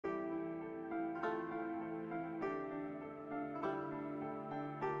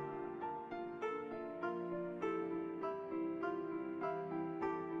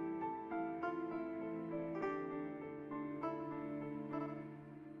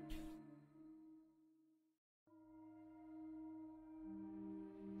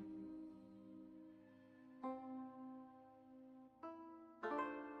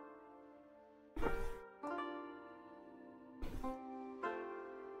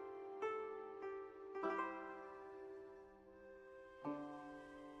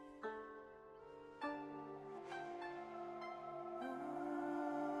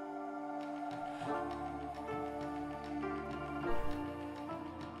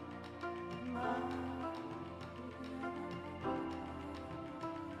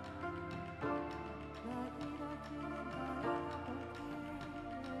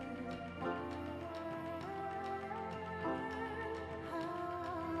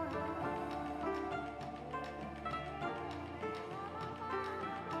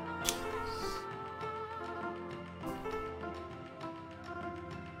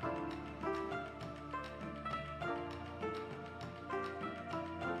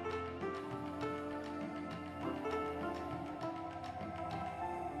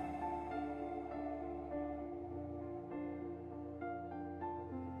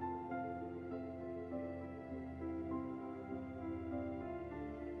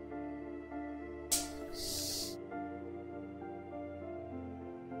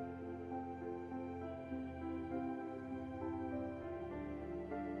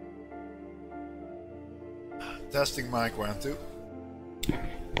Testing mic 1, 2.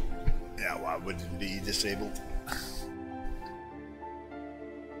 Yeah, why would it be disabled?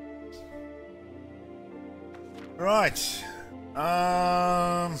 Right.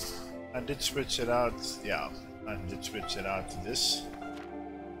 I did switch it out. Yeah, I did switch it out to this.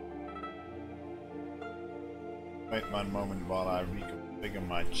 Wait one moment while I reconfigure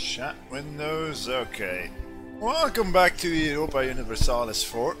my chat windows. Okay. Welcome back to Europa Universalis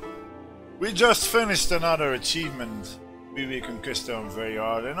 4. We just finished another achievement. We reconquisted very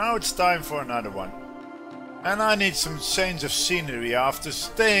hard, and now it's time for another one. And I need some change of scenery after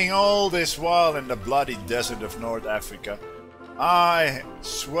staying all this while in the bloody desert of North Africa. I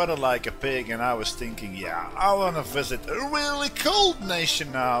sweated like a pig and I was thinking, yeah, I want to visit a really cold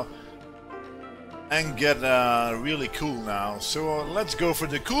nation now. And get really cool now. So let's go for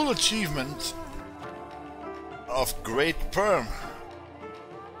the cool achievement of Great Perm.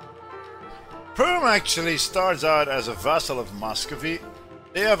 Perm actually starts out as a vassal of Muscovy.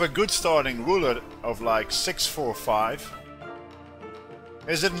 They have a good starting ruler of like 645.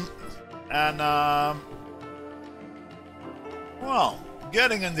 Is it? And well,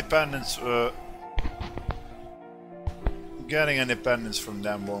 getting independence from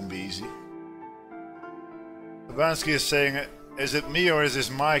them won't be easy. Bansky is saying, is it me or is his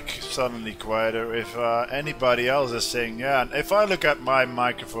mic suddenly quieter? If anybody else is saying, yeah, and if I look at my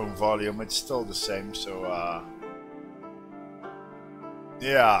microphone volume, it's still the same, so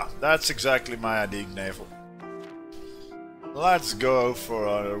yeah, that's exactly my idea, Navel. Let's go for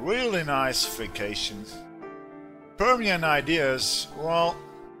a really nice vacation. Permian ideas, well,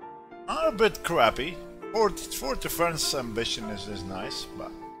 are a bit crappy. Fort Defense ambition is nice,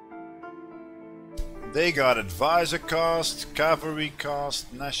 but they got advisor cost, cavalry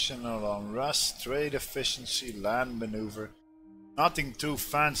cost, national unrest, trade efficiency, land maneuver. Nothing too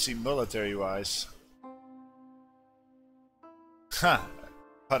fancy military-wise. Ha!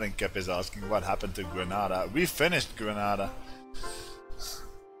 Puttinkep is asking what happened to Granada. We finished Granada.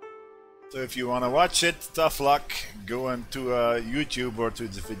 So if you want to watch it, tough luck. Go into YouTube or to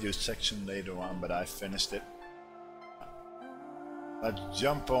the video section later on, but I finished it. Let's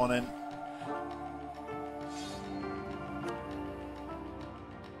jump on in.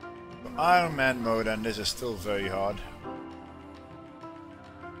 Iron Man mode, and this is still very hard.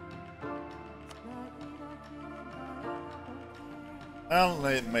 I'll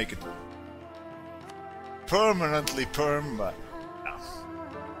make it permanently perm, but no.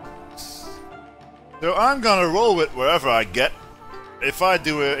 So I'm gonna roll with wherever I get. If I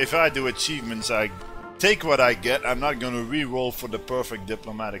do achievements, I take what I get. I'm not gonna re-roll for the perfect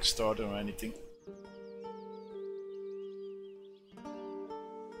diplomatic starter or anything.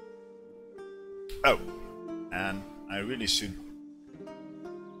 Oh, and I really should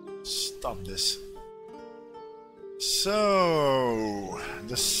stop this. So,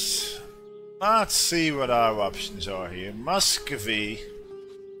 let's see what our options are here. Muscovy.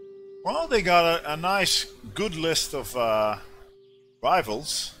 Well, they got a nice, good list of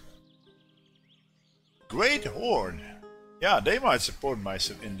rivals. Great Horde. Yeah, they might support my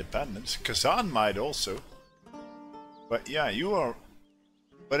independence. Kazan might also. But yeah, you are...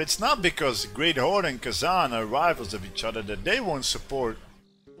 But it's not because Great Horde and Kazan are rivals of each other that they won't support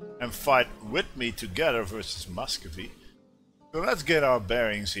and fight with me together versus Muscovy. So let's get our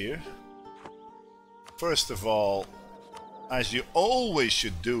bearings here. First of all, as you always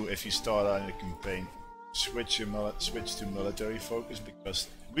should do if you start out a campaign, switch to military focus, because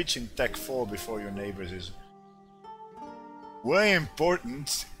reaching Tech 4 before your neighbors is way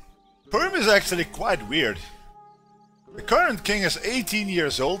important. Perm is actually quite weird. The current king is 18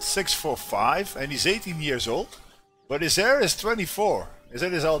 years old, 645, and he's 18 years old, but his heir is 24. Is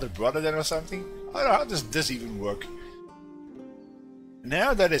that his elder brother then or something? I don't know, how does this even work? An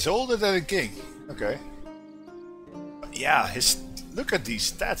heir that is older than the king. Okay. But yeah, look at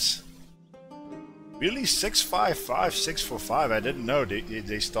these stats. Really? 655, 645? I didn't know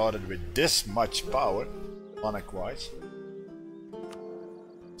they started with this much power, monarch-wise.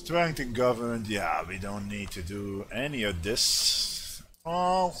 Strength in government, yeah, we don't need to do any of this.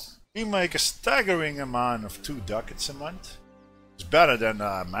 Oh, we make a staggering amount of 2 ducats a month. It's better than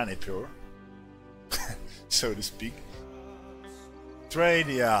Manipur, so to speak. Trade,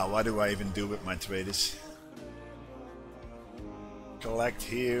 yeah, what do I even do with my traders? Collect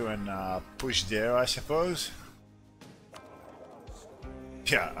here and push there, I suppose.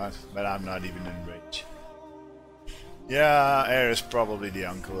 Yeah, but I'm not even in range. Yeah, heir is probably the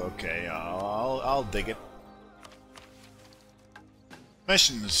uncle. Okay, I'll dig it.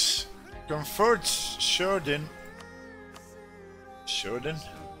 Missions. Convert Sheridan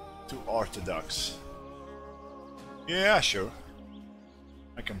to Orthodox. Yeah, sure.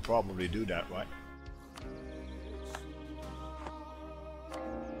 I can probably do that, right?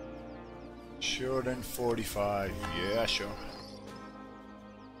 Sure, then 45. Yeah, sure.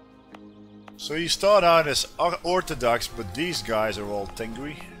 So you start out as orthodox, but these guys are all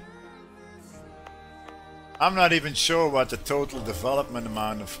tingry. I'm not even sure what the total development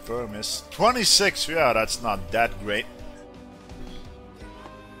amount of Perm is. 26, yeah, that's not that great.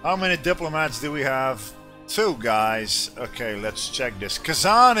 How many diplomats do we have? 2 guys. Okay, let's check this.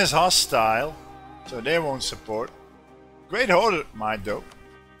 Kazan is hostile, so they won't support. Great Horde might though.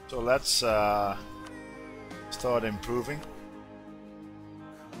 So let's start improving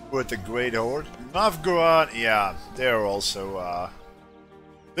with the Great Horde. Novgorod, yeah, they're also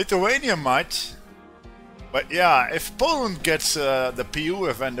Lithuania might. But yeah, if Poland gets the PU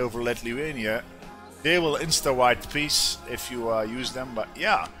event over Lithuania, they will insta-wipe peace if you use them. But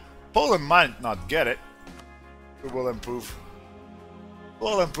yeah, Poland might not get it. We will improve.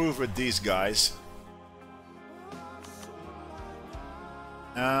 We'll improve with these guys.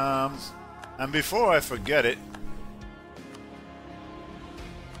 And before I forget it,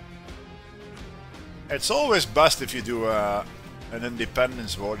 it's always best if you do an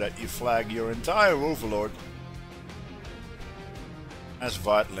independence war that you flag your entire overlord as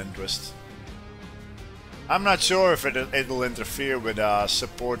vital interest. I'm not sure if it'll interfere with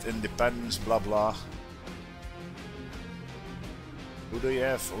support independence, blah blah. Who do you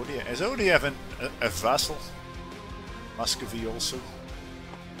have? Is ODF a vassal? Muscovy also?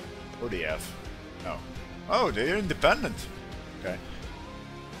 What do you have? No. Oh, they're independent. Okay.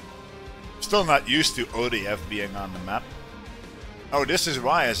 Still not used to ODF being on the map. Oh, this is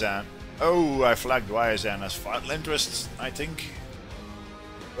Ryazan. Oh, I flagged Ryazan as vital interests, I think.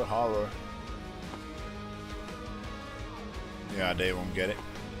 The horror. Yeah, they won't get it.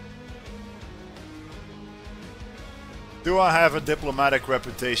 Do I have a diplomatic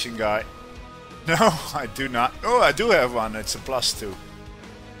reputation guy? No, I do not. Oh, I do have one. It's a +2.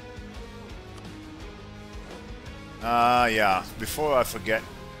 Yeah. Before I forget,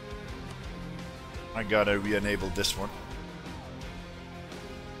 I gotta re-enable this one.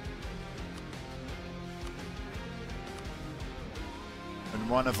 When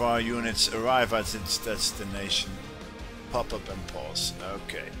one of our units arrive at its destination, pop up and pause.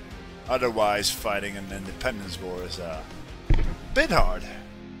 Okay. Otherwise, fighting an independence war is a bit hard.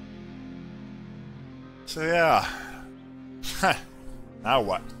 So yeah. Now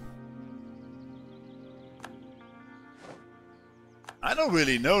what? I don't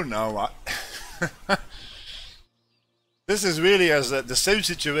really know now what. This is really as the same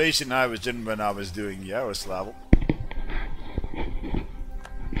situation I was in when I was doing Yaroslavl.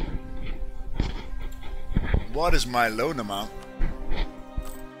 What is my loan amount?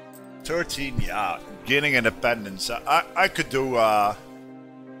 13, yeah, gaining independence. I could do, but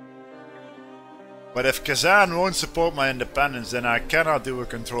if Kazan won't support my independence, then I cannot do a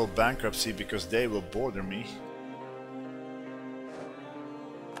controlled bankruptcy because they will border me.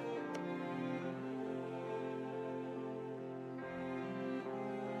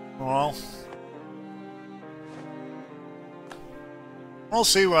 Well, we'll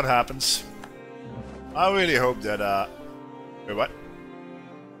see what happens. I really hope that, wait, what?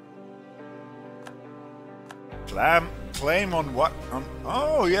 Claim on what?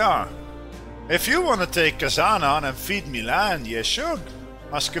 Oh, yeah. If you want to take Kazan on and feed me land, yeah, sure.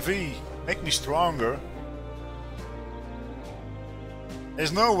 Muscovy, make me stronger.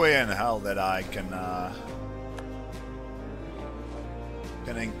 There's no way in hell that I can,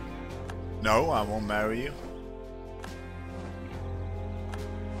 no, I won't marry you.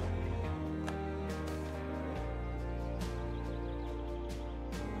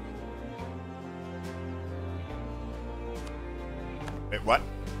 Wait, what?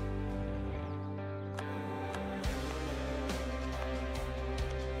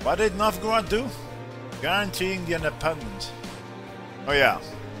 What did Novgorod do? Guaranteeing the independence. Oh yeah.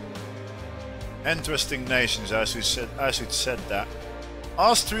 Interesting nations, as you said that.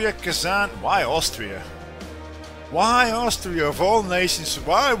 Austria, Kazan. Why Austria? Why Austria of all nations?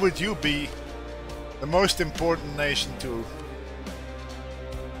 Why would you be the most important nation to?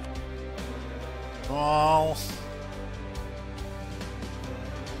 Well,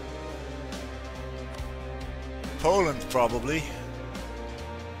 Poland probably.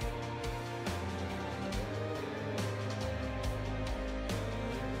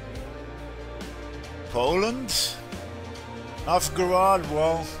 Poland? Novgorod,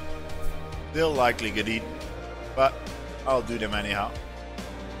 well, they'll likely get eaten, but I'll do them anyhow.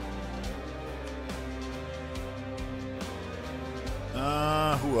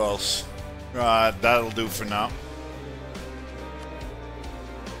 Who else? That'll do for now.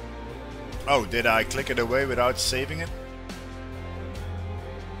 Oh, did I click it away without saving it?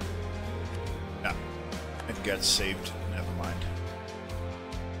 No, it gets saved. Never mind.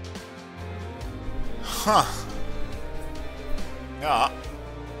 Huh. Yeah.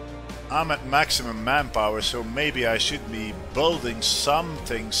 I'm at maximum manpower, so maybe I should be building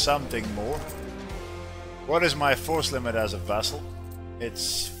something more. What is my force limit as a vassal?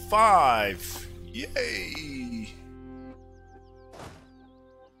 It's 5. Yay!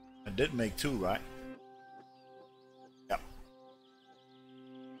 I did make 2, right? Yep.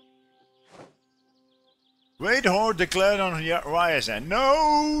 Great Horde declared on Ryazan.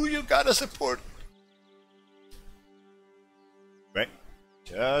 No, you gotta support. Great.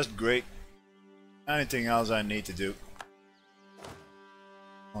 Just great. Anything else I need to do?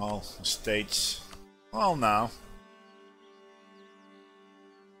 All states. Well, now.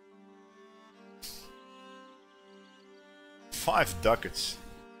 Five ducats.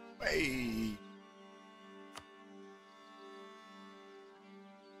 Hey.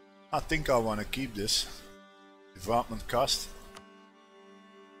 I think I want to keep this. Development cost.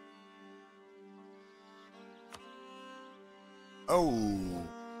 Oh.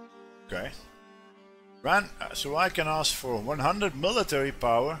 Okay. So I can ask for 100 military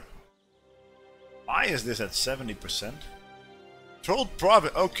power. Why is this at 70%? Controlled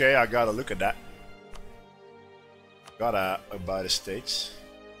province. Okay, I gotta look at that. Gotta buy the states.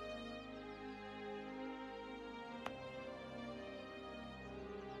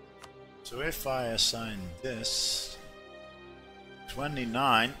 So if I assign this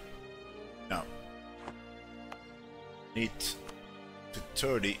 29, no, need to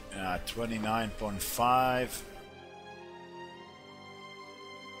 30, 29.5.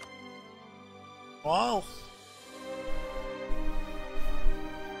 Wow.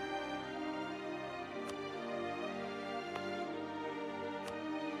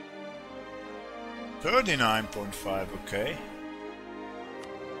 $39.5, okay.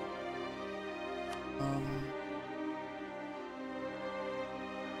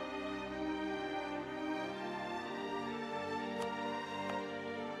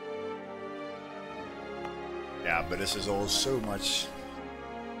 Yeah, but this is all so much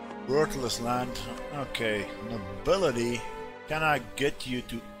worthless land. Okay, nobility. Can I get you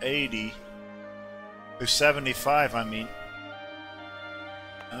to 80? To 75, I mean.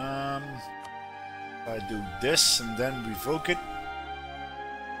 If I do this and then revoke it.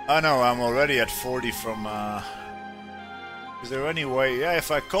 Oh no, I'm already at 40 from... Is there any way... Yeah, if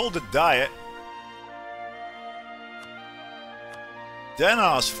I call the diet... Then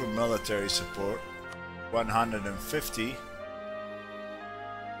ask for military support. 150.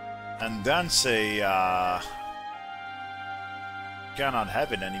 And then say... cannot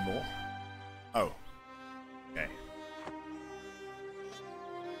have it anymore. Oh. Okay.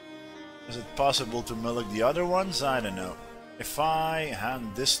 Is it possible to milk the other ones? I don't know. If I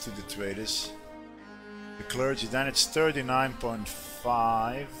hand this to the traders, the clergy, then it's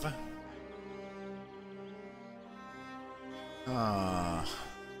 39.5. Oh,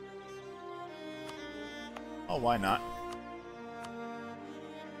 why not?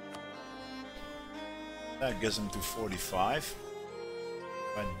 That gets them to 45.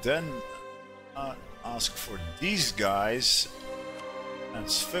 But then ask for these guys.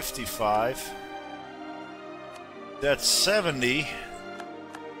 That's 55. That's 70.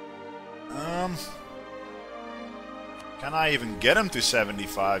 Can I even get them to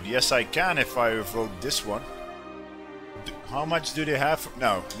 75? Yes, I can if I revoke this one. How much do they have?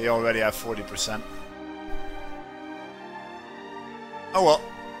 No, they already have 40%. Oh well.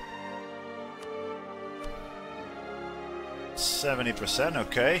 70%,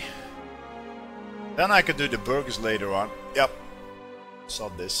 okay. Then I could do the burghers later on. Yep. Saw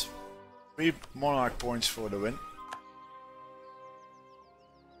this. 3 monarch points for the win.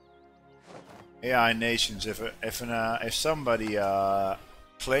 AI nations. If somebody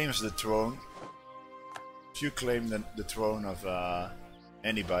claims the throne, if you claim the throne of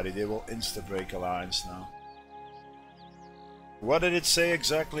anybody, they will insta break alliance now. What did it say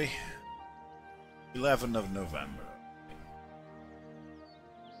exactly? 11th of November.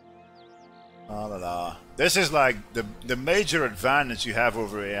 La la la. This is like the major advantage you have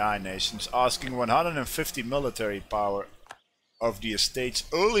over AI nations. Asking 150 military power of the estates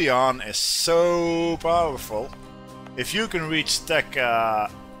early on is so powerful. If you can reach tech,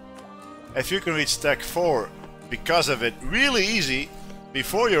 tech 4 because of it really easy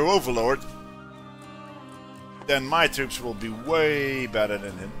before your overlord, then my troops will be way better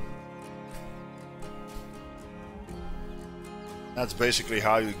than him. That's basically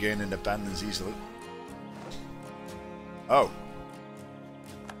how you gain independence easily. Oh.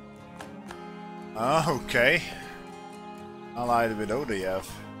 Okay. Allied with Odeyev.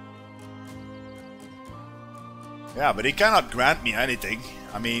 Yeah, but he cannot grant me anything.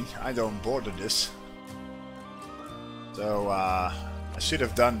 I mean, I don't border this. So, I should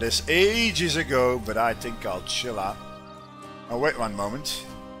have done this ages ago, but I think I'll chill out. Oh, wait one moment.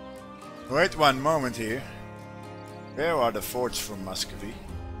 Wait one moment here. Where are the forts from Muscovy?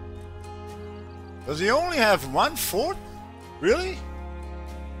 Does he only have one fort? Really?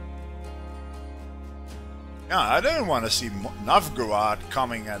 Yeah, I don't want to see Novgorod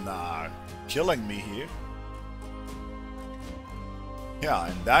coming and killing me here. Yeah,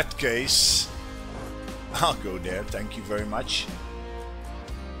 in that case, I'll go there, thank you very much.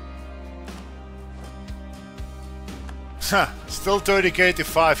 Still 30k to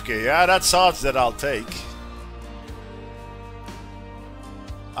 5k, yeah, that's odds that I'll take.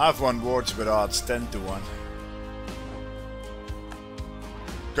 I've won wars with odds 10 to 1.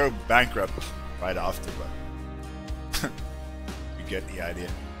 Go bankrupt right after, but you get the idea.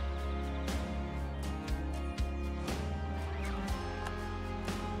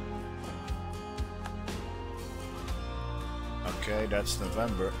 Okay, that's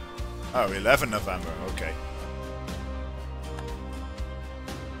November. Oh, 11 November, okay.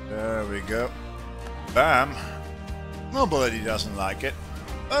 There we go. Bam! Mobility doesn't like it,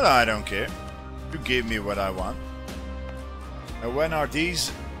 but I don't care. You gave me what I want. And when are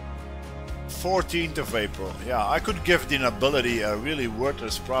these? 14th of April. Yeah, I could give the nobility a really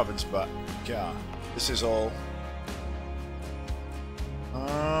worthless province, but yeah, this is all.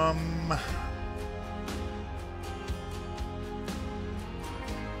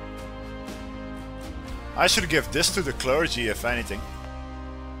 I should give this to the clergy, if anything.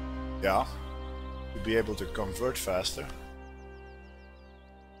 Yeah, to be able to convert faster.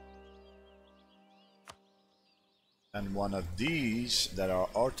 And one of these that are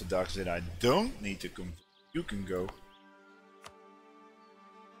Orthodox that I don't need to convert. You can go.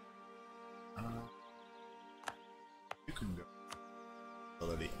 You can go.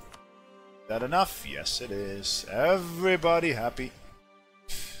 Is that enough? Yes, it is. Everybody happy.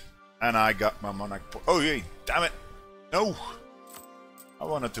 And I got my monarch. Oh, yeah, damn it! No! I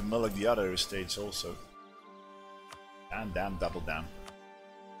wanted to milk the other estates also. And damn, double down.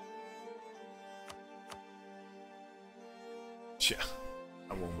 Yeah,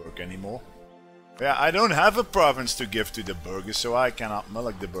 that won't work anymore. Yeah, I don't have a province to give to the burghers, so I cannot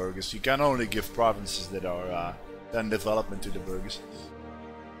milk the burghers. You can only give provinces that are then development to the burghers.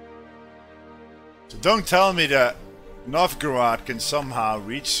 So don't tell me that Novgorod can somehow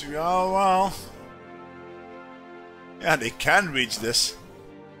reach. Oh well. Yeah, they can reach this.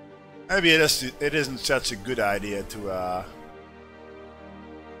 Maybe it isn't such a good idea to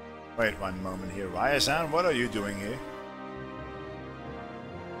wait one moment here. Ryazan, what are you doing here?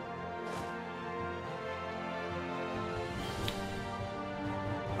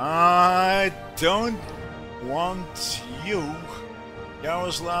 I don't want you.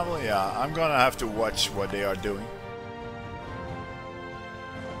 Yaroslav, yeah, I'm gonna have to watch what they are doing.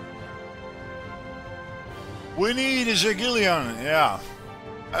 We need a Zagilion, yeah.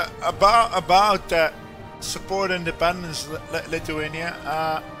 About that support independence,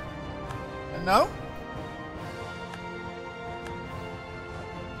 Lithuania. No.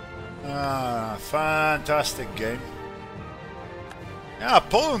 Fantastic game. Yeah,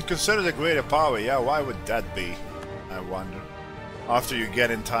 Poland considered a greater power. Yeah, why would that be? I wonder. After you get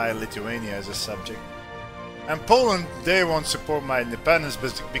entire Lithuania as a subject. And Poland, they won't support my independence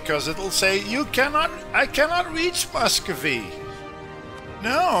because it'll say, I cannot reach Muscovy.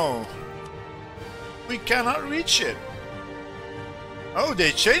 No. We cannot reach it. Oh,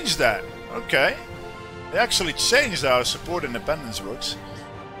 they changed that. Okay. They actually changed how support independence works.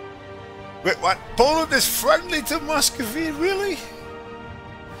 Wait, what? Poland is friendly to Muscovy? Really?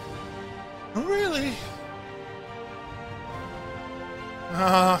 Really?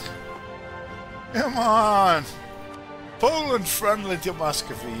 Come on! Poland friendly to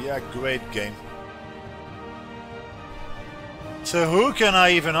Muscovy. Yeah, great game. So who can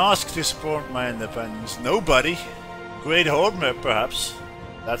I even ask to support my independence? Nobody. Great Hormer, perhaps.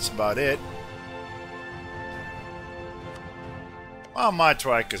 That's about it. Well, I might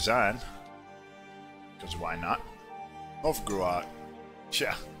try Kazan. Because why not? Novgorod.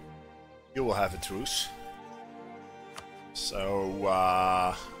 Yeah. You will have a truce.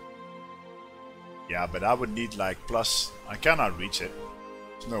 So, yeah, but I would need like plus. I cannot reach it.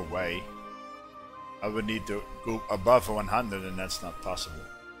 There's no way. I would need to go above 100 and that's not possible.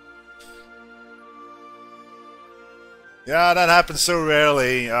 Yeah, that happens so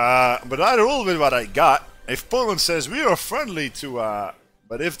rarely. But I roll with what I got. If Poland says we are friendly to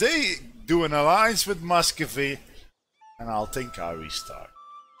But if they do an alliance with Muscovy, then I'll think I'll restart.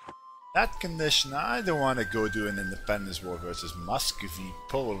 That condition, I don't want to go do an independence war versus Muscovy,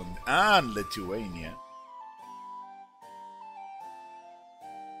 Poland, and Lithuania.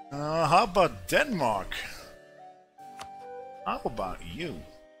 How about Denmark? How about you?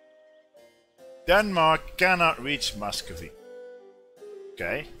 Denmark cannot reach Muscovy.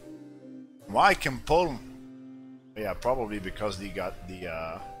 Okay. Why can Poland? Yeah, probably because they got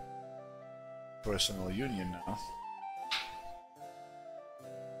the personal union now.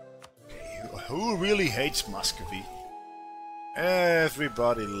 Okay, who really hates Muscovy?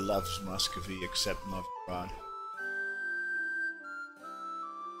 Everybody loves Muscovy except Novgorod.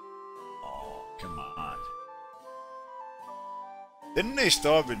 Oh, come on. Didn't they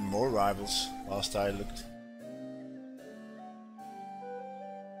start with more rivals last I looked?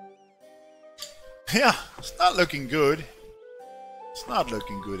 Yeah, it's not looking good. It's not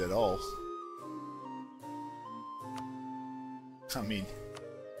looking good at all. I mean,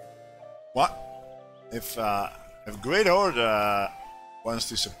 what? If Great Horde wants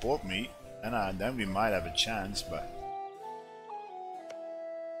to support me, then we might have a chance, but...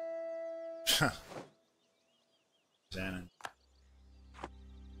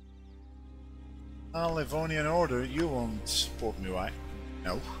 Livonian Order, you won't support me, right?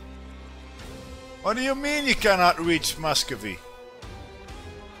 No. What do you mean you cannot reach Muscovy?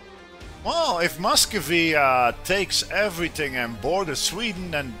 Well, if Muscovy takes everything and borders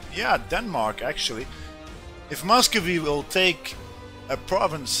Sweden, then yeah, Denmark actually. If Muscovy will take a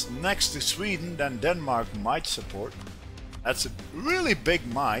province next to Sweden, then Denmark might support. That's a really big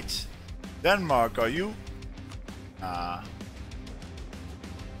might. Denmark, are you?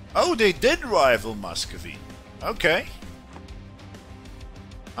 Oh, they did rival Muscovy. Okay.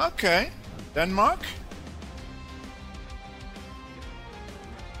 Okay. Denmark?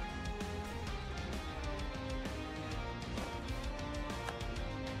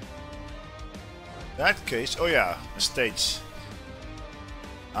 That case, oh yeah, the States.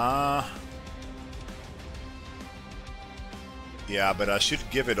 Yeah, but I should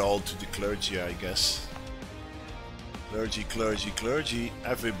give it all to the clergy, I guess. Clergy, clergy, clergy,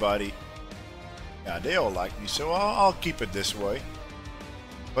 everybody. Yeah, they all like me, so I'll keep it this way.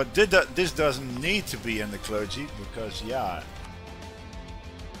 But this doesn't need to be in the clergy, because yeah,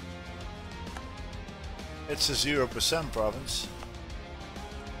 it's a 0% province.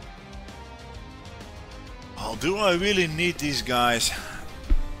 Oh, do I really need these guys?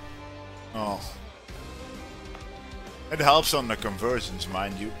 Oh. It helps on the conversions,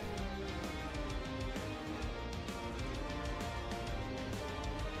 mind you.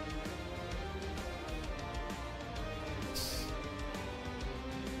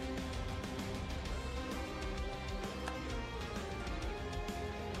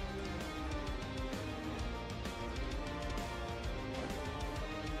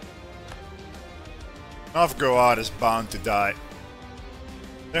 Novgorod is bound to die.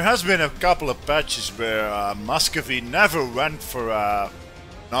 There has been a couple of patches where Muscovy never went for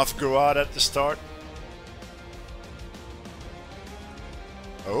Novgorod at the start.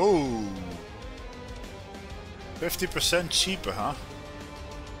 Oh, 50% cheaper, huh?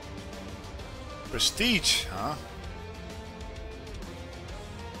 Prestige, huh?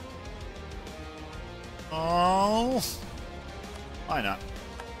 Oh, why not?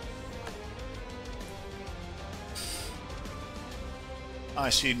 I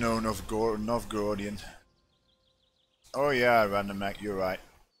see no Novgorodian. Oh yeah, Random Act, you're right.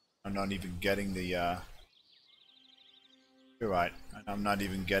 I'm not even getting the You're right. I'm not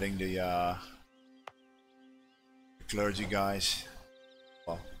even getting the clergy guys.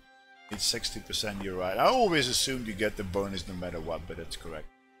 Well, it's 60%, you're right. I always assumed you get the bonus no matter what, but that's correct.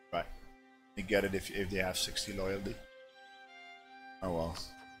 Right. You get it if they have 60 loyalty. Oh well.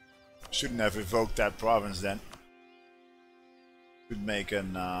 Shouldn't have evoked that province then. Could make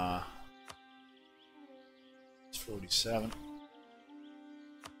an 47.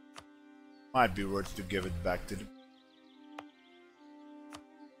 Might be worth to give it back to them.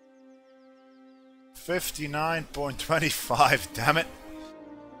 59.25, damn it.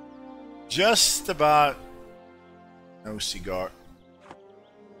 Just about no cigar.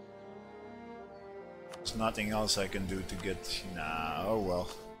 There's nothing else I can do to get. Nah, oh well.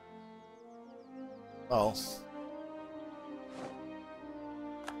 Well.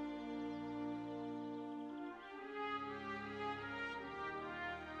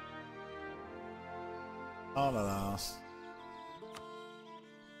 La la la.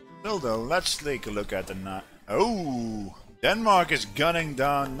 Still though, let's take a look at the oh, Denmark is gunning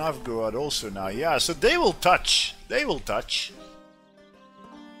down Novgorod also now. Yeah, so they will touch. They will touch.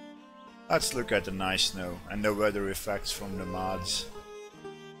 Let's look at the nice snow and the weather effects from the mods.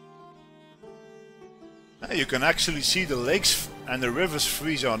 You can actually see the lakes and the rivers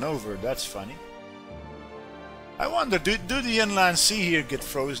freeze on over. That's funny. I wonder, do the inland sea here get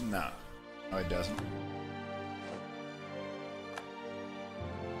frozen now? No, it doesn't.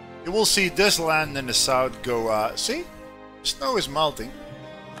 You will see this land in the south go, see? Snow is melting.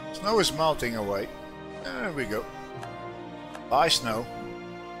 Snow is melting away. There we go. Bye, snow.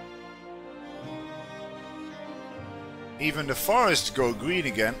 Even the forests go green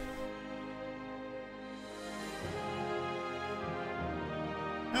again.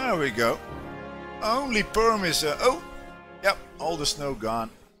 There we go. Only Perm is... oh! Yep, all the snow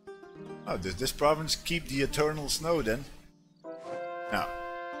gone. Oh, does this province keep the eternal snow then? No.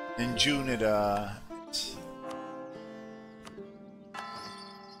 In June it's...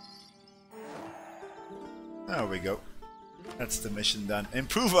 There we go. That's the mission done.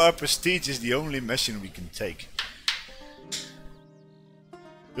 Improve our prestige is the only mission we can take.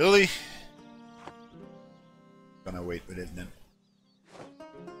 Really? Gonna wait with it then.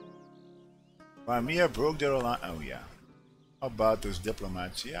 Crimea broke their alliance. Oh yeah. How about those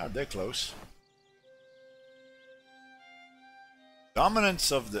diplomats? Yeah, they're close.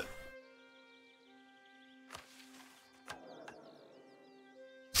 Dominance of the...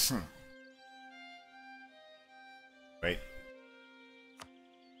 Wait.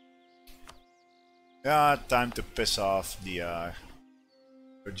 Yeah, time to piss off the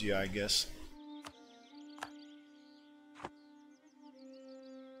Georgia, I guess.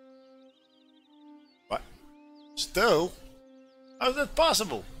 What? Still? How's that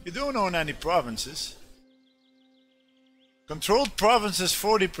possible? You don't own any provinces. Controlled provinces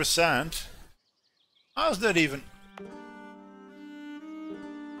 40%. How's that even?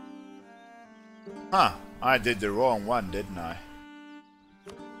 Huh, I did the wrong one, didn't I?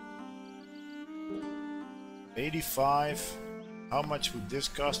 85. How much would this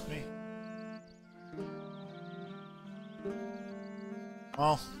cost me?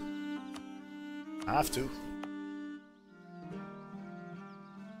 Well, I have to.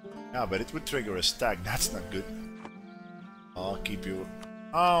 Yeah, but it would trigger a stack. That's not good. I'll keep you.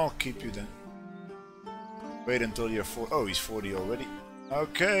 I'll keep you then. Wait until you're 40. Oh, he's 40 already.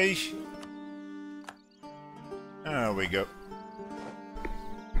 Okay. There we go.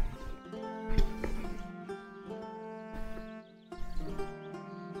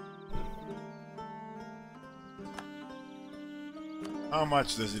 How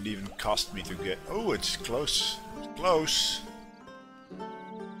much does it even cost me to get? Oh, it's close. It's close.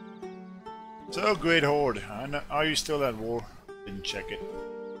 So, Great Horde, are you still at war? Didn't check it.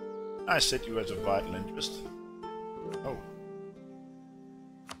 I set you as a vital interest. Oh.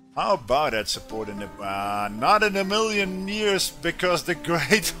 How about that support in the... not in a million years, because the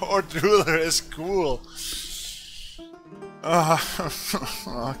Great Horde ruler is cool.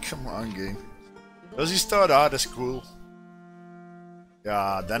 Oh, come on, game. Does he start out as cool?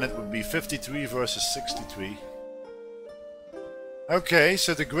 Yeah, then it would be 53 versus 63. Okay,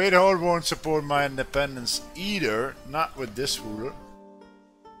 so the Great Horde won't support my independence either, not with this ruler.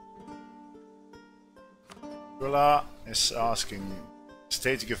 Gula is asking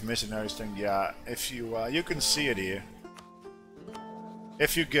states give missionaries thing. Yeah, if you you can see it here.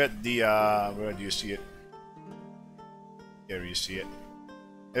 If you get the where do you see it? Here you see it.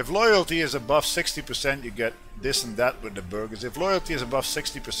 If loyalty is above 60%, you get this and that with the burgers. If loyalty is above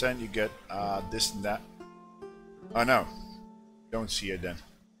 60%, you get this and that. Oh no. Don't see it then.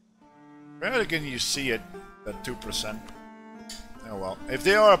 Where can you see it at 2%? Oh well. If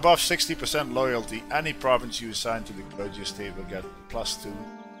they are above 60% loyalty, any province you assign to the clergy estate will get +2.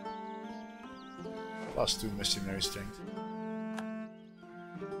 +2 missionary strength.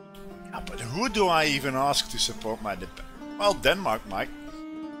 Yeah, but who do I even ask to support my Well, Denmark might.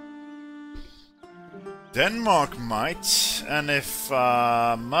 Denmark might, and if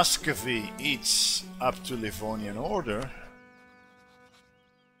Muscovy eats up to Livonian order,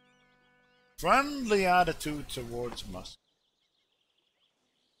 friendly attitude towards Muscovy.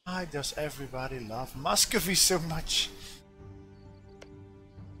 Why does everybody love Muscovy so much?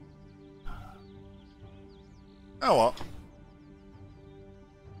 Oh well.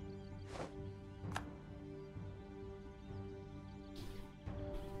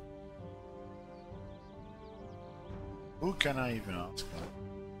 Who can I even ask?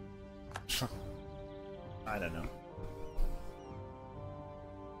 I don't know.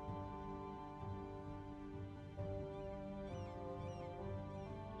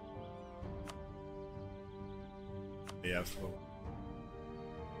 Yeah, full.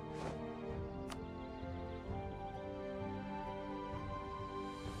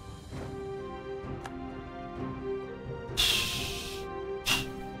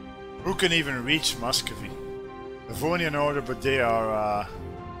 Who can even reach Muscovy? Livonian Order, but they are...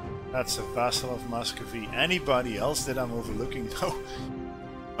 that's a vassal of Muscovy. Anybody else that I'm overlooking? No.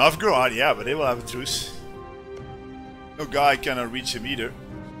 Novgorod, yeah, but they will have a truce. No guy cannot reach him either.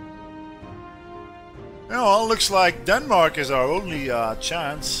 Well, looks like Denmark is our only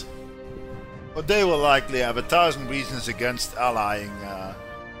chance. But they will likely have 1,000 reasons against allying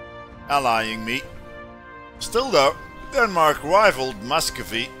me. Still though, Denmark rivaled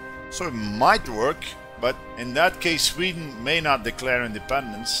Muscovy, so it might work, but in that case Sweden may not declare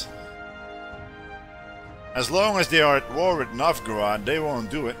independence. As long as they are at war with Novgorod, they won't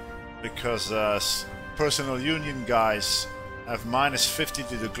do it, because personal union guys have -50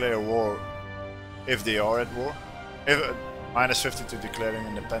 to declare war if they are at war. -50 to declaring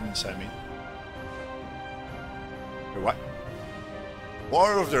independence, I mean. What?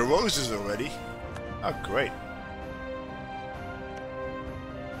 War of the Roses already? Oh, great.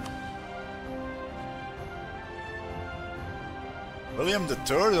 William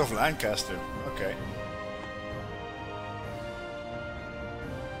III of Lancaster. Okay.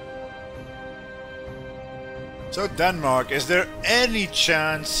 So Denmark, is there any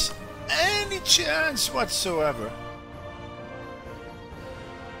chance whatsoever?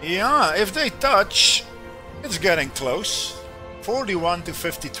 Yeah, if they touch, it's getting close. 41 to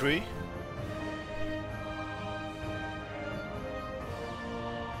 53.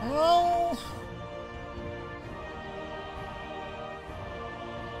 Well,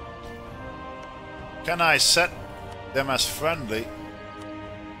 can I set them as friendly?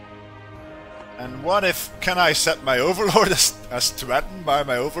 And what if, can I set my overlord as threatened by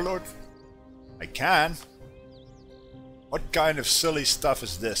my overlord? I can. What kind of silly stuff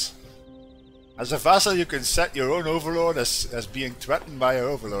is this? As a vassal you can set your own overlord as being threatened by your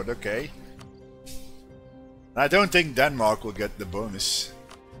overlord, okay. I don't think Denmark will get the bonus.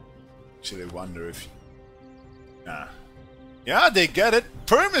 Actually, I wonder if... Nah. Yeah, they get it.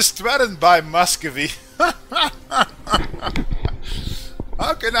 Perm is threatened by Muscovy.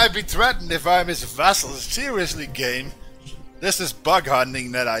 How can I be threatened if I'm his vassal? Seriously, game. This is bug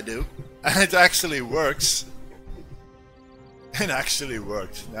hunting that I do. And it actually works. It actually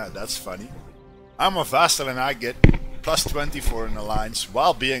worked. Yeah, that's funny. I'm a vassal and I get +20 for an alliance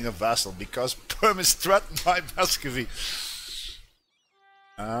while being a vassal because Perm is threatened by Muscovy.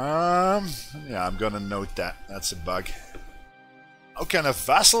 Yeah, I'm gonna note that. That's a bug. How can a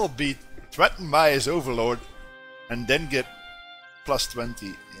vassal be threatened by his overlord and then get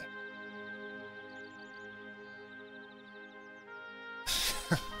 +20? Yeah.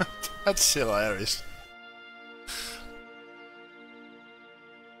 That's hilarious.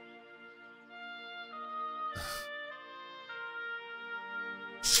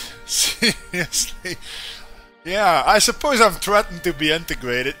 Seriously? Yeah, I suppose I'm threatened to be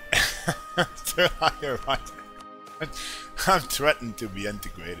integrated. You're right. I'm threatened to be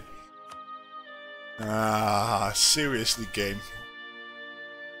integrated. Seriously, game.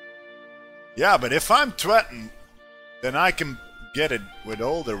 Yeah, but if I'm threatened, then I can get it with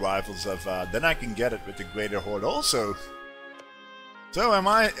all the rivals of... then I can get it with the Greater Horde also. So am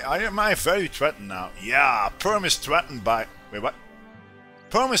I very threatened now? Yeah, Perm is threatened by... Wait, what?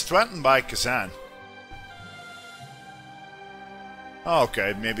 Perm is threatened by Kazan.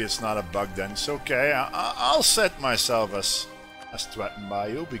 Okay, maybe it's not a bug then. It's okay. I'll set myself as threatened by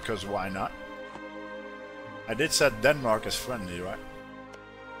you, because why not? I did set Denmark as friendly, right?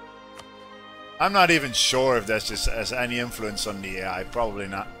 I'm not even sure if that just has any influence on the AI. Probably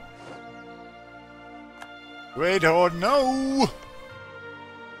not. Great Horde, no!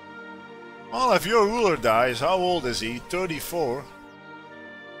 Well, if your ruler dies, how old is he? 34.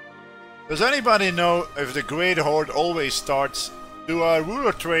 Does anybody know if the Great Horde always starts... Do our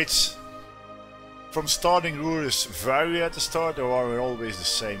ruler traits from starting rulers vary at the start, or are they always the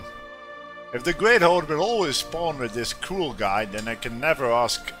same? If the Great Horde will always spawn with this cruel guy, then I can never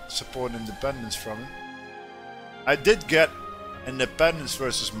ask support independence from him. I did get independence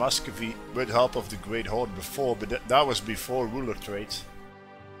versus Muscovy with help of the Great Horde before, but that was before ruler traits.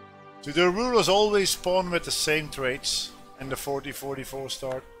 Do the rulers always spawn with the same traits in the 40-44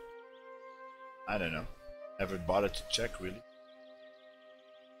 start? I don't know. Never bothered to check, really.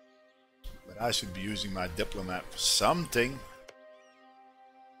 But I should be using my diplomat for something.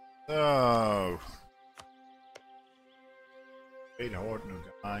 Oh. Great Horde, no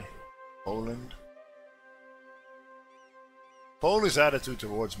guy. Poland. Polish attitude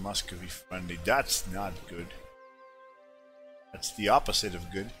towards Muscovy friendly. That's not good. That's the opposite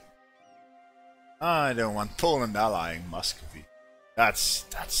of good. I don't want Poland allying Muscovy. That's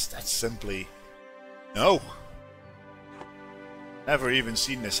simply no. Never even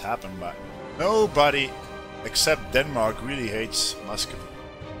seen this happen, but nobody except Denmark really hates Muscovy.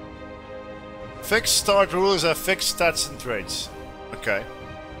 Fixed start rules have fixed stats and traits. Okay.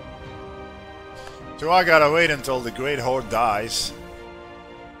 So I gotta wait until the Great Horde dies.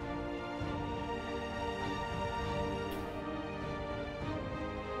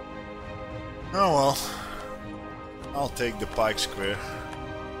 Oh well. I'll take the Pike Square.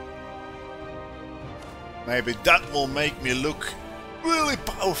 Maybe that will make me look really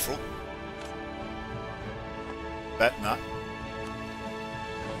powerful. Bet not.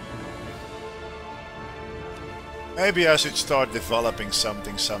 Maybe I should start developing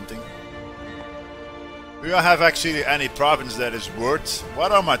something. Do I have actually any province that is worth?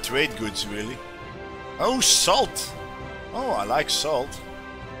 What are my trade goods really? Oh, salt! Oh, I like salt.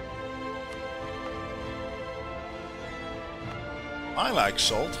 I like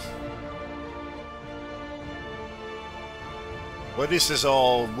salt. But this is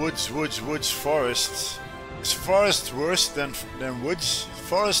all woods, forests. Is forest worse than woods?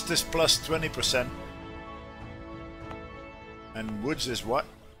 Forest is plus 20%. And woods is what?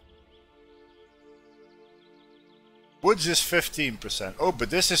 Woods is 15%. Oh, but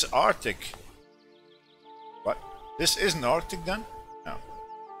this is Arctic. What? This isn't Arctic then? No.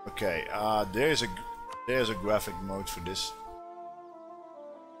 Okay, there's a graphic mode for this.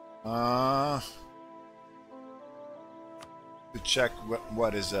 To check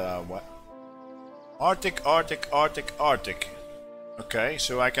what is what? Arctic. Okay,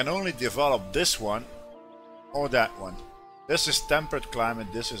 so I can only develop this one or that one. This is temperate climate,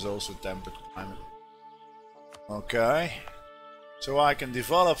 this is also temperate climate. Okay. So I can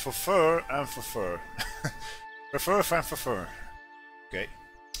develop for fur and for fur. For fur and for fur. Okay.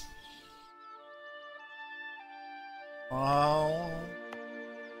 Oh.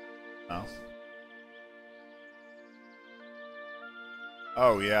 No.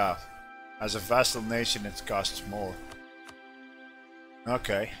 Oh yeah. As a vassal nation it costs more.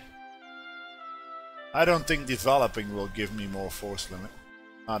 Okay. I don't think developing will give me more force limit.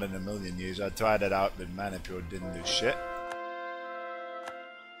 Not in a million years. I tried that out with Manipur, didn't do shit.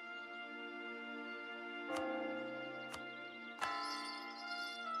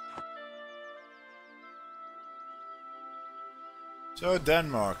 So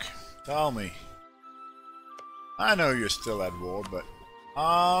Denmark, tell me. I know you're still at war, but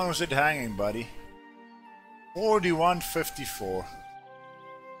how's it hanging, buddy? 41-54.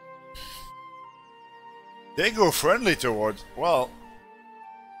 They go friendly towards... well,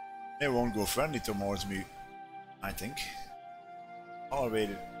 they won't go friendly towards me, I think.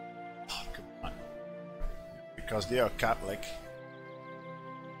 Tolerated. Oh, come on. Because they are Catholic.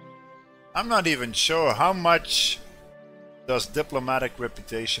 I'm not even sure how much does diplomatic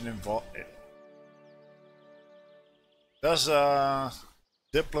reputation involve. Does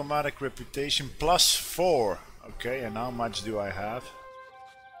diplomatic reputation +4. Okay, and how much do I have?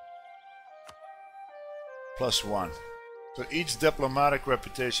 +1. So each diplomatic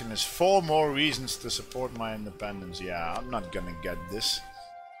reputation is 4 more reasons to support my independence. Yeah, I'm not gonna get this.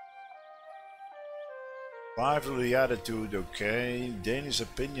 Rivalry attitude, okay. Danish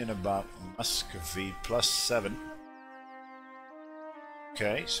opinion about Muscovy +7.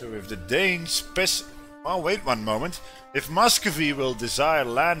 Okay, so if the Danes piss... well, wait one moment. If Muscovy will desire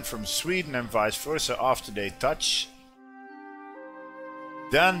land from Sweden and vice versa after they touch,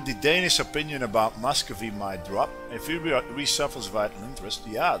 then the Danish opinion about Muscovy might drop. If he resuffles vital interest,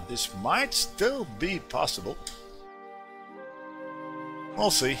 yeah, this might still be possible.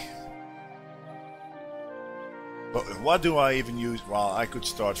 We'll see. But what do I even use? Well, I could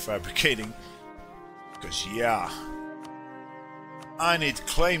start fabricating. Because, yeah, I need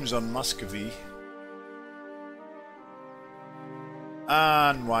claims on Muscovy.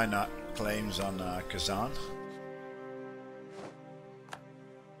 And why not claims on Kazan?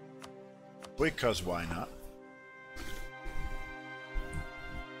 Because why not?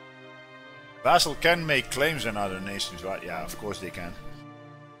 Vassal can make claims on other nations, right? Yeah, of course they can.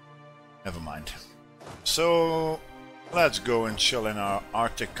 Never mind. So let's go and chill in our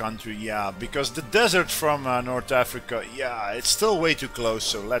Arctic country. Yeah, because the desert from North Africa, yeah, it's still way too close.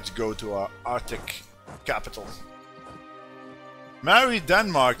 So let's go to our Arctic capital. Marry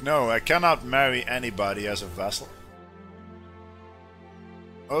Denmark? No, I cannot marry anybody as a vassal.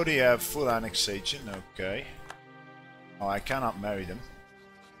 Oh, they have full annexation, okay. Oh, I cannot marry them.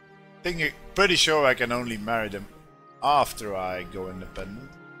 Pretty sure I can only marry them after I go independent.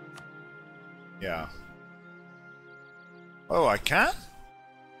 Yeah. Oh, I can?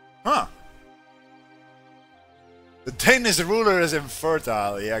 Huh. The Danish ruler is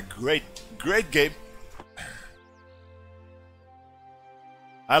infertile. Yeah, great game.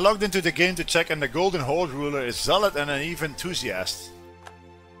 I logged into the game to check, and the Golden Horde ruler is zealot and an Eve enthusiast.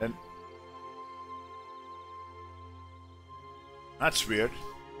 And that's weird.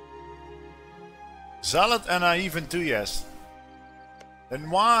 Zealot and a Eve enthusiast. Then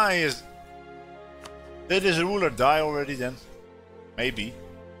why is... Did his ruler die already then? Maybe.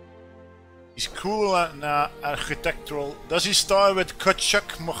 He's cool and architectural. Does he start with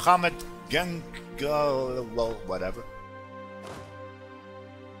Kachuk Mohammed Gang... well, whatever.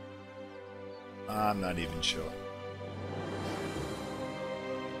 I'm not even sure.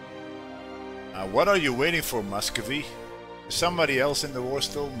 What are you waiting for, Muscovy? Is somebody else in the war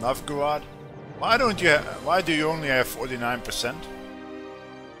still? Novgorod? Why do you only have 49%?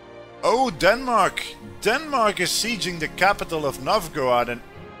 Oh, Denmark! Denmark is sieging the capital of Novgorod and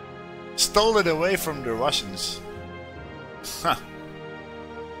stole it away from the Russians. Huh.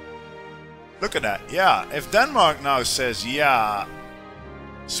 Look at that. Yeah, if Denmark now says, yeah,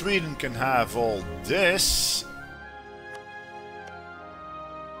 Sweden can have all this.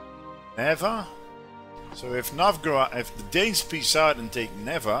 Never. So if Novgorod, if the Danes peace out and take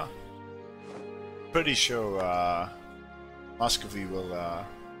Neva, pretty sure Muscovy will.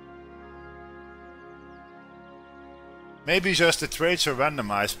 Maybe just the trades are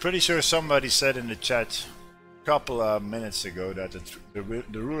randomized. Pretty sure somebody said in the chat a couple of minutes ago that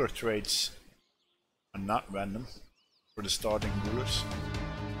the ruler trades are not random for the starting rulers.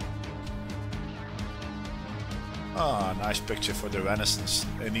 Ah, nice picture for the Renaissance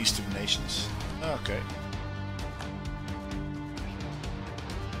in Eastern nations. Okay.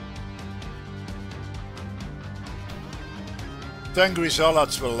 Tengri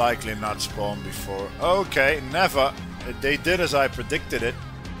Zealots will likely not spawn before. Okay, never. They did as I predicted it.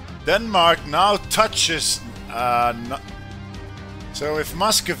 Denmark now touches... so if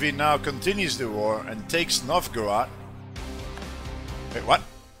Muscovy now continues the war and takes Novgorod... Wait, what?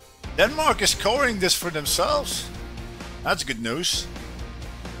 Denmark is scoring this for themselves? That's good news.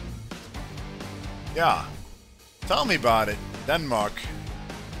 Yeah. Tell me about it, Denmark.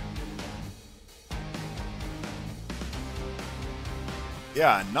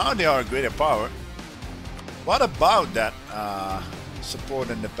 Yeah, now they are a greater power. What about that support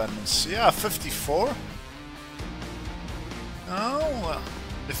independence? Yeah, 54. Oh,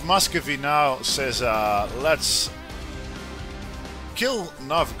 if Muscovy now says let's kill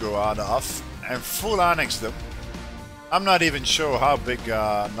Novgorod off and full annex them. I'm not even sure how big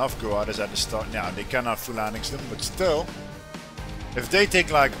Novgorod is at the start. Yeah, they cannot full annex them, but still, if they take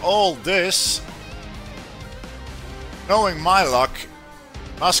like all this, knowing my luck,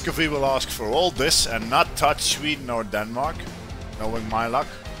 Muscovy will ask for all this and not touch Sweden or Denmark, knowing my luck.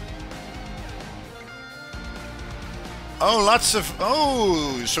 Oh, lots of...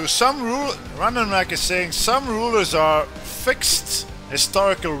 Oh, so some rule... Randomrack is saying some rulers are fixed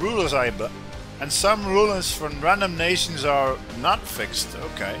historical rulers, I bet. And some rulers from random nations are not fixed.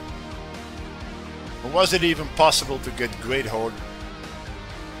 Okay. Or was it even possible to get Great Horde?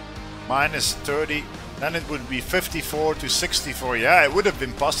 Minus 30... Then it would be 54 to 64. Yeah, it would have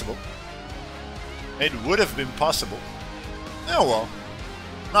been possible. It would have been possible. Oh well.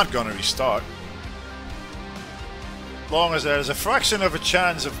 Not gonna restart. As long as there's a fraction of a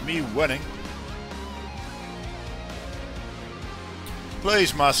chance of me winning.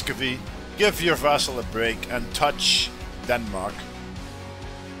 Please, Muscovy, give your vassal a break and touch Denmark.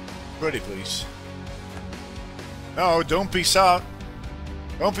 Pretty please. No, don't peace out.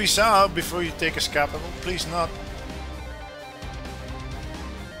 Don't peace out before you take his capital, please not.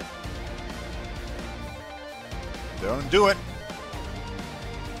 Don't do it.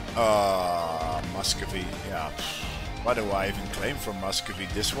 Muscovy, yeah. Why do I even claim from Muscovy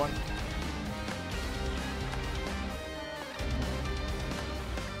this one?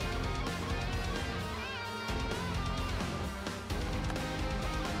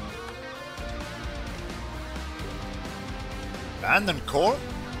 Abandoned core?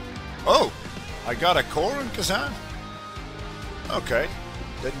 Oh, I got a core in Kazan? Okay,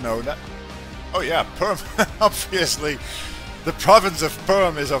 didn't know that. Oh yeah, Perm, obviously. The province of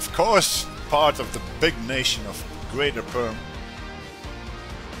Perm is of course part of the big nation of Greater Perm.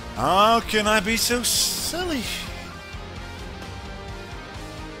 How can I be so silly?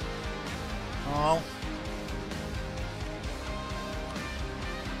 Oh.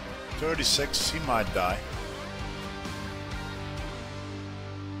 36, he might die.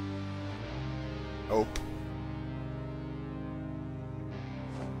 Hope.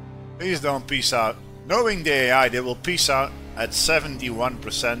 Please don't peace out. Knowing the AI, they will peace out at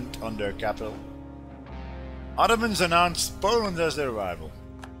 71% on their capital. Ottomans announced Poland as their rival.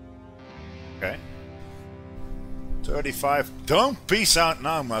 Okay. 35. Don't peace out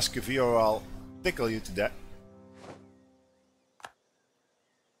now, Muscovy, or I'll tickle you to death.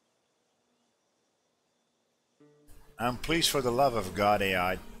 And please, for the love of God,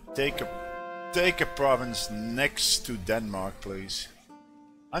 AI, take a province next to Denmark, please.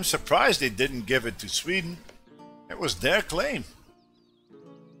 I'm surprised they didn't give it to Sweden. It was their claim.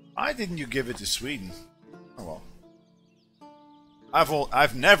 Why didn't you give it to Sweden? Oh well.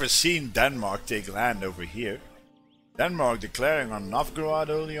 I've never seen Denmark take land over here. Denmark declaring on Novgorod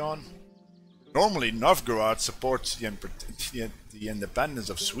early on. Normally Novgorod supports the independence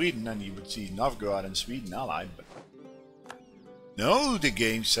of Sweden, and you would see Novgorod and Sweden allied, but no, the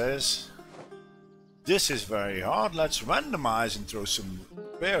game says this is very hard. Let's randomize and throw some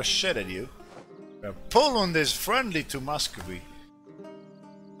rare shit at you. Poland is friendly to Muscovy.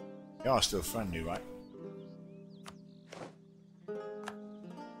 You're still friendly, right?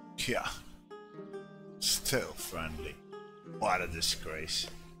 Yeah. Still friendly. What a disgrace.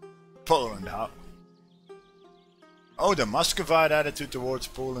 Poland, how? Oh, the Muscovite attitude towards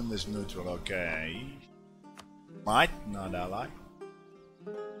Poland is neutral. Okay. Might not ally.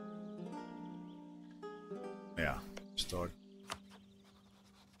 Yeah, start.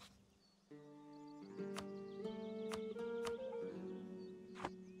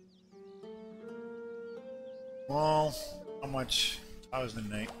 Well, how much?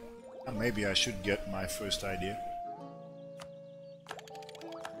 1008. Maybe I should get my first idea.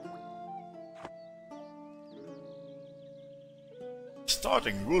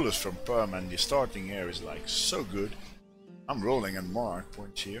 Starting rulers from Perm, and the starting air is like so good. I'm rolling on mark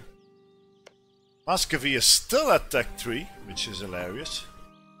points here. Muscovy is still at Tech 3, which is hilarious.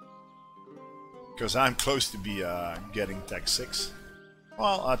 Because I'm close to be getting Tech 6.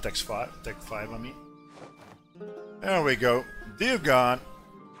 Well, Tech 5, I mean. There we go. Dear God.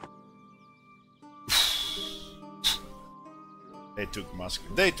 They took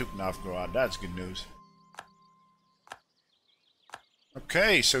Muscovy. They took Novgorod. That's good news.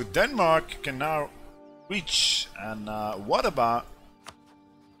 Okay, so Denmark can now reach. And what about...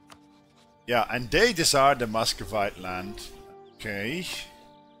 Yeah, and they desire the Muscovite land. Okay.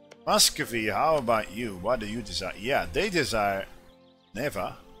 Muscovy, how about you? What do you desire? Yeah, they desire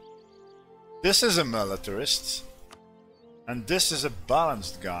Neva. This is a militarist. And this is a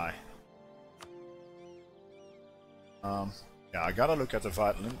balanced guy. Yeah, I gotta look at the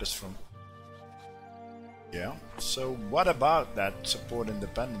vital interest from... Yeah, so what about that support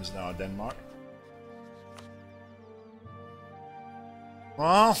independence now, Denmark?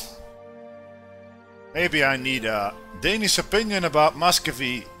 Well... Maybe I need a Danish opinion about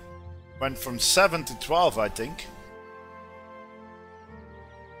Muscovy. Went from 7 to 12, I think.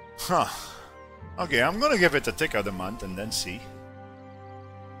 Huh. Okay, I'm gonna give it a tick of the month and then see.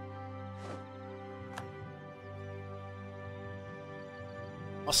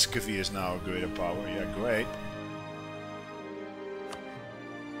 Muscovy is now a greater power. Yeah, great.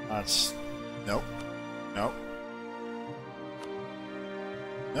 That's... Nope. Nope.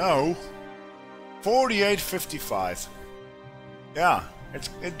 No. 48.55. Yeah,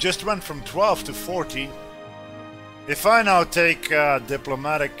 it just went from 12 to 14. If I now take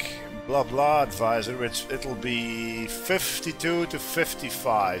diplomatic blah blah advisor, it'll be 52 to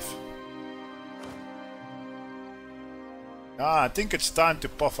 55. I think it's time to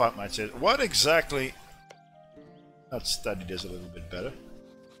puff out my chest. What exactly? Let's study this a little bit better.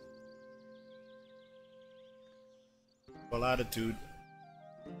 Well, attitude.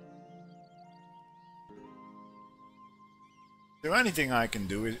 Is there anything I can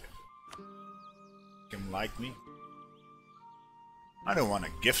do? Make him like me? I don't want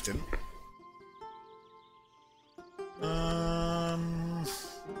to gift him.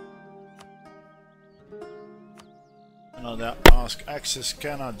 Another ask access,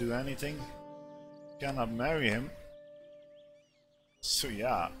 cannot do anything. Cannot marry him. So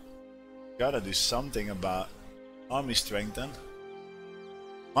yeah, gotta do something about army strength then.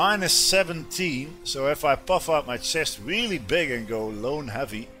 Minus 17, so if I puff out my chest really big and go lone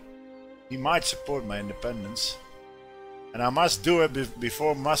heavy, he might support my independence. And I must do it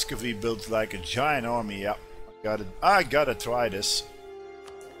before Muscovy builds like a giant army. Yeah, I gotta try this.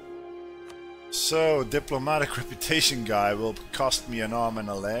 So, diplomatic reputation guy will cost me an arm and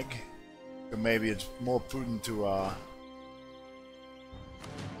a leg. So maybe it's more prudent to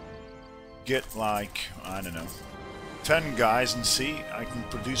get like, I don't know, 10 guys and see. I can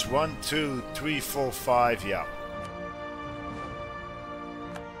produce 1, 2, 3, 4, 5, yeah.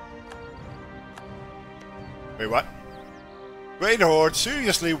 Wait, what? Great Horde,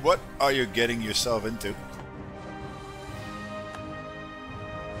 seriously, what are you getting yourself into?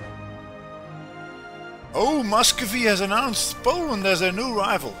 Oh, Muscovy has announced Poland as their new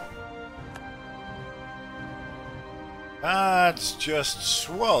rival. That's just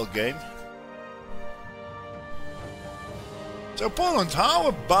swell, game. So Poland, how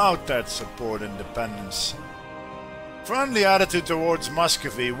about that support independence? Friendly attitude towards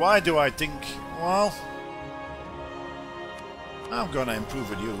Muscovy. Why do I think? Well, I'm gonna improve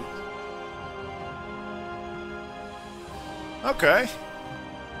with you. Okay.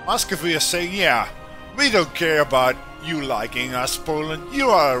 Muscovy is saying, yeah, we don't care about you liking us, Poland. You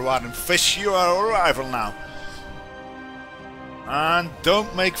are a rotten fish. You are a rival now. And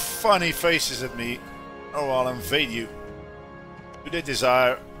don't make funny faces at me, or I'll invade you. Do they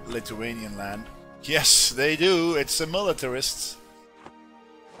desire Lithuanian land? Yes, they do. It's the militarists.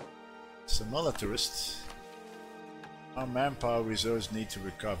 It's the militarists. Our manpower reserves need to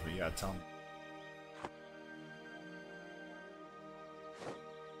recover. Yeah, tell me.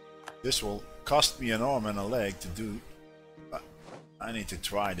 This will cost me an arm and a leg to do. But I need to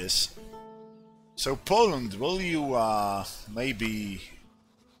try this. So Poland, will you maybe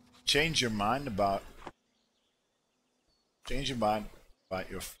change your mind about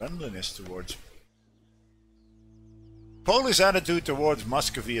your friendliness towards Polish attitude towards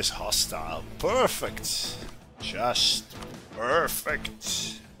Muscovy is hostile. Perfect. Just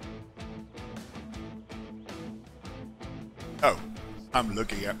perfect. Oh, I'm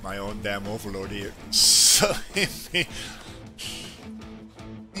looking at my own damn overlord here. So,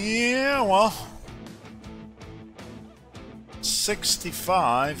 yeah, well,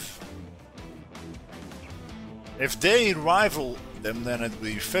 65. If they rival them, then it'd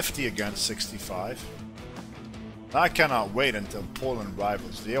be 50 against 65. I cannot wait until Poland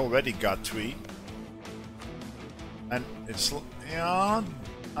rivals. They already got 3. And it's, yeah,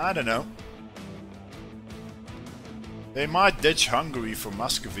 I don't know. They might ditch Hungary for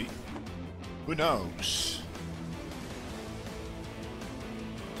Muscovy. Who knows?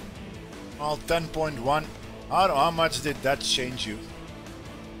 Well, 10.1. How much did that change you?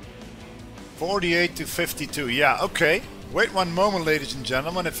 48 to 52. Yeah, okay. Wait one moment, ladies and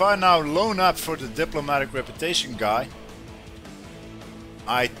gentlemen. If I now loan up for the diplomatic reputation guy,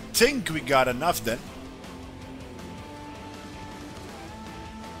 I think we got enough then.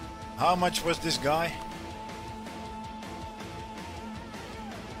 How much was this guy?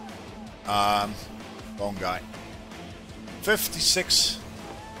 Wrong guy. 56.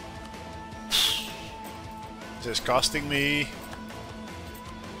 This is costing me.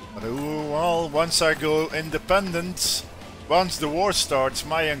 But well, once I go independent, once the war starts,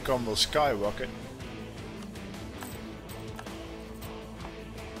 my income will skyrocket.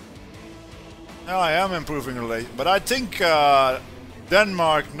 Now I am improving relations, but I think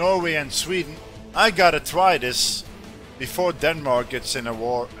Denmark, Norway and Sweden, I gotta try this before Denmark gets in a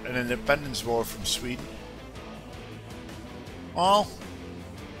war, an independence war from Sweden. Well,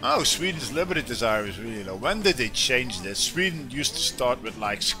 oh, Sweden's liberty desire is really low. When did they change this? Sweden used to start with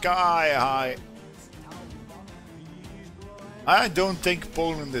like sky high. I don't think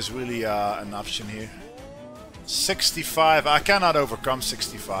Poland is really an option here. 65, I cannot overcome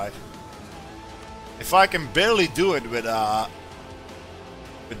 65. If I can barely do it with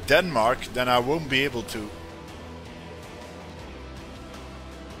Denmark, then I won't be able to.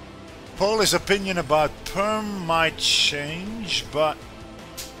 Polish opinion about Perm might change, but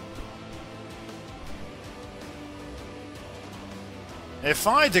if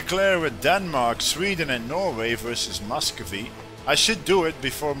I declare with Denmark, Sweden and Norway versus Muscovy, I should do it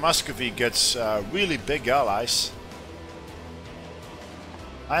before Muscovy gets really big allies.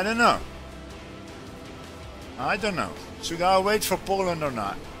 I don't know. I don't know. Should I wait for Poland or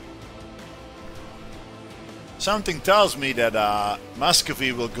not? Something tells me that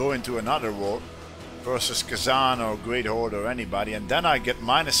Muscovy will go into another war versus Kazan or Great Horde or anybody, and then I get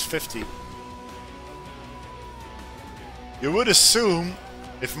minus 50. You would assume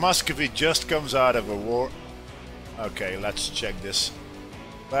if Muscovy just comes out of a war. Okay, let's check this.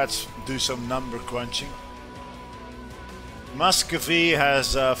 Let's do some number crunching. Muscovy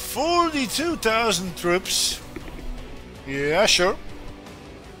has 42,000 troops. Yeah, sure.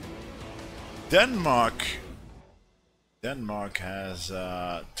 Denmark has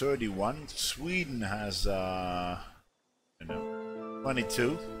 31. Sweden has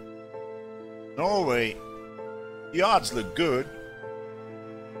 22. Norway, the odds look good.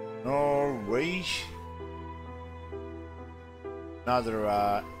 Norway,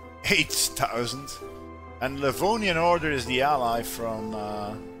 another 8,000. And Livonian Order is the ally from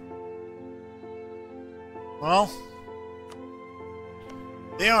well,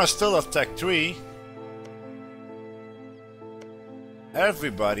 they are still at Tech 3.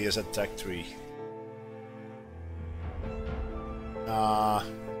 Everybody is at Tech 3.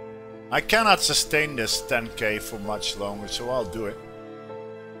 I cannot sustain this 10k for much longer, so I'll do it.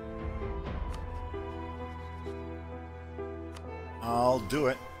 I'll do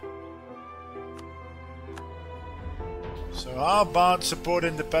it. So how about support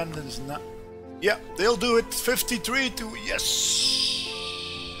independence now? Yeah, they'll do it. 53 to yes.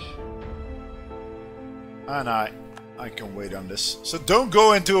 And I can wait on this. So don't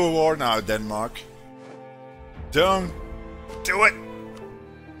go into a war now, Denmark. Don't do it.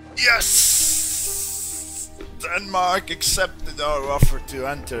 Yes! Denmark accepted our offer to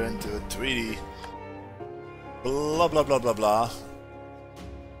enter into a treaty. Blah blah blah blah blah.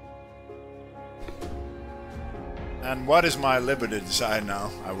 And what is my liberty desire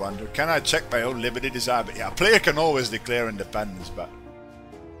now, I wonder? Can I check my own liberty desire? But yeah, a player can always declare independence, but...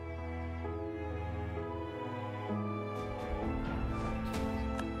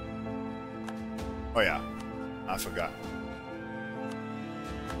 Oh yeah, I forgot.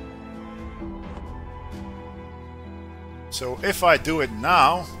 So if I do it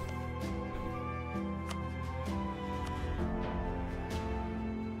now...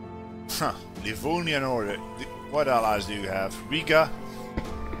 Huh, Livonian Order. What allies do you have? Riga?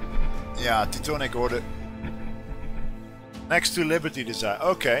 Yeah, Teutonic Order. Next to Liberty Desire.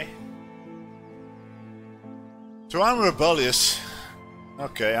 Okay. So I'm rebellious.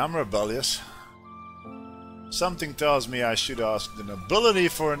 Okay, I'm rebellious. Something tells me I should ask the nobility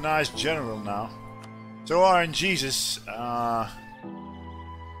for a nice general now. So RNGesus,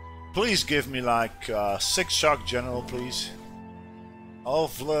 please give me like 6 shock general, please.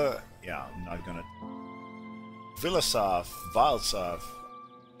 Alvla, yeah, I'm not gonna. Vilasav, Vilsav,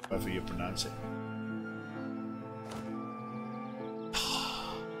 however you pronounce it.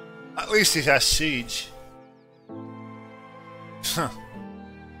 At least it has siege.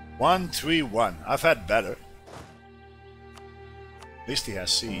 131. I've had better. At least he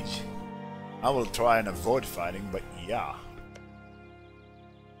has siege. I will try and avoid fighting, but yeah.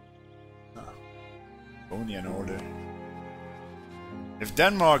 Livonian Order. If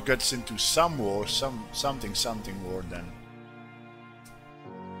Denmark gets into some war, something war, then...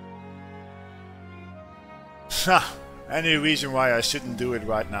 Any reason why I shouldn't do it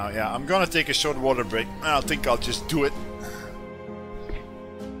right now? Yeah, I'm gonna take a short water break. I think I'll just do it.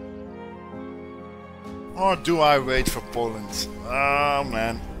 Or do I wait for Poland? Oh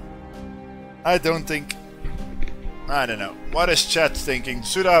man. I don't think... I don't know. What is chat thinking?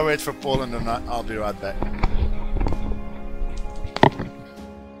 Should I wait for Poland or not? I'll be right back.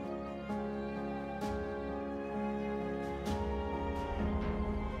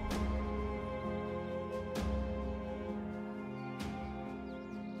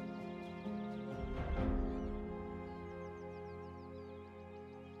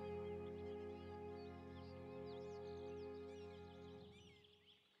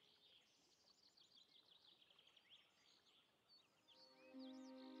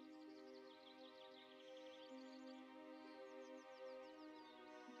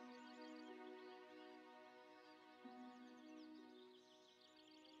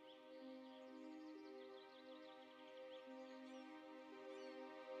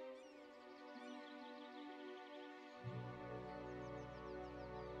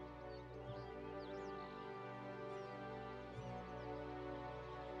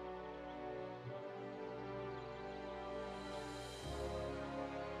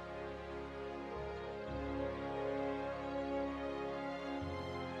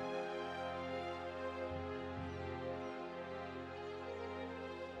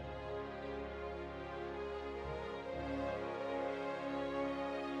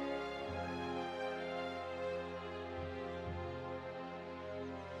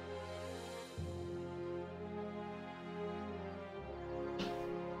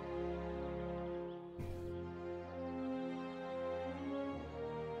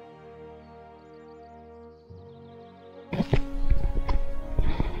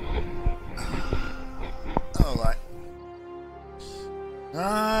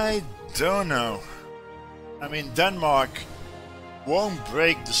 I don't know. I mean, Denmark won't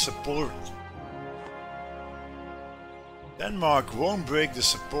break the support. Denmark won't break the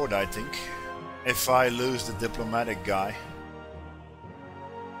support, I think, if I lose the diplomatic guy.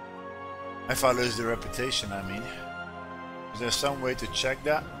 If I lose the reputation, I mean. Is there some way to check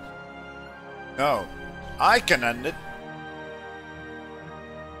that? No. I can end it.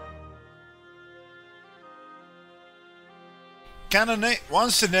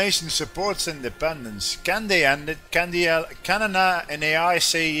 Once the nation supports independence, can they end it? Can an AI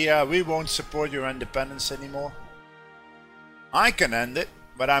say, yeah, we won't support your independence anymore? I can end it,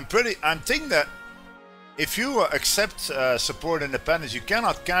 but I'm thinking that if you accept support independence, you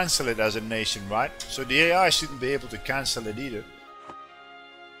cannot cancel it as a nation, right? So the AI shouldn't be able to cancel it either.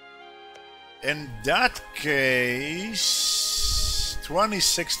 In that case,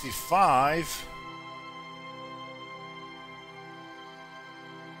 2065.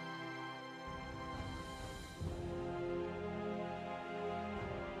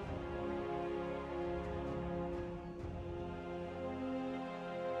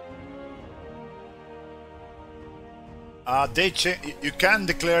 You can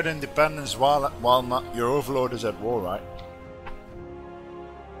declare independence while your overlord is at war, right?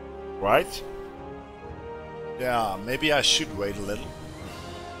 Right? Yeah, maybe I should wait a little.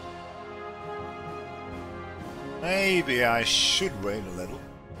 Maybe I should wait a little.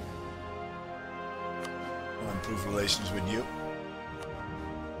 I'll improve relations with you.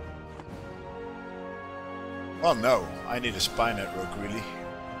 Well, no, I need a spy network, really.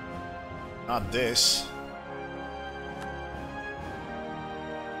 Not this.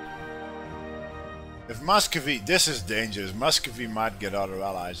 If Muscovy, this is dangerous. Muscovy might get other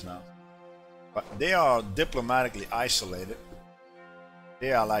allies now. But they are diplomatically isolated.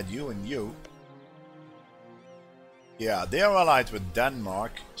 They allied you and you. Yeah, they are allied with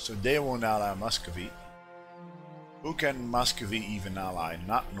Denmark, so they won't ally Muscovy. Who can Muscovy even ally?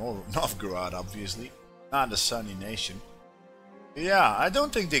 Not Novgorod, obviously. Not a sunny nation. Yeah, I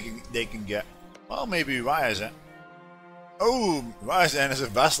don't think they can get... Well, maybe Ryazan. Oh, Ryazan is a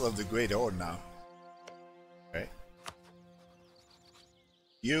vassal of the Great Horde now. Okay.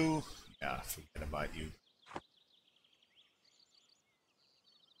 You... Yeah, forget about you.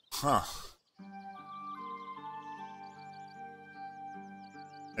 Huh.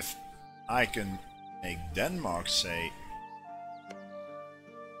 If I can make Denmark say...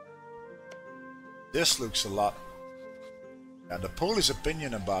 This looks a lot... Yeah, the Polish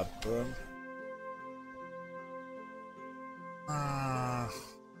opinion about Perm...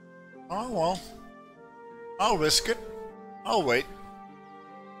 Oh well. I'll risk it. I'll wait.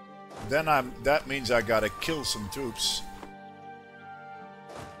 Then that means I gotta kill some troops.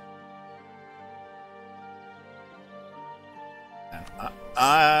 And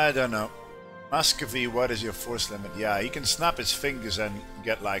I don't know. Muscovy, what is your force limit? Yeah, he can snap his fingers and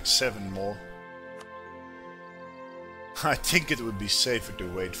get like 7 more. I think it would be safer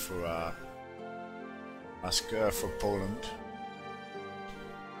to wait for for Poland.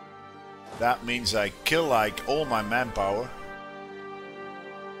 That means I kill like all my manpower.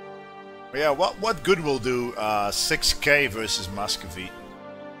 Yeah, what good will do 6k versus Muscovy?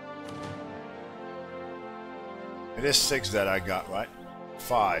 It is 6 that I got, right?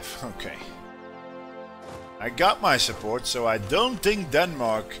 5, okay. I got my support, so I don't think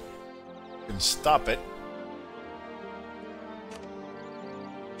Denmark can stop it.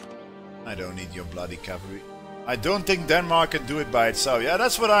 I don't need your bloody cavalry. I don't think Denmark can do it by itself. Yeah,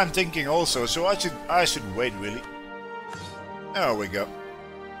 that's what I'm thinking also, so I should wait really. There we go.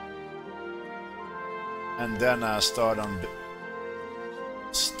 And then start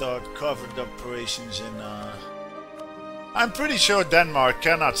covert operations in I'm pretty sure Denmark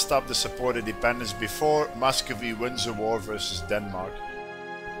cannot stop the support independence before Muscovy wins a war versus Denmark.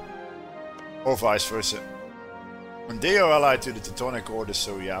 Or vice versa. And they are allied to the Teutonic Order,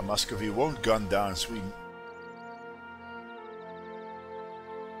 so yeah, Muscovy won't gun down Sweden.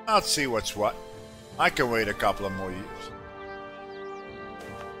 Let's see what's what. I can wait a couple of more years.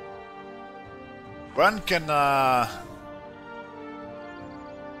 When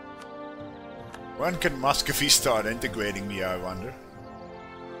can Muscovy start integrating me, I wonder?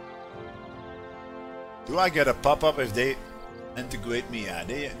 Do I get a pop-up if they integrate me? Yeah,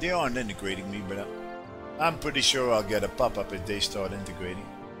 they aren't integrating me, but I'm pretty sure I'll get a pop-up if they start integrating.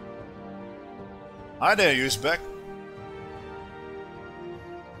 Hi there, Uzbek.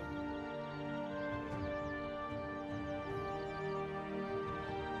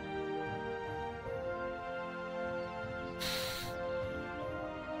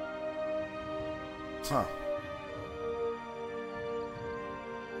 Huh.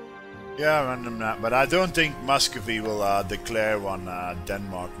 Yeah, random that, but I don't think Muscovy will declare on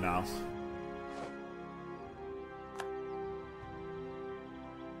Denmark now.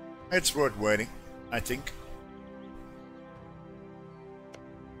 It's worth waiting, I think.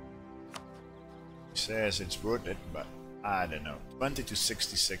 He says it's worth it, but I don't know. 20 to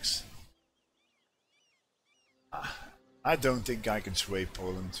 66. I don't think I can sway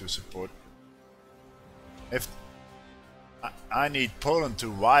Poland to support. If I need Poland to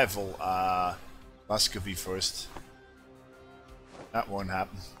rival Muscovy first, that won't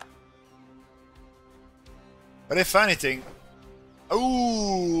happen. But if anything,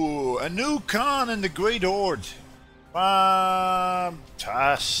 ooh, a new Khan in the Great Horde.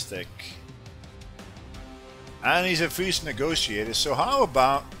 Fantastic. And he's a fierce negotiator, so how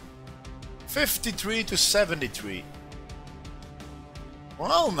about 53 to 73?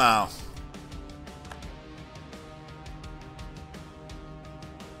 Well now.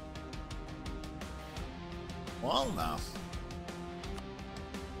 Well now.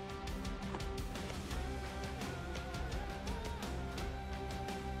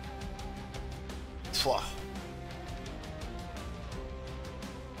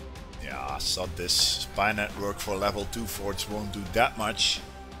 Yeah, I saw this. Spy network for level 2 forts won't do that much.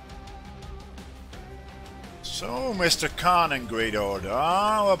 So, Mr. Khan in Great Order,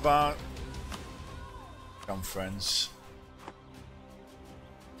 how about... Come, friends.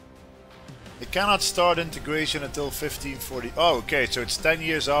 They cannot start integration until 1540. Oh, okay, so it's 10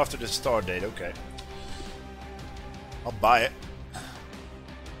 years after the start date, okay. I'll buy it.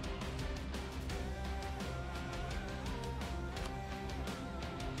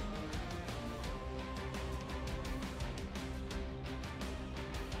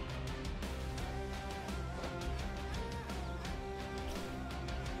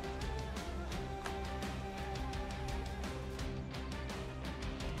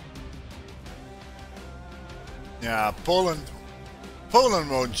 Yeah, Poland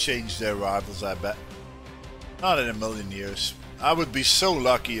won't change their rivals, I bet. Not in a million years. I would be so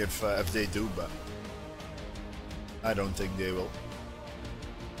lucky if they do, but I don't think they will.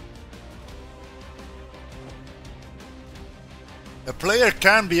 A player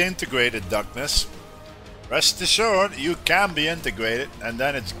can be integrated, Darkness. Rest assured, you can be integrated, and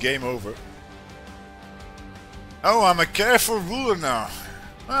then it's game over. Oh, I'm a careful ruler now.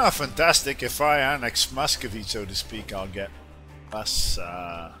 Ah, fantastic. If I annex Muscovy, so to speak, I'll get less...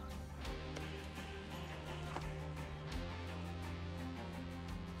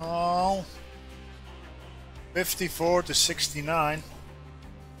 Oh... 54 to 69.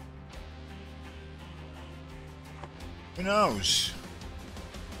 Who knows?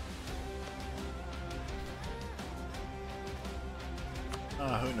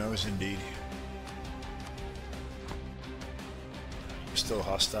 Ah, who knows indeed. Still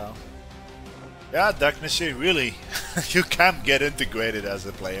hostile. Yeah, Darkness, really, you can't get integrated as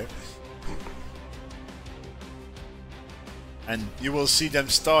a player. And you will see them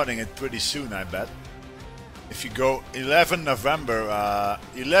starting it pretty soon, I bet. If you go 11 November of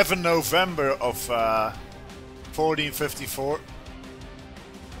 1454,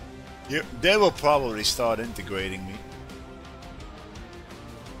 they will probably start integrating me.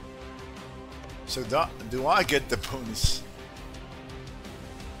 So do I get the bonus?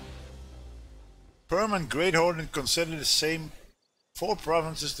 Perm and Great Horde consider the same 4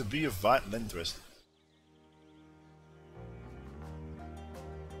 provinces to be of vital interest.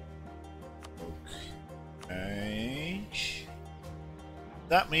 Okay.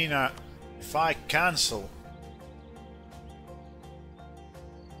 That means if I cancel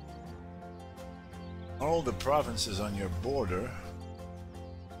all the provinces on your border,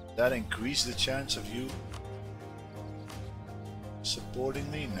 that increase the chance of you supporting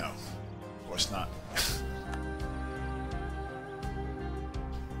me? No, of course not.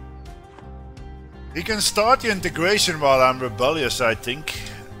 He can start the integration while I'm rebellious, I think,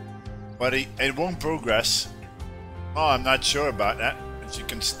 but it won't progress. Oh, I'm not sure about that. But you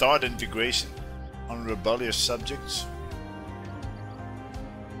can start integration on rebellious subjects.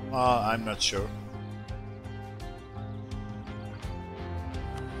 I'm not sure.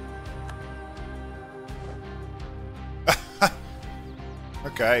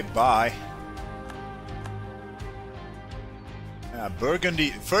 Okay, bye.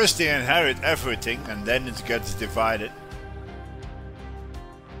 Burgundy, first they inherit everything and then it gets divided.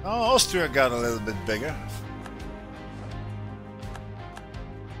 Oh, Austria got a little bit bigger.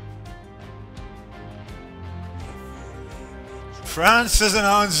 France has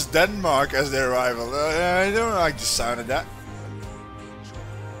announced Denmark as their rival. I don't like the sound of that.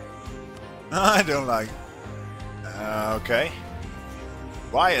 I don't like it. Okay.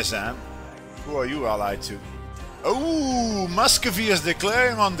 YSM? Who are you allied to? Oh, Muscovy is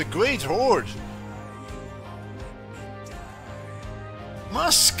declaring on the Great Horde.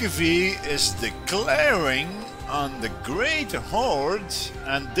 Muscovy is declaring on the Great Horde,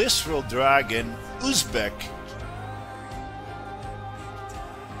 and this will drag in Uzbek.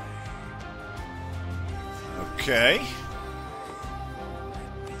 Okay.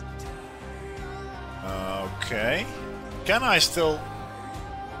 Okay. Can I still...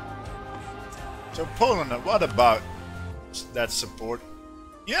 So Poland, what about that support?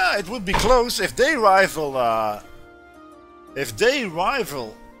 Yeah, it would be close if they rival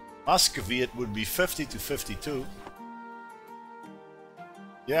Muscovy, it would be 50 to 52.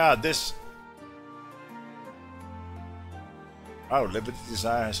 Yeah, this... Oh, Liberty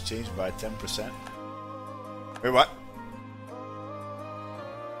Desire has changed by 10%. Wait, what?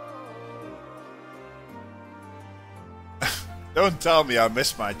 Don't tell me I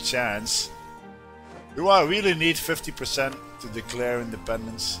missed my chance. Do I really need 50% to declare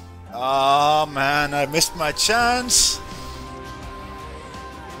independence? Oh man, I missed my chance.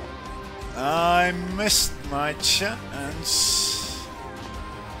 I missed my chance.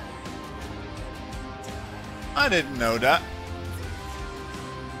 I didn't know that.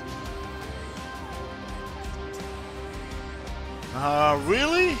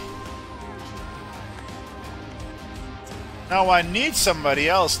 Really? Now I need somebody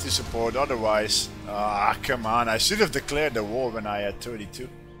else to support, otherwise... come on, I should have declared the war when I had 32.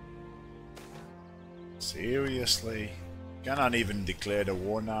 Seriously? Cannot even declare the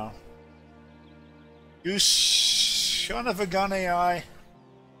war now? You son of a gun, AI.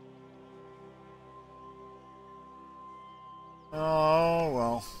 Oh,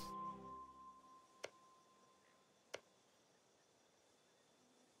 well.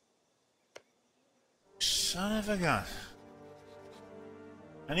 Son of a gun.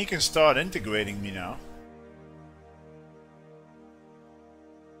 And he can start integrating me now.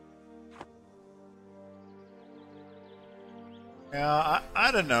 Yeah,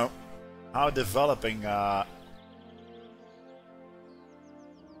 I don't know how developing all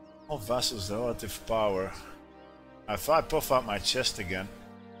vessels the relative power. If I puff out my chest again,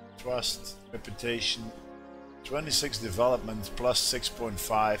 trust, reputation, 26 development plus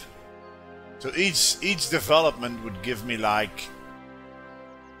 6.5. So each development would give me like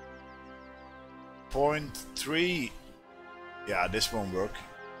 0.3. Yeah, this won't work.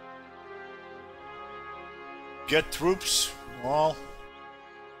 Get troops. Well.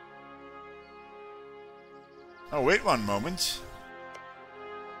 Oh, wait one moment.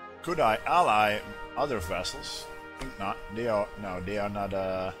 Could I ally other vessels? I think not. They are no. They are not.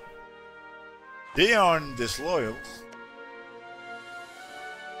 They aren't disloyal.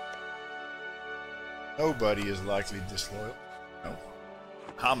 Nobody is likely disloyal. No.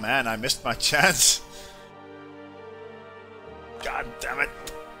 Oh man, I missed my chance. God damn it.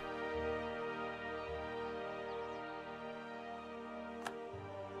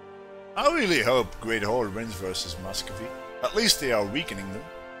 I really hope Great Horde wins versus Muscovy. At least they are weakening them.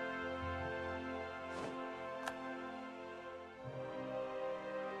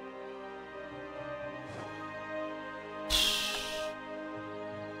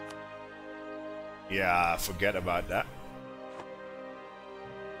 Yeah, forget about that.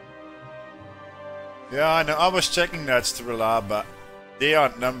 Yeah, I know. I was checking that, Strela, but they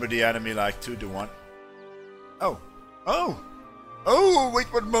outnumber the enemy like 2 to 1. Oh. Oh! Oh,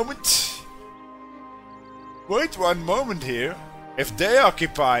 wait one moment. Wait one moment here. If they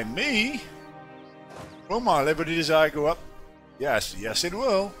occupy me, will my Liberty Desire go up? Yes, yes it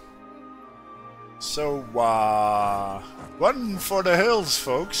will. So, run for the hills,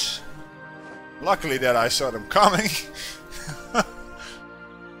 folks. Luckily that I saw them coming.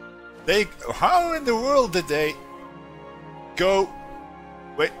 How in the world did they go?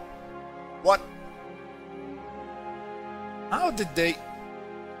 Wait, what? How did they?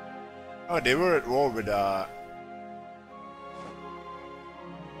 Oh, they were at war with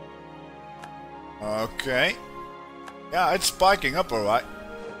Okay. Yeah, it's spiking up, alright.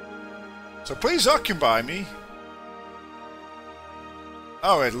 So please occupy me.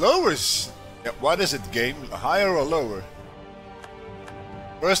 Oh, it lowers. Yeah, what is it, game? Higher or lower?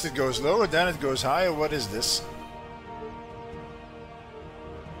 First it goes lower, then it goes higher. What is this?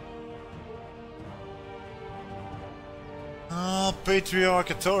 Oh, Patriarch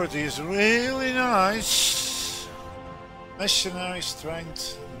Authority is really nice. Missionary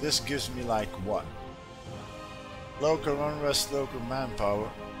Strength. This gives me like what? Local unrest, local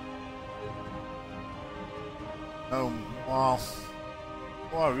manpower. Oh, well.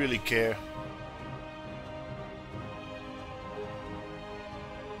 Do I really care?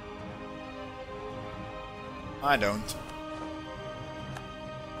 I don't.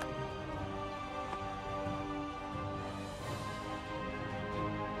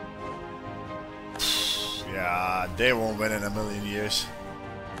 Yeah, they won't win in a million years.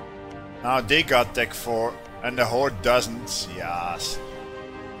 Now they got Tech 4 and the Horde doesn't. Yes.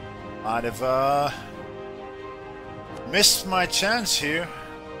 Might have missed my chance here.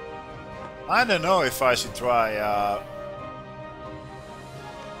 I don't know if I should try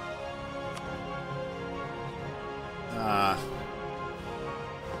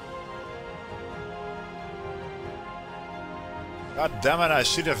God damn it, I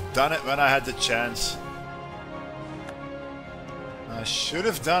should have done it when I had the chance. I should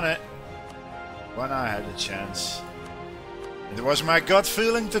have done it when I had the chance. It was my gut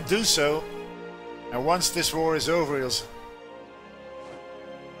feeling to do so. And once this war is over, he'll...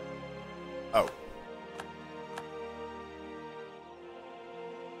 Oh.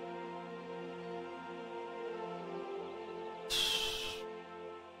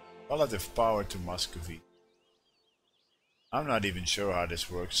 Relative power to Muscovy. I'm not even sure how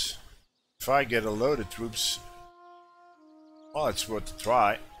this works. If I get a load of troops, well, it's worth a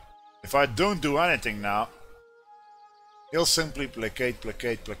try. If I don't do anything now, he'll simply placate,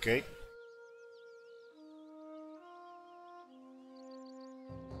 placate, placate.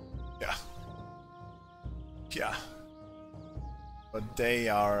 Yeah. Yeah. But they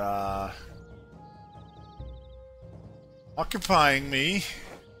are occupying me.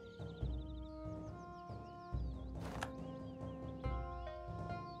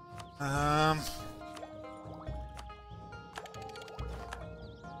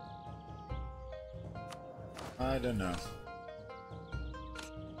 I don't know.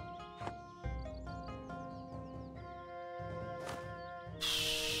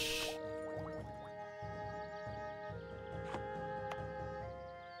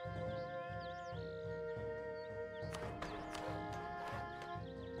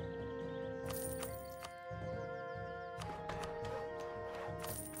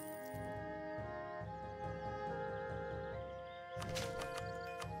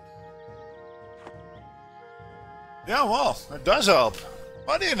 Yeah, well, it does help.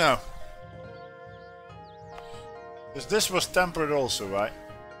 What do you know? Because this was tempered also, right?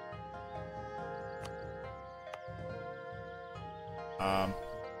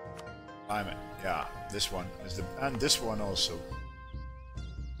 Climate. Yeah, this one is the, and this one also.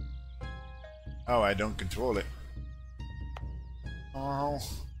 Oh, I don't control it. Oh.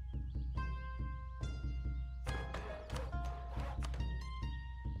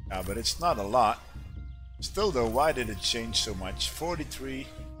 Yeah, but it's not a lot. Still though, why did it change so much? 43.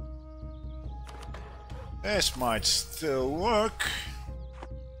 This might still work.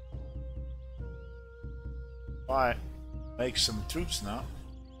 Why make some troops now?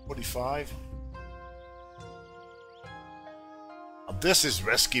 45. Oh, this is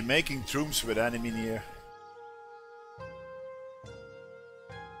risky, making troops with enemy near.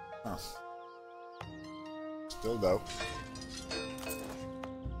 Huh. Still though.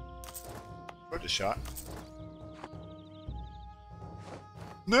 Worth a shot.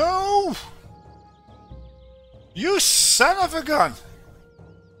 No! You son of a gun!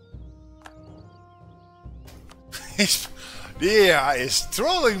 Yeah, he's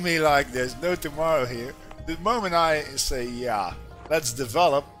trolling me like there's no tomorrow here. The moment I say, yeah, let's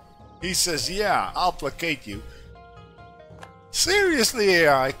develop, he says, yeah, I'll placate you. Seriously,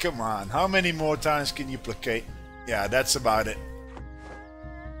 AI, come on. How many more times can you placate? Yeah, that's about it.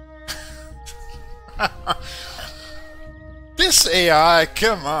 This AI,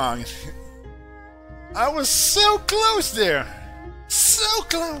 come on. I was so close there. So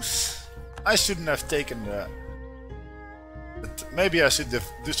close. I shouldn't have taken the... Maybe I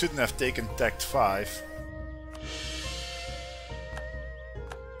shouldn't have taken Tact 5.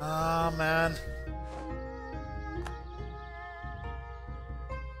 Ah, man.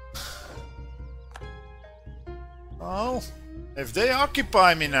 Oh, if they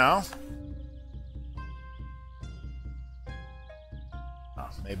occupy me now... Oh,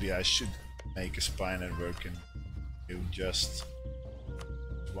 maybe I should make a spy network and do just...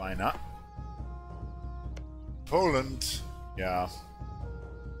 Why not? Poland... Yeah.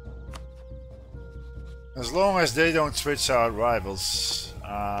 As long as they don't switch out rivals,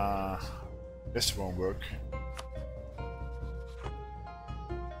 this won't work.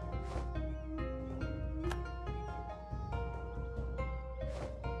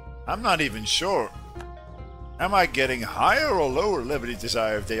 I'm not even sure. Am I getting higher or lower liberty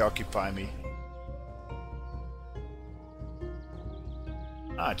desire if they occupy me?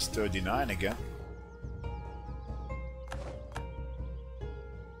 Ah, it's 39 again.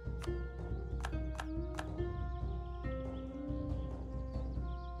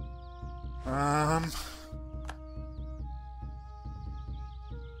 Um...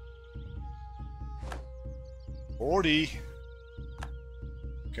 40.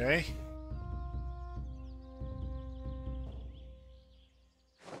 Okay.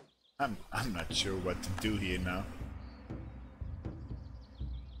 I'm not sure what to do here now.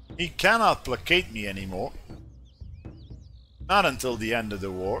 He cannot placate me anymore. Not until the end of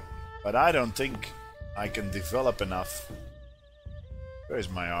the war. But I don't think I can develop enough. Where's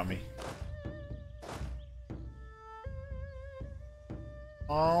my army?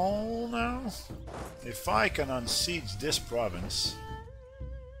 Oh no. If I can unsiege this province.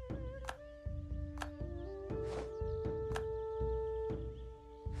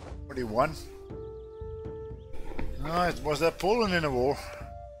 41. Was that Poland in a war?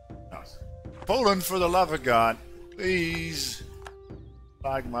 No. Poland, for the love of God, please.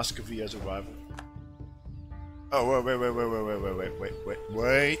 Flag Muscovy as a rival. Oh, wait.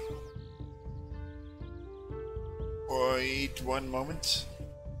 Wait 1 moment.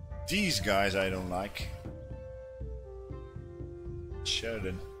 These guys I don't like.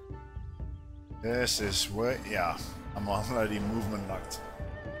 Sheridan. This is way. Yeah, I'm already movement locked.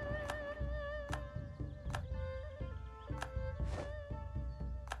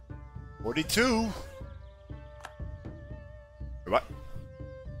 "42. What?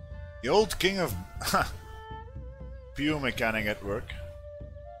 The old king of pure mechanic at work.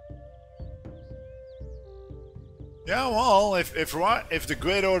 Yeah, well, if the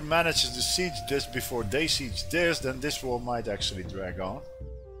Great Order manages to siege this before they siege theirs, then this war might actually drag on.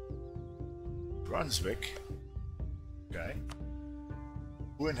 Brunswick. Okay.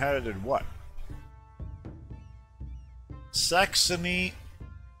 Who inherited what? Saxony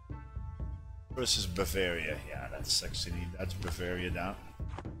versus Bavaria. Yeah, that's Saxony. That's Bavaria down.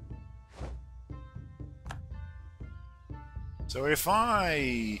 So if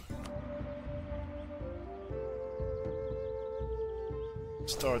I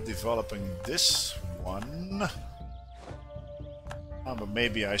start developing this one, but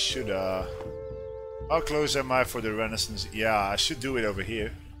maybe I should. How close am I for the Renaissance? Yeah, I should do it over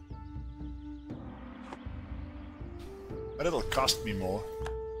here, but it'll cost me more.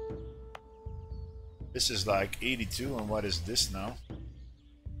 This is like 82, and what is this now?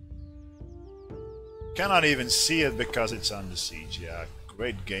 Cannot even see it because it's under siege. Yeah,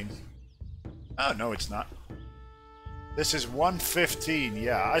 great game. Oh, no, it's not. This is 115.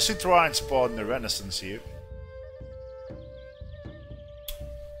 Yeah, I should try and spawn the Renaissance here.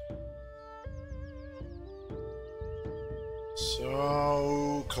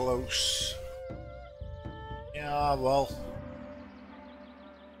 So close. Yeah, well.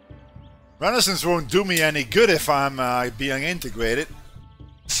 Renaissance won't do me any good if I'm being integrated.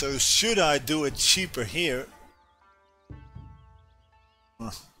 So should I do it cheaper here?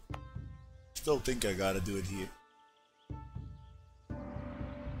 Still think I gotta do it here.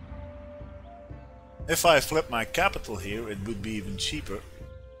 If I flip my capital here, it would be even cheaper.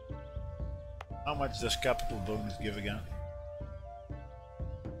 How much does capital bonus give again?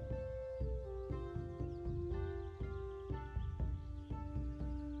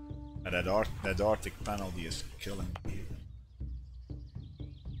 And that Arctic penalty is killing me.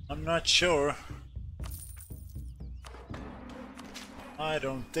 I'm not sure. I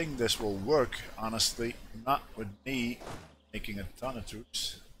don't think this will work, honestly. Not with me making a ton of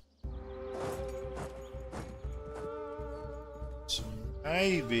troops. So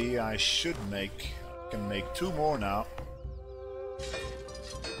maybe I should can make 2 more now.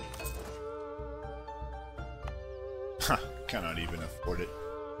 Cannot even afford it.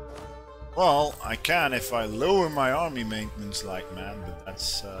 Well, I can if I lower my army maintenance like mad, but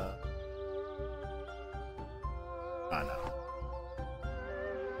that's I know.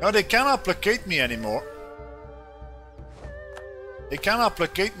 No, they cannot placate me anymore. They cannot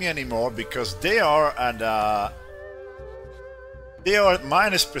placate me anymore because they are at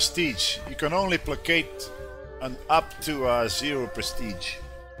minus prestige. You can only placate up to 0 prestige.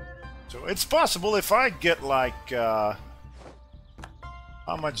 So it's possible if I get like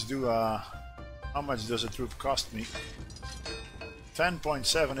how much does a troop cost me?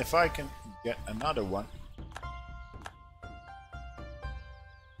 10.7. If I can get another one.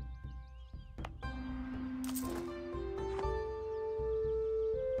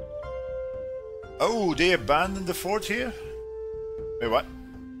 Oh, they abandoned the fort here? Wait, what?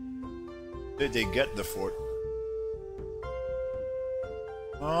 Did they get the fort?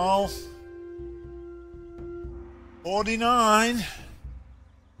 Oh. 49.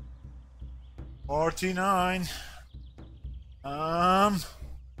 49.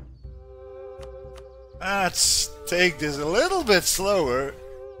 Let's take this a little bit slower.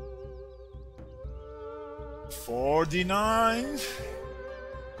 49.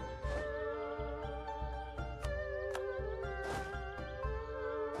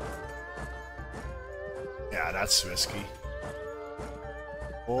 Yeah, that's risky.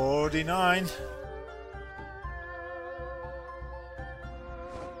 49.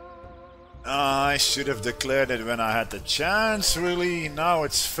 I should have declared it when I had the chance, really. Now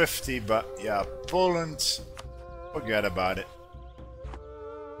it's 50, but yeah, Poland, forget about it.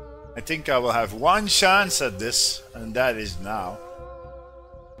 I think I will have one chance at this, and that is now.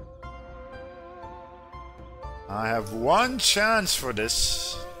 I have one chance for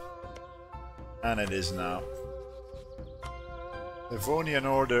this. And it is now. Livonian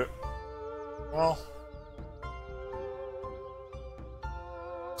order. Well.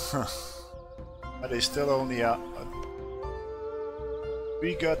 Are they still only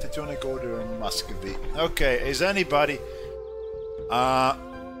we got the Teutonic Order in Muscovy. Okay, is anybody...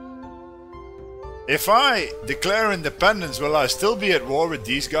 if I declare independence, will I still be at war with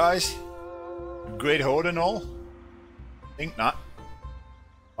these guys? Great Horde and all? Think not.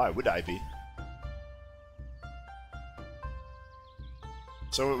 Why would I be?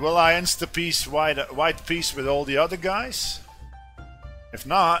 So will I insta-peace, white peace with all the other guys? If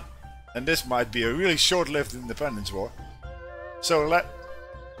not, then this might be a really short-lived independence war. So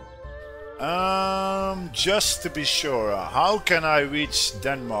just to be sure, how can I reach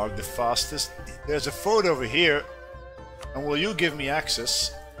Denmark the fastest? There's a fort over here, and will you give me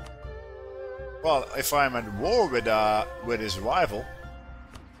access? Well, if I'm at war with his rival.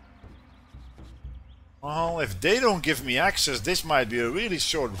 Well, if they don't give me access, this might be a really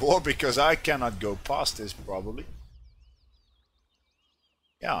short war because I cannot go past this probably.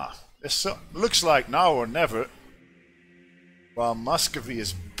 Yeah, this looks like now or never. While Muscovy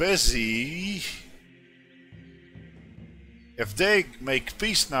is busy. If they make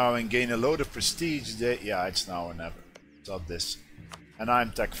peace now and gain a load of prestige, yeah, it's now or never. It's not this. And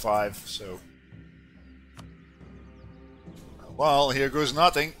I'm Tech 5, so... Well, here goes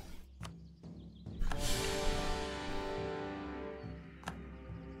nothing.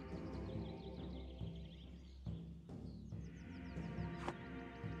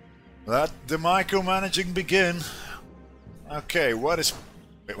 Let the micromanaging begin. Okay, what is...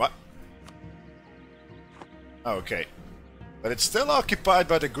 Wait, what? Okay. But it's still occupied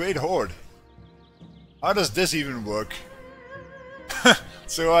by the Great Horde. How does this even work?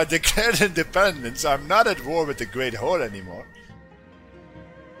 So I declared independence. I'm not at war with the Great Horde anymore.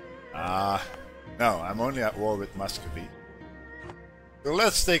 No, I'm only at war with Muscovy. So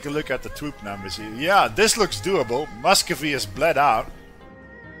let's take a look at the troop numbers here. Yeah, this looks doable. Muscovy is bled out.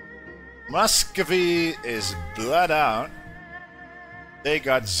 Muscovy is bled out. They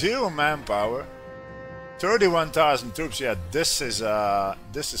got 0 manpower. 31,000 troops. Yeah, this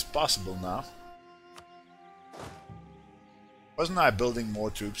is possible now. Wasn't I building more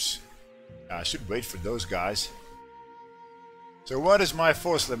troops? Yeah, I should wait for those guys. So what is my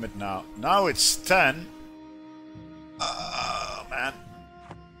force limit now? Now it's 10. Man.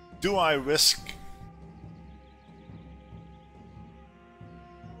 Do I risk...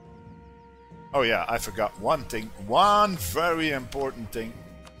 Oh yeah, I forgot one thing. One very important thing.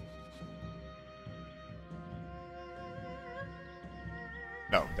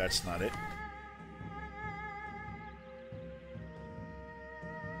 No, that's not it.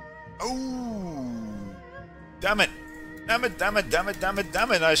 Oh! Damn it! Damn it, damn it, damn it, damn it,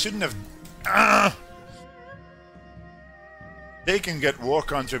 damn it! I shouldn't have... They can get war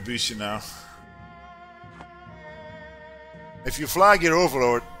contribution now. If you flag your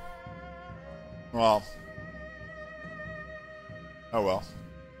overlord... Well... Oh well.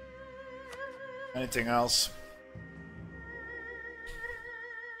 Anything else?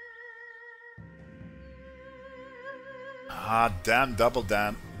 Ah, damn, double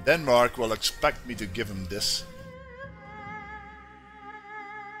damn. Denmark will expect me to give him this.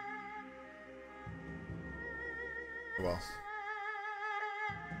 Well.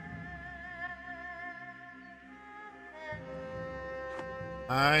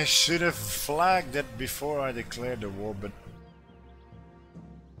 I should have flagged it before I declared the war, but...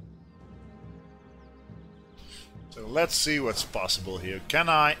 So let's see what's possible here. Can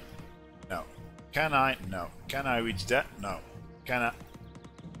I? No. Can I? No. Can I reach that? No. Can I?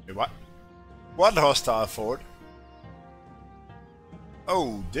 Wait, what? What hostile fort?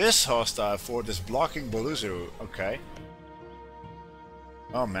 Oh, this hostile fort is blocking Beluzu. Okay.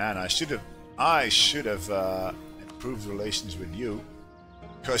 Oh man, I should have improved relations with you,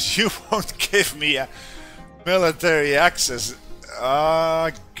 because you won't give me a military access.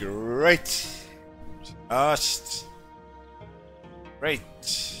 Ah, great. Just great.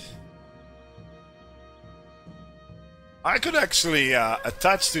 I could actually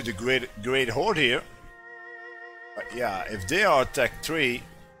attach to the Great Horde here. But yeah, if they are Tech 3...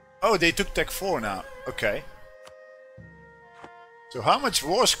 Oh, they took Tech 4 now. Okay. So how much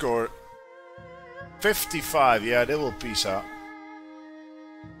war score? 55. Yeah, they will peace out.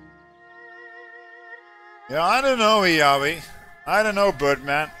 Yeah, I don't know, Yawi. I don't know,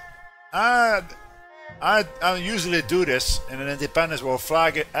 Birdman. I usually do this in an independence war,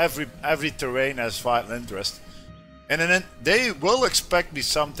 flag it every terrain as vital interest. And then they will expect me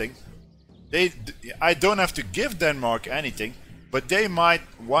something. I don't have to give Denmark anything, but they might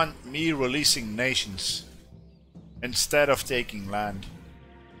want me releasing nations instead of taking land.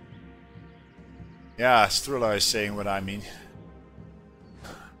 Yeah, Strula is saying what I mean.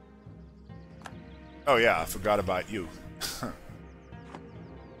 Oh yeah, I forgot about you.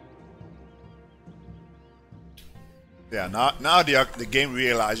 Yeah, now the game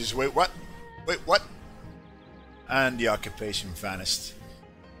realizes, wait, what? Wait, what? And the occupation vanished.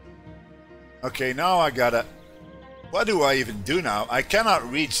 Okay, now I gotta... What do I even do now? I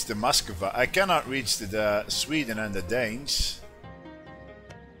cannot reach the Muscovite. I cannot reach the Sweden and the Danes.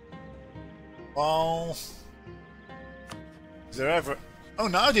 Well... Is there ever... Oh,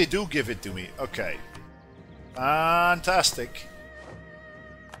 now they do give it to me. Okay. Fantastic.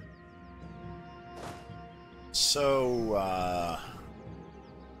 So,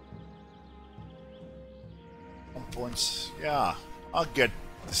 1 points. Yeah, I'll get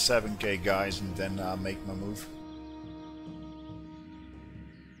the 7k guys and then make my move.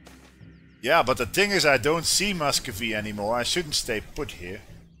 Yeah, but the thing is I don't see Muscovy anymore. I shouldn't stay put here.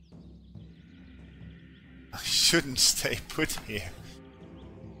 I shouldn't stay put here.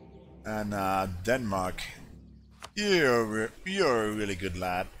 And Denmark, you're a really good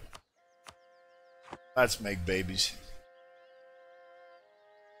lad. Let's make babies.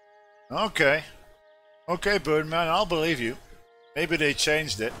 Okay. Okay, Birdman, I'll believe you. Maybe they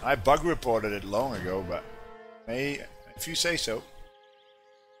changed it. I bug reported it long ago, but if you say so.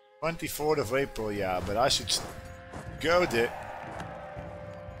 24th of April, yeah, but I should go there.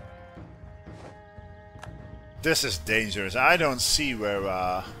 This is dangerous. I don't see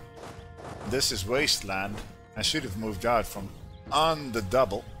where this is wasteland. I should have moved out from on the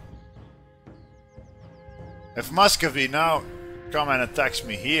double. If Muscovy now come and attacks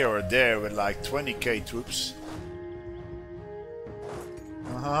me here or there with like 20k troops.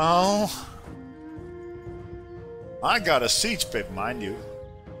 Oh, I got a siege pip, mind you.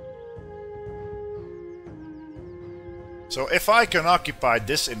 So if I can occupy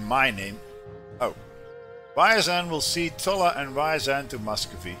this in my name... Oh. Ryazan will cede Tulla and Ryazan to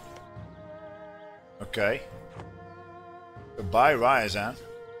Muscovy. Okay. Goodbye, Ryazan.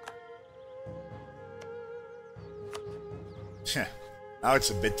 Now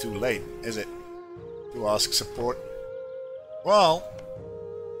it's a bit too late, is it? To ask support. Well,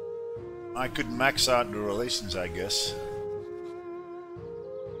 I could max out the relations, I guess.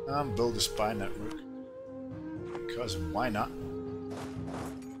 And build a spy network. Because why not?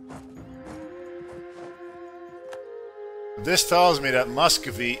 This tells me that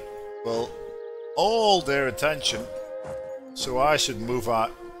Muscovy will hold their attention, so I should move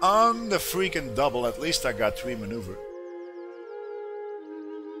out on the freaking double. At least I got 3 maneuver.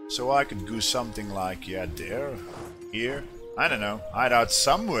 So I could do something like, yeah, there, here, I don't know, hide out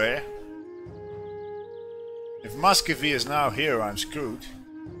somewhere. If Muscovy is now here, I'm screwed.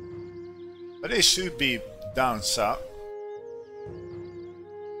 But they should be down south.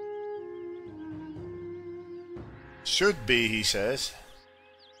 Should be, he says.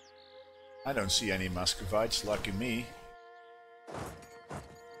 I don't see any Muscovites, lucky me.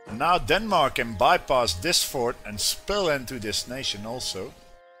 And now Denmark can bypass this fort and spill into this nation also.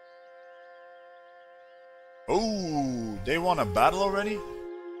 Oh, they won a battle already?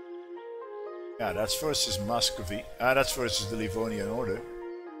 Yeah, that's versus Muscovy. That's versus the Livonian Order.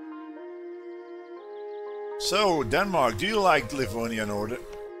 So, Denmark, do you like the Livonian Order?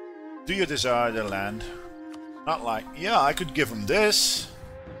 Do you desire the land? Not like, yeah, I could give them this.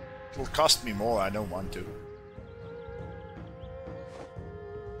 It will cost me more, I don't want to.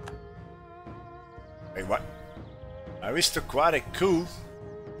 Wait, what? Aristocratic coup?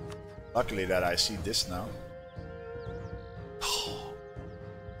 Luckily that I see this now.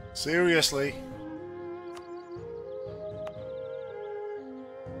 Seriously?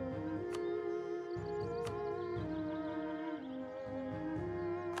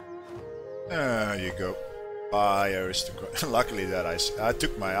 There you go. Bye, aristocrat. Luckily that I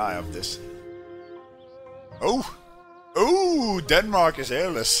took my eye off this. Oh! Oh! Denmark is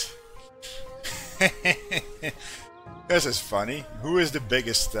airless. This is funny. Who is the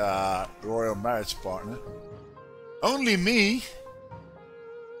biggest royal marriage partner? Only me.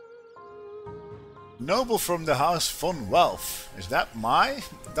 Noble from the house von Welf. Is that my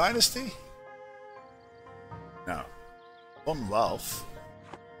dynasty? No. Von Welf.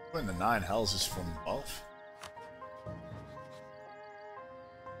 Who in the 9 hells is von Welf?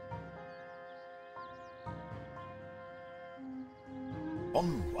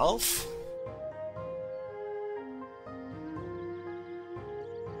 Von Welf?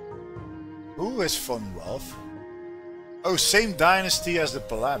 Who is von Welf? Oh, same dynasty as the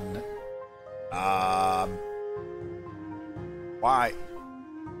Paladin. Um, why?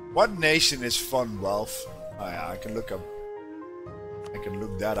 What nation is von Welf? Oh, yeah, I can look up. I can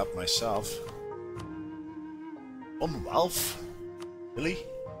look that up myself. Von Welf? Really?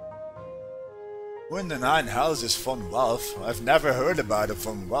 Who in the nine hells is von Welf? I've never heard about a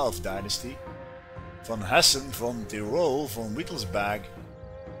von Welf dynasty. Von Hessen, von Tirol, von Wittelsbach,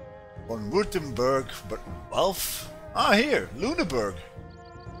 von Württemberg, but Welf? Ah, here, Lüneburg.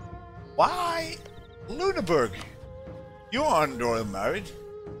 Why? Lüneburg. You aren't royal married.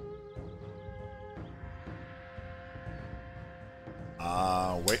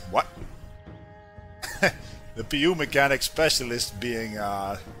 Wait, what? The PU mechanic specialist being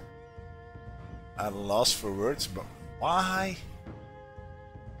at a loss for words, but why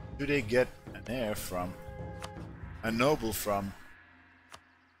do they get an heir from, a noble from?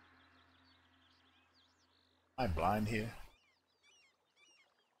 Am I blind here?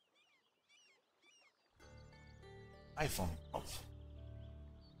 iPhone off.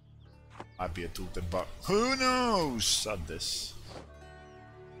 Might be a tilted bug. Who knows? At this.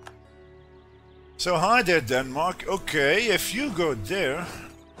 So hi there, Denmark. Okay, if you go there.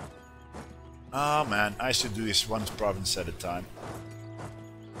 Ah man, I should do this one province at a time.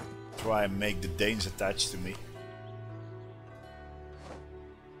 Try and make the Danes attached to me.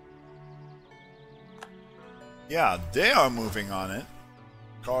 Yeah, they are moving on it.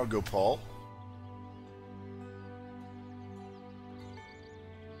 Cargo Paul.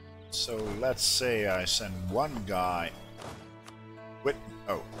 So let's say I send one guy with...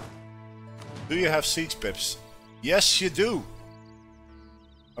 Oh. Do you have siege pips? Yes, you do.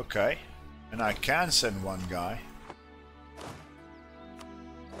 Okay. And I can send one guy.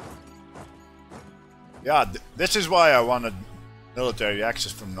 Yeah, this is why I wanted military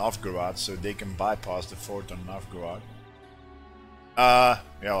access from Novgorod, so they can bypass the fort on Novgorod. Yeah,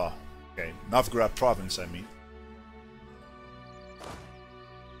 well, okay. Novgorod province, I mean.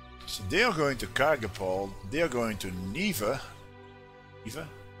 So they are going to Kargopol, they are going to Neva. Neva?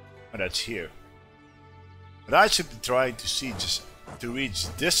 Oh, that's here. But I should be trying to see just to reach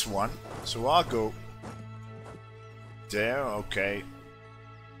this one. So I'll go there, okay.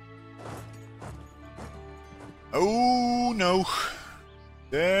 Oh no.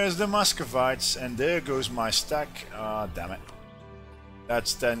 There's the Muscovites and there goes my stack. Ah, damn it.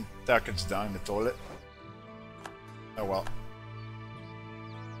 That's 10 seconds down the toilet. Oh well.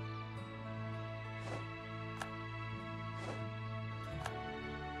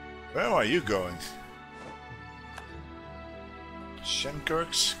 Where are you going?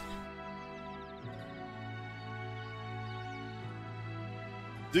 Schenkirks?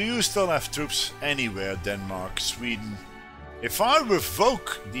 Do you still have troops anywhere, Denmark, Sweden? If I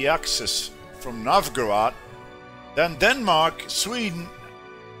revoke the access from Novgorod, then Denmark, Sweden,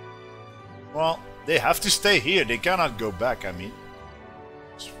 well, they have to stay here. They cannot go back, I mean.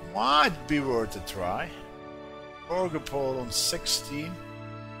 It might be worth a try. Orgopol on 16.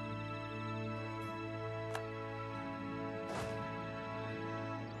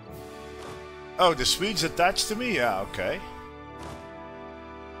 Oh, the Swedes attached to me? Yeah, okay.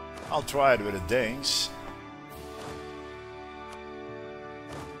 I'll try it with the Danes.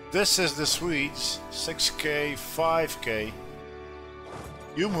 This is the Swedes. 6k, 5k.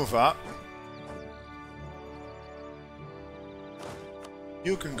 You move up.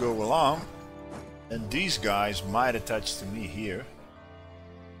 You can go along. And these guys might attach to me here.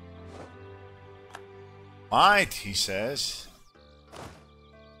 Might, he says.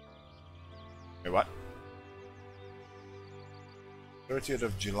 Wait, what? 30th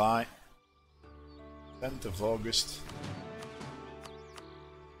of July. 10th of August.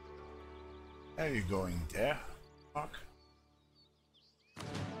 Are you going there, Mark?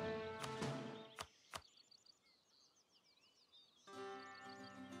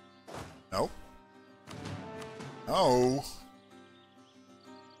 No. No.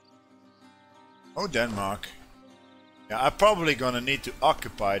 Oh, Denmark. Yeah, I'm probably gonna need to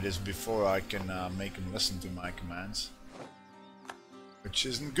occupy this before I can make him listen to my commands. Which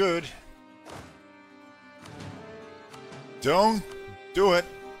isn't good. Don't do it.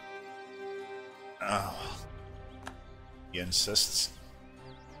 Oh. He insists.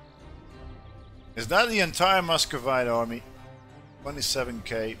 Is that the entire Muscovite army?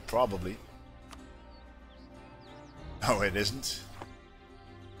 27k, probably. No, it isn't.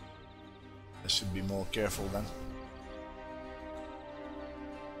 I should be more careful then.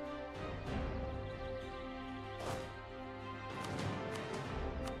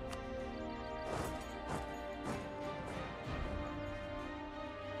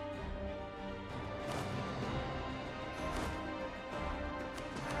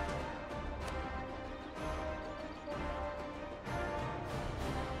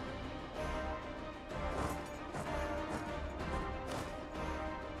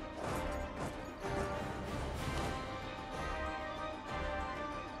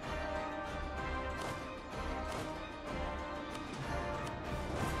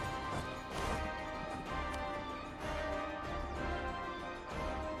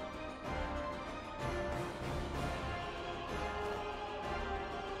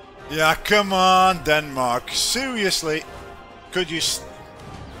 Yeah, come on, Denmark. Seriously? Could you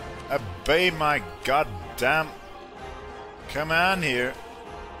obey my goddamn command here?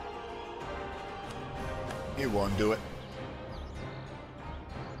 He won't do it.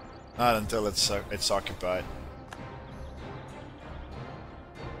 Not until it's occupied.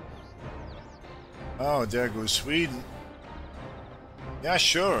 Oh, there goes Sweden. Yeah,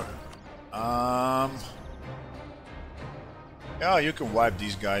 sure. Yeah, you can wipe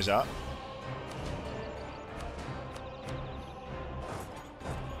these guys out.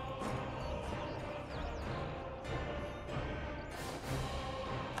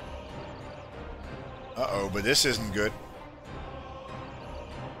 Uh-oh, but this isn't good.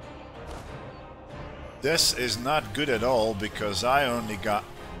 This is not good at all because I only got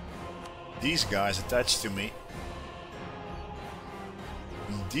these guys attached to me.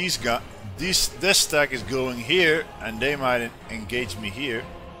 And this stack is going here and they might engage me here.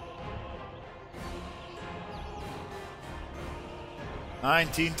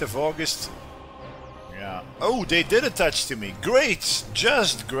 19th of August. Yeah. Oh, they did attach to me. Great!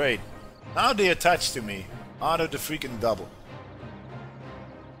 Just great. Now they attach to me. Out of the freaking double.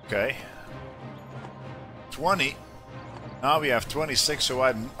 Okay. 20. Now we have 26, so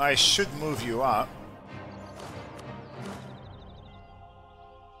I should move you out.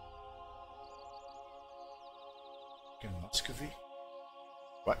 Okay, Muscovy?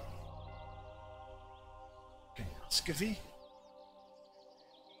 What? Okay, Muscovy?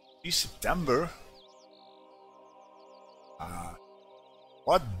 In September?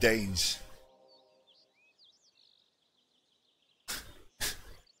 What Danes?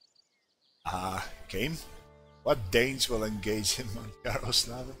 Game? What Danes will engage him on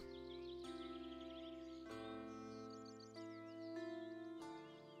Yaroslav?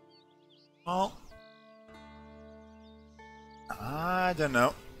 Well, I don't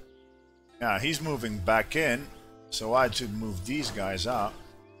know. Yeah, he's moving back in, so I should move these guys out.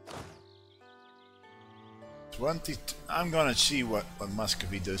 20. I'm gonna see what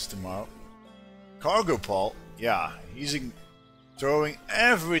Muscovy does tomorrow. Cargo Paul, yeah, he's throwing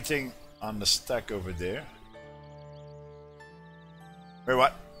everything on the stack over there. Wait,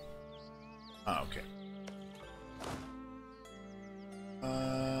 what? Oh, okay.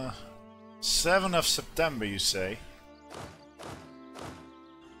 7th of September, you say?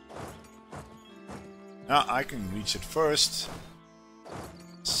 Now I can reach it first.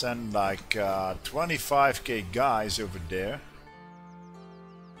 Send like 25k guys over there.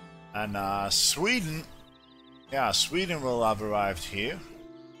 And Sweden, yeah, Sweden will have arrived here.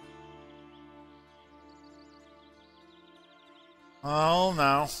 Oh,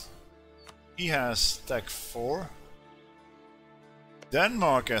 now he has tech 4.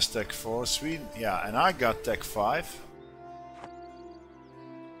 Denmark has tech 4. Sweden, yeah, and I got tech 5.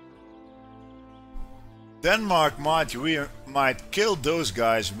 Denmark might kill those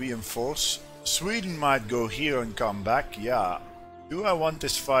guys, reinforce. Sweden might go here and come back. Yeah, do I want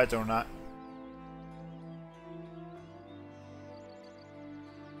this fight or not?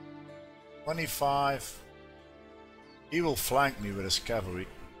 $25. He will flank me with his cavalry.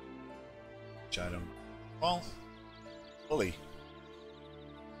 Which I don't... Well, fully.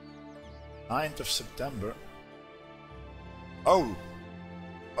 9th of September. Oh!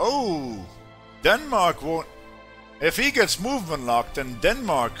 Oh! Denmark won't... If he gets movement locked, then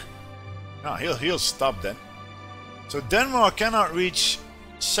Denmark... No, he'll stop then. So Denmark cannot reach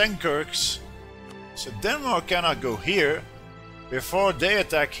Senkirks. So Denmark cannot go here before they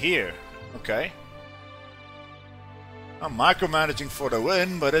attack here. Okay. I'm micromanaging for the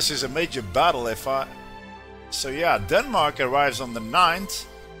win, but this is a major battle if I... So yeah, Denmark arrives on the 9th.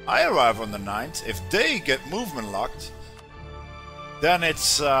 I arrive on the 9th. If they get movement locked, then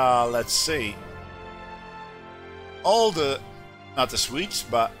it's, let's see, all the... Not the Swedes,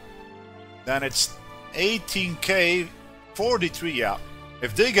 but then it's 18k, 43, yeah.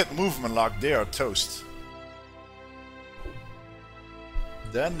 If they get movement locked, they are toast.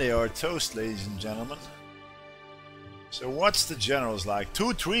 Then they are toast, ladies and gentlemen. So what's the generals like?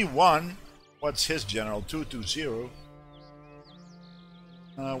 231. What's his general? 220.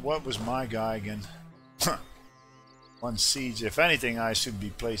 What was my guy again? 1 siege. If anything, I should be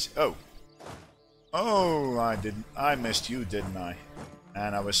placed. Oh. Oh, I didn't. I missed you, didn't I?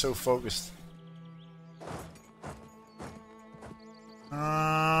 And I was so focused.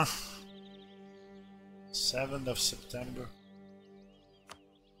 7th of September.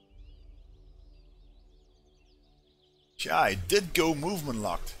 Yeah, I did go movement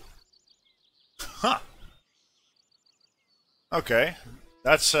locked. Huh. Okay.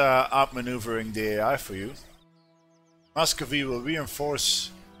 That's outmaneuvering the AI for you. Muscovy will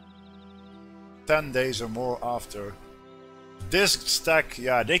reinforce 10 days or more after. This stack,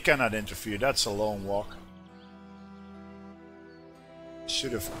 yeah, they cannot interfere. That's a long walk.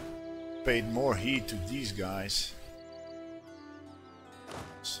 Should have paid more heed to these guys.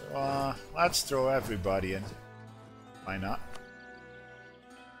 So let's throw everybody in. Why not?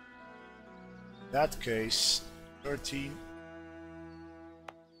 In that case, 13.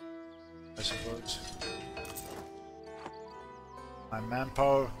 I suppose. My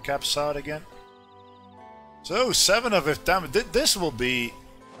manpower caps out again. So 7 of it. Damn it! This will be.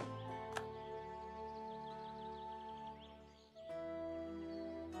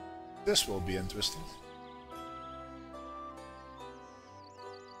 This will be interesting.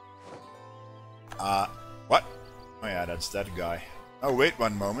 What? Oh yeah, that's that guy. Oh wait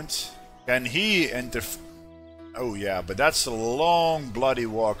one moment. Can he enter? Oh yeah, but that's a long bloody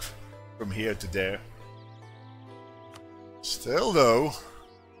walk from here to there. Still though,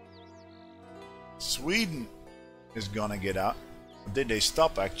 Sweden is gonna get out. Did they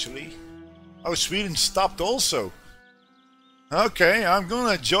stop actually? Oh, Sweden stopped also. Okay, I'm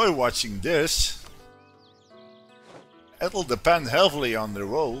gonna enjoy watching this. It'll depend heavily on the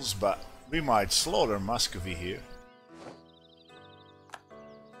rolls, but we might slaughter Muscovy here.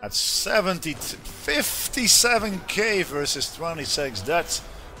 At 57k versus 26. That's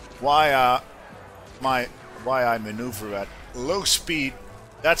why I maneuver at low speed.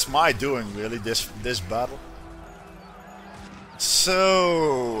 That's my doing really. This battle.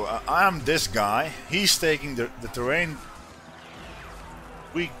 So I'm this guy. He's taking the terrain.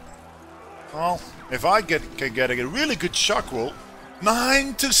 Well, if I can get a really good shock roll,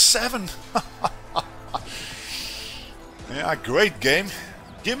 9-7. Yeah, great game.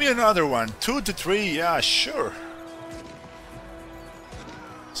 Give me another one. 2-3. Yeah, sure.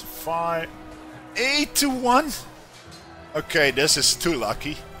 It's 5. 8-1. Okay, this is too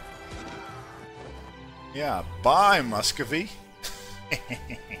lucky. Yeah, bye Muscovy.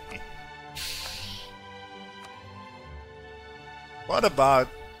 What about...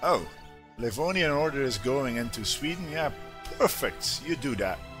 Oh, Livonian order is going into Sweden. Yeah, perfect. You do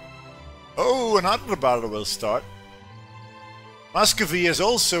that. Oh, another battle will start. Muscovy is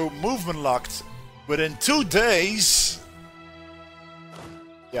also movement locked within 2 days.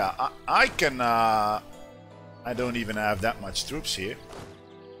 Yeah, I can... I don't even have that much troops here.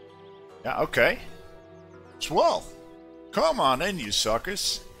 Yeah, okay. Swell. Come on in, you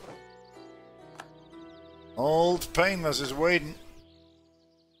suckers. Old Painless is waiting.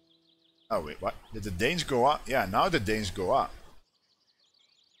 Oh wait, what? Did the Danes go up? Yeah, now the Danes go up.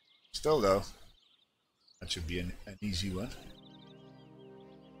 Still though, that should be an easy one.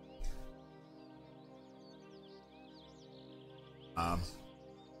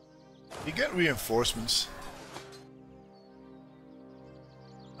 You get reinforcements.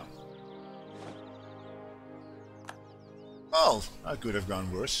 Well, that could have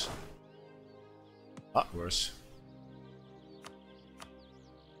gone worse. A lot worse.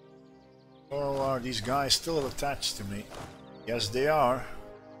 Or are these guys still attached to me? Yes, they are.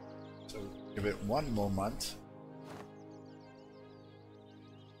 So give it one more month.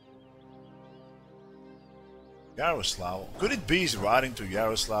 Yaroslavl. Could it be he's riding to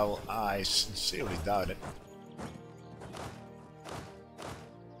Yaroslavl? I sincerely doubt it.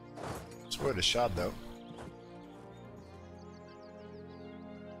 It's worth a shot though.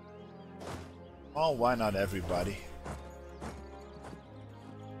 Well, why not everybody?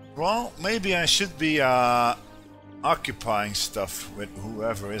 Well, maybe I should be occupying stuff with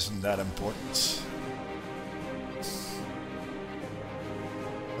whoever isn't that important.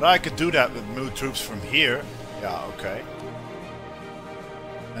 But I could do that with move troops from here. Yeah, okay.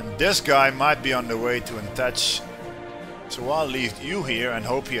 And this guy might be on the way to attach. So I'll leave you here and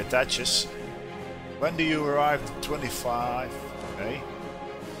hope he attaches. When do you arrive? 25. Okay.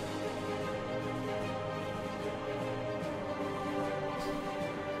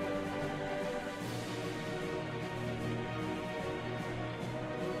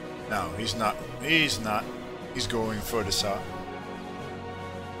 No, he's not. He's not. He's going further south.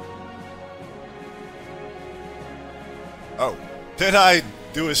 Oh, did I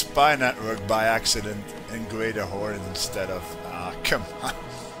do a spy network by accident in Greater Horde instead of... come on.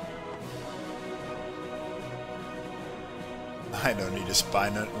 I don't need a spy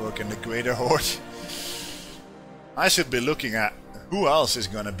network in the Greater Horde. I should be looking at who else is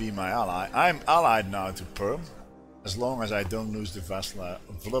gonna be my ally. I'm allied now to Perm. As long as I don't lose the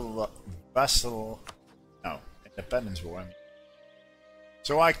independence war. I mean.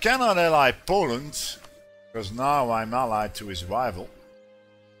 So I cannot ally Poland, because now I'm allied to his rival.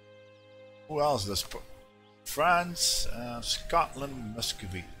 Who else does France, Scotland,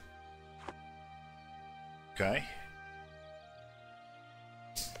 Muscovy. Okay.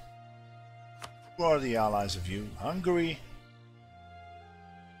 Who are the allies of you? Hungary?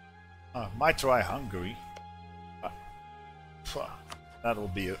 Might try Hungary. That'll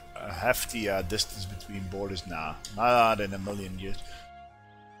be a hefty distance between borders now. Not in a million years.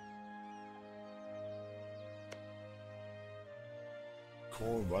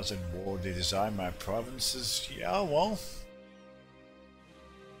 Corps was at war. They designed my provinces. Yeah, well.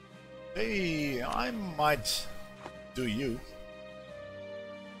 Hey, I might do you.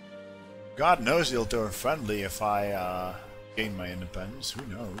 God knows they'll turn friendly if I gain my independence. Who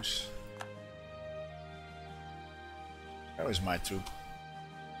knows? Where is my troop?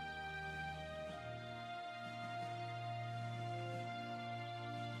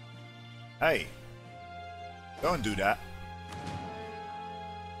 Hey, don't do that.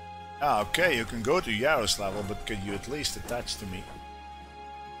 Ah, okay, you can go to Yaroslav, but can you at least attach to me?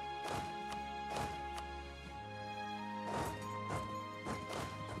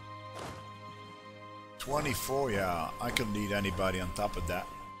 $24, yeah, I can lead anybody on top of that.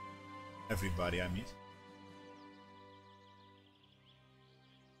 Everybody, I mean.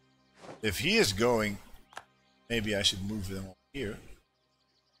 If he is going, maybe I should move them over here.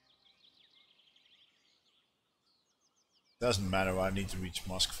 Doesn't matter, I need to reach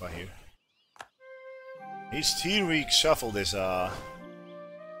Moscow here. He reshuffled his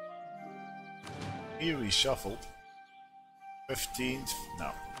he reshuffled 15th.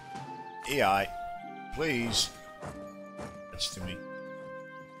 No. AI, please. That's to me.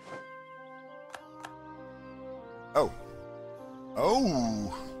 Oh.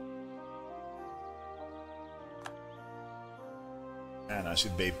 Oh. And I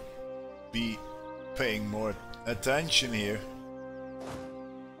should be paying more attention here.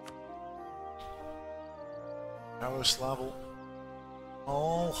 Yaroslav.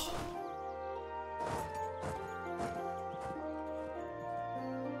 Oh.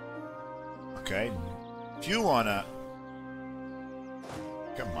 Okay. If you wanna...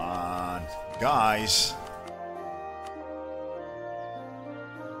 Come on, guys.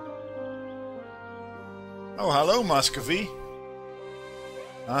 Oh, hello, Muscovy.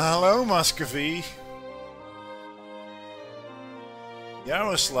 Hello, Muscovy.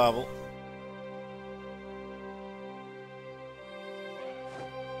 Yaroslav.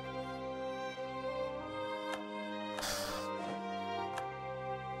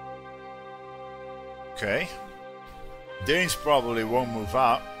 Okay. Danes probably won't move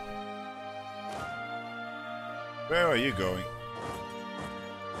out. Where are you going?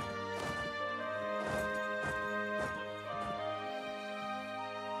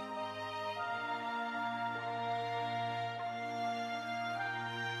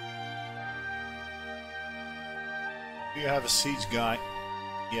 Do you have a siege guy?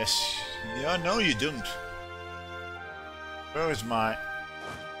 Yes. Yeah, no you don't. Where is my...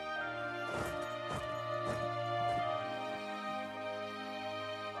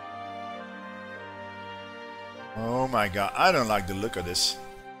 Oh my god, I don't like the look of this.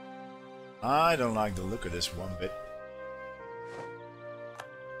 I don't like the look of this one bit.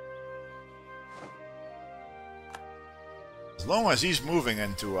 As long as he's moving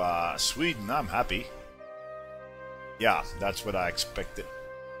into Sweden, I'm happy. Yeah, that's what I expected.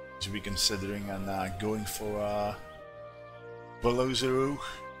 He's reconsidering and going for Below.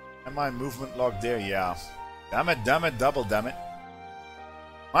 Am I movement locked there? Yeah. Damn it, double damn it.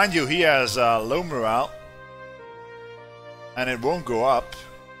 Mind you, he has low morale. And it won't go up.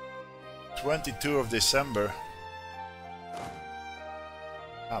 22 of December.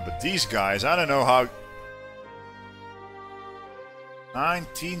 Ah, but these guys, I don't know how...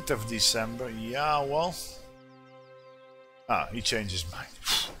 19th of December, yeah, well... Ah, he changed his mind.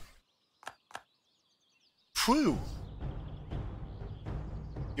 Phew!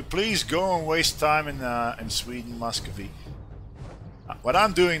 You please go and waste time in Sweden, Muscovy. What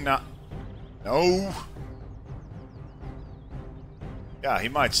I'm doing now... No! Yeah, he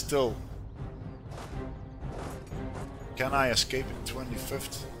might still... Can I escape it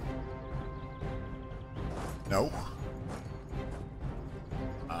 25th? No.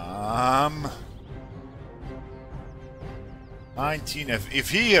 19. If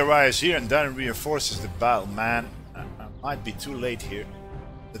he arrives here and then reinforces the battle, man, I might be too late here.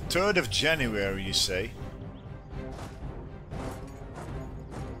 The 3rd of January, you say?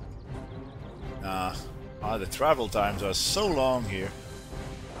 Nah. The travel times are so long here.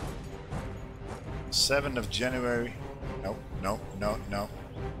 7th of January. No.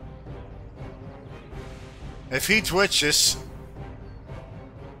 If he twitches...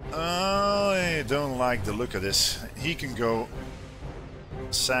 I don't like the look of this. He can go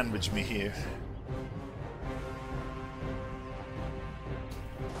sandwich me here.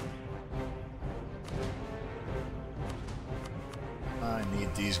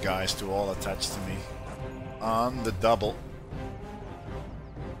 need these guys to all attach to me on the double.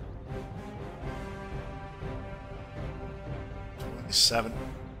 Seven.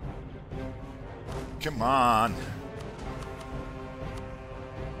 Come on.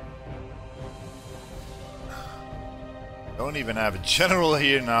 Don't even have a general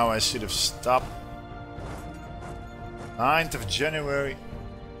here now. I should have stopped. 9th of January,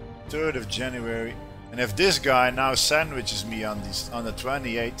 3rd of January, and if this guy now sandwiches me on the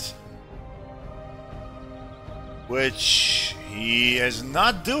 28th, which he is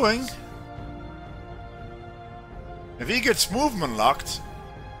not doing. If he gets movement locked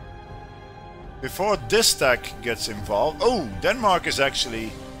before this stack gets involved... Oh, Denmark is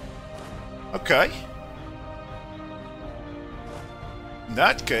actually... Okay. In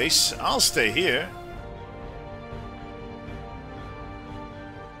that case, I'll stay here.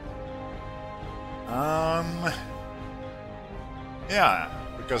 Yeah,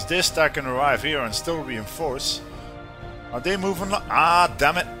 because this stack can arrive here and still reinforce. Are they moving? Ah,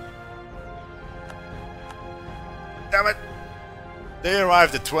 damn it. Damn it! They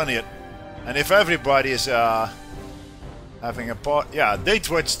arrived at 20th, and if everybody is having a part, yeah, they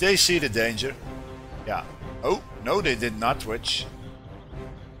twitch. They see the danger. Yeah. Oh no, they did not twitch.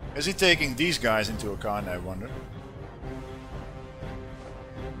 Is he taking these guys into account? I wonder.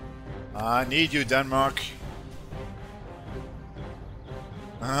 I need you, Denmark.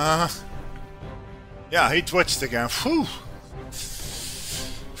 Yeah, he twitched again. Phew.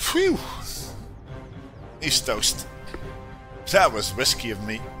 Phew. He's toast. That was risky of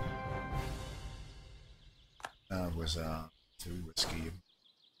me. That was too risky.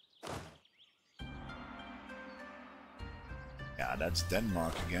 Yeah, that's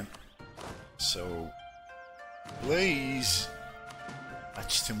Denmark again. So please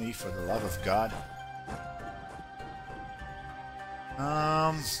touch to me for the love of God.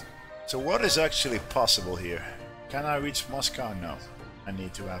 So what is actually possible here? Can I reach Moscow? No. I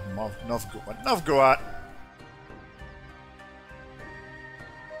need to have Novgorod.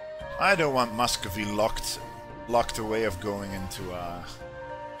 I don't want Muscovy locked away of going into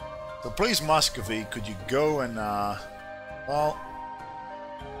So please, Muscovy, could you go and well,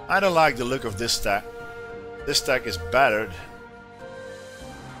 I don't like the look of this stack. This stack is battered.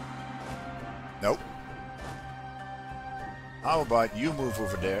 Nope. How about you move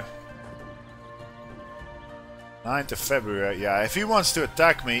over there? 9th of February, yeah, if he wants to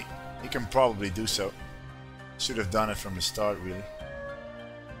attack me, he can probably do so. Should have done it from the start, really.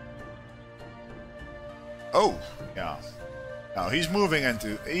 Oh, yeah. Now he's moving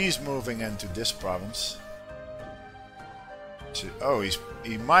into this province. So, oh,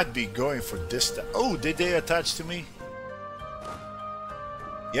 he might be going for this. Oh, did they attach to me?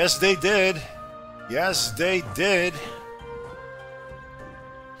 Yes, they did. Yes, they did.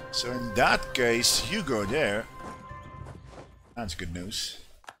 So in that case, you go there. That's good news.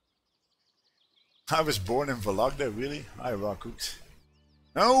 I was born in Vologda, really? I rock hooks.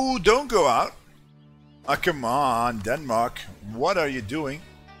 No, don't go out. Ah, come on, Denmark. What are you doing?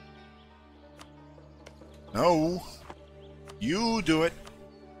 No. You do it.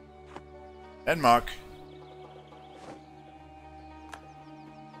 Denmark.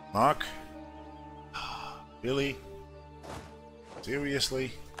 Mark. Really?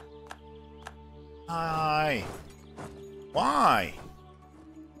 Seriously? Why? Why?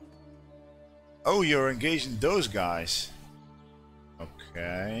 Oh, you're engaging those guys.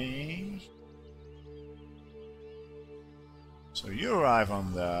 Okay. So you arrive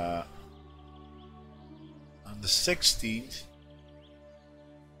on the 16th.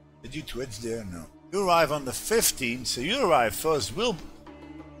 Did you twitch there? No. You arrive on the 15th, so you arrive first.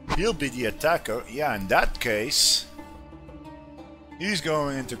 He'll be the attacker. Yeah, in that case, he's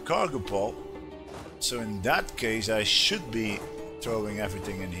going into Kargopol. So in that case, I should be throwing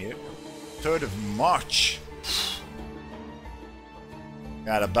everything in here. 3rd of March.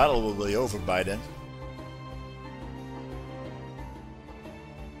 Yeah, the battle will be over by then.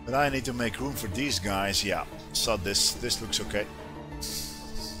 But I need to make room for these guys. Yeah, so this looks okay.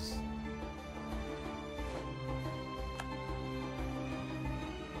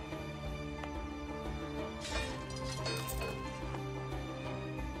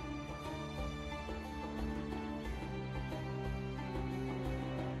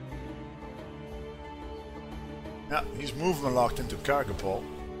 Yeah, he's movement locked into Kargopol,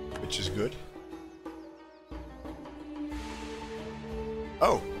 which is good.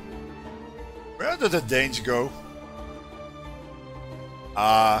 Oh, where did the Danes go?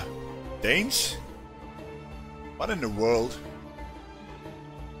 Danes? What in the world?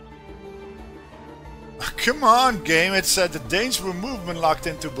 come on, game. It said the Danes were movement locked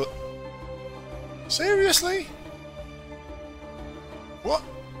into. But seriously? What?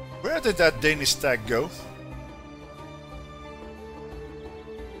 Where did that Danish stack go?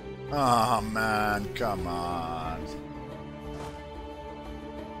 Oh man, come on.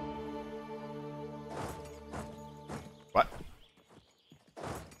 What?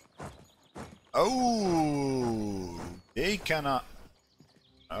 Oh, they cannot.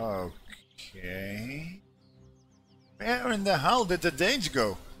 Okay. Where in the hell did the Danes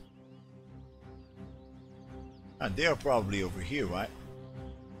go? And they are probably over here, right?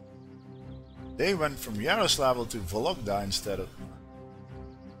 They went from Yaroslavl to Vologda instead of...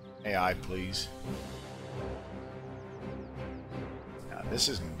 AI, please. Yeah, this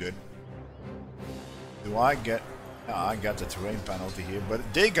isn't good. Do I get... No, I got the terrain penalty here, but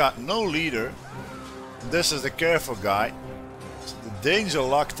they got no leader. This is the careful guy. So the Danes are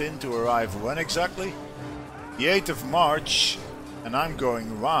locked in to arrive when exactly? The 8th of March, and I'm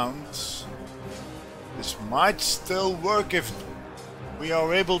going around. This might still work if we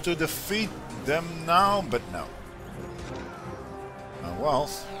are able to defeat them now, but no. Oh well.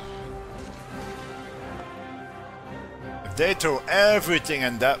 If they throw everything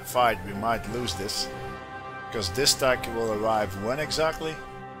in that fight, we might lose this. Because this stack will arrive when exactly?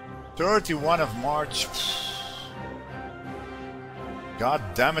 31 of March. God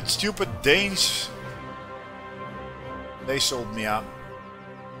damn it, stupid Danes. They sold me out.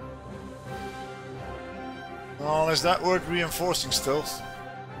 Well, is that worth reinforcing still?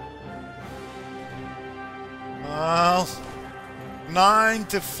 Well, 9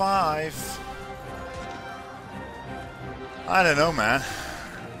 to 5. I don't know, man.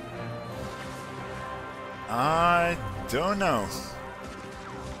 I don't know.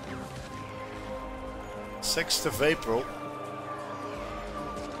 6th of April.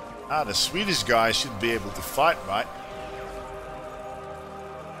 Ah, the Swedish guy should be able to fight, right?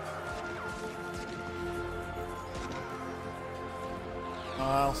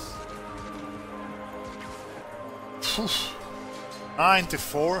 Well, 9 to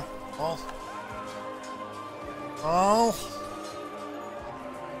 4. Well,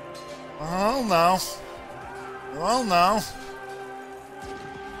 no. Well, no.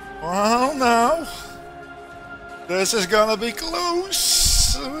 Well, no. This is gonna be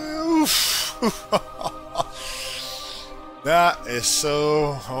close. That is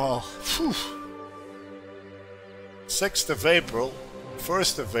so... Oh. 6th of April.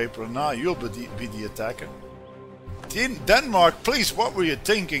 1st of April. Now you'll be the attacker. Denmark, please, what were you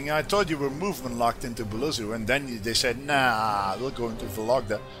thinking? I thought you were movement locked into Beluzu, and then they said, nah, we'll go into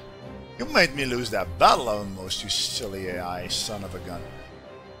Vologda. You made me lose that battle almost, you silly AI son of a gun.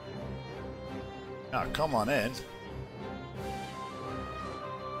 Now, come on in.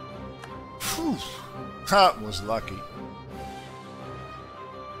 Whew, that was lucky.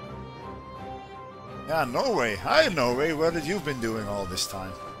 Yeah, Norway. Hi, Norway. What have you been doing all this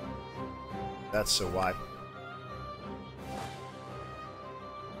time? That's a wipe.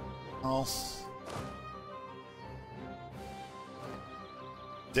 Oh.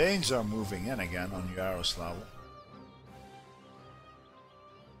 Danes are moving in again on Yaroslavl.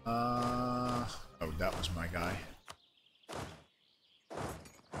 Oh, that was my guy.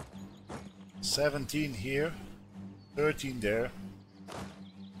 17 here, 13 there.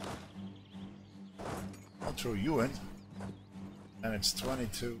 I'll throw you in. And it's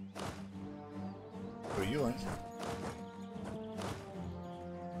 22. Throw you in.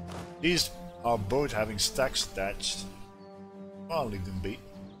 These are both having stacks attached. I'll leave them be.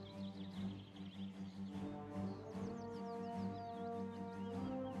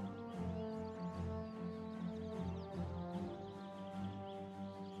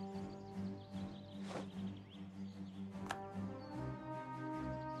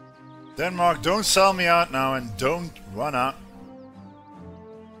 Denmark, don't sell me out now and don't run out.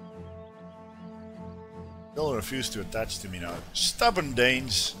 They'll refuse to attach to me now. Stubborn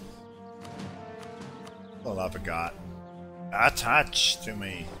Danes. Well, I forgot. Attach to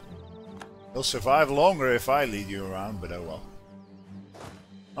me. They'll survive longer if I lead you around, but oh well.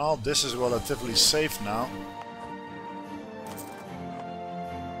 Well, this is relatively safe now.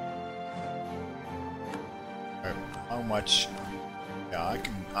 How much? Yeah,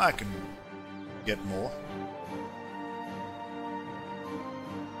 I can get more.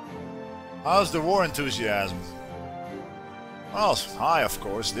 How's the war enthusiasm? Well, it's high, of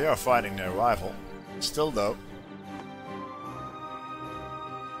course. They are fighting their rival. Still, though.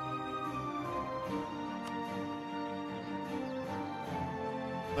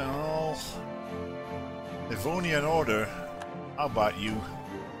 Well, Livonian Order. How about you?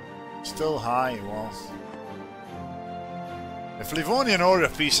 Still high, well. If Livonian Order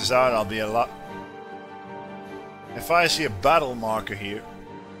pieces out, I'll be a lot... If I see a battle marker here,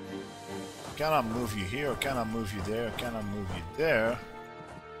 can I move you here, or can I move you there, or can I move you there?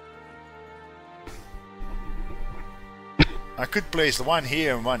 I could place one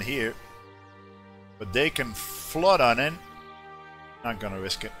here and one here, but they can flood on in. Not gonna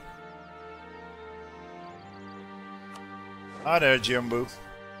risk it. Hi there, Jumbo.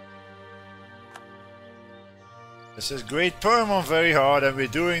 This is Great Perm on very hard, and we're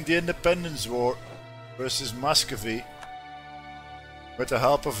doing the Independence War versus Muscovy with the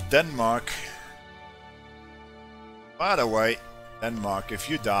help of Denmark. By the way, Denmark, if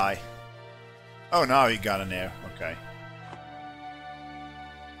you die... Oh, now he got an air. Okay.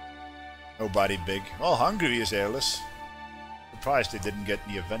 Nobody big. Well, Hungary is airless. Surprised they didn't get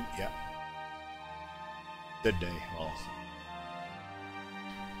the event yet. Did they? Well...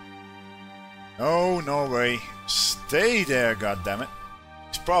 No, no way. Stay there, goddammit.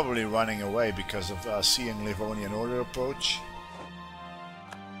 He's probably running away because of seeing Livonian Order approach.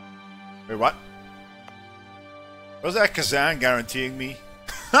 Wait, what? Was that Kazan guaranteeing me?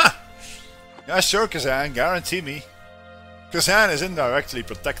 Yeah, sure, Kazan, guarantee me. Kazan is indirectly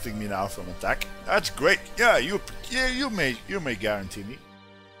protecting me now from attack. That's great. Yeah, you may guarantee me.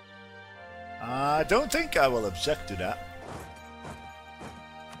 I don't think I will object to that.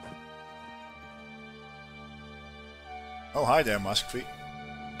 Oh, hi there, Muscovy.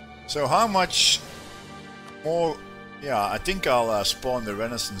 So how much more... Yeah, I think I'll spawn the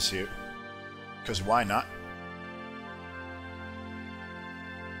Renaissance here. Because why not?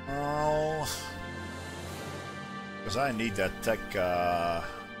 Oh... Because I need that tech...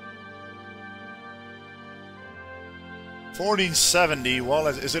 1470, well,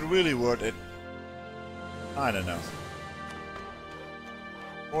 is it really worth it? I don't know.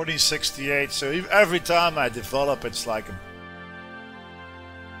 1468, so every time I develop it's like a...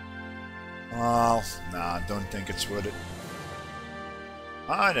 Well, nah, I don't think it's worth it.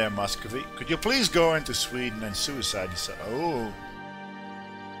 Hi there, Muscovy. Could you please go into Sweden and suicide yourself? Oh.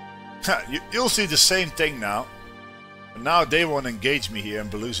 You'll see the same thing now. But now they won't engage me here in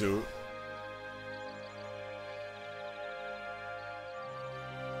Beluzuru.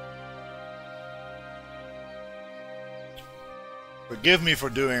 Forgive me for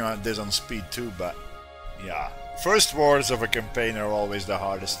doing this on speed 2, but yeah. First wars of a campaign are always the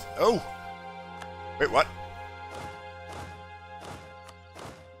hardest. Oh! Wait, what?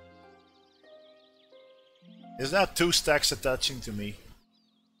 Is that 2 stacks attaching to me?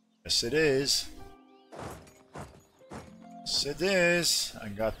 Yes, it is. Yes, it is. I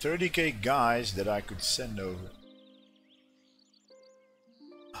got 30k guys that I could send over.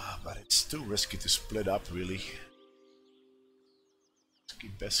 But it's too risky to split up, really.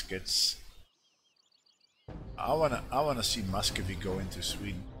 Biscuits. I wanna see Muscovy go into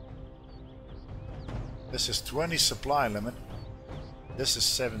Sweden. This is 20 supply limit. This is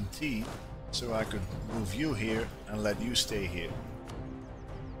 17, so I could move you here and let you stay here.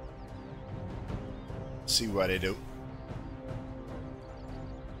 See what they do.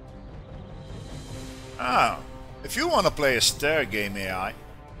 Ah, if you want to play a stair game, AI,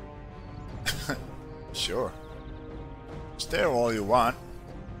 sure. Stare all you want.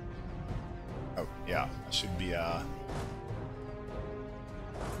 Oh, yeah, I should be,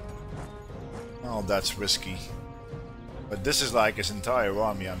 Oh, that's risky. But this is like his entire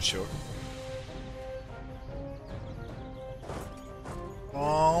army, I'm sure.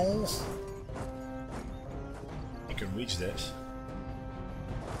 Oh. You can reach this.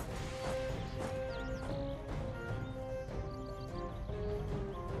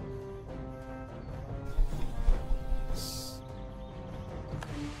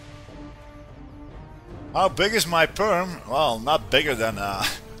 How big is my perm? Well, not bigger than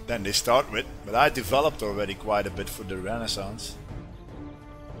they start with, but I developed already quite a bit for the Renaissance.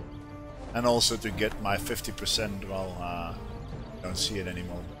 And also to get my 50%, well, don't see it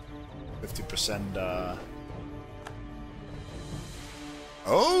anymore. 50%,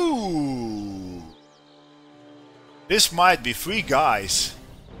 Oh! This might be free, guys.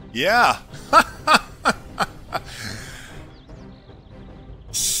 Yeah!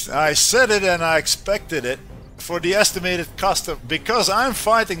 I said it and I expected it. For the estimated cost of... Because I'm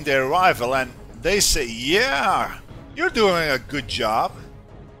fighting their rival and they say, yeah, you're doing a good job.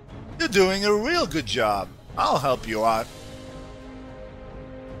 You're doing a real good job. I'll help you out.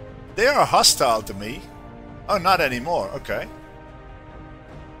 They are hostile to me. Oh, not anymore. Okay.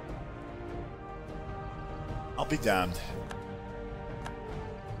 I'll be damned.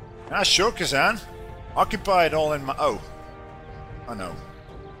 Ah, sure, Kazan. Occupy it all in my... Oh. Oh, no.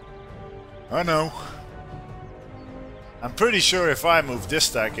 Oh, no. I'm pretty sure if I move this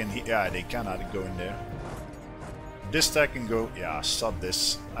stack in here, yeah, they cannot go in there. This stack can go, yeah, stop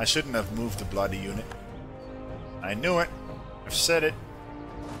this. I shouldn't have moved the bloody unit. I knew it. I've said it.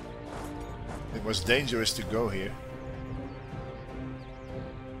 It was dangerous to go here.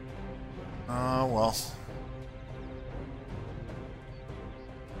 Oh, well.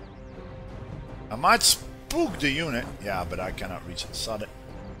 I might spook the unit. Yeah, but I cannot reach it. Sod it.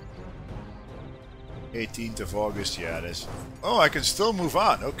 18th of August, yeah, it is. Oh, I can still move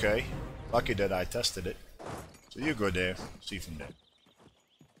on. Okay. Lucky that I tested it. So you go there. See from there.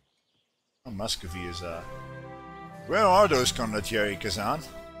 Oh, Muscovy is, Where are those Condottieri, Kazan?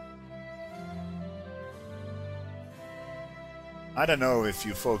 I don't know if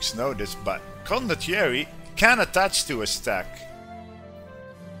you folks know this, but Condottieri can attach to a stack.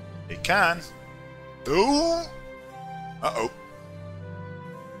 They can. Ooh! Uh-oh.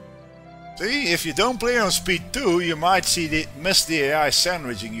 See, if you don't play on speed 2, you might miss the AI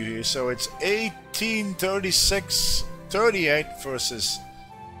sandwiching you here. So it's 18, 36, 38 versus...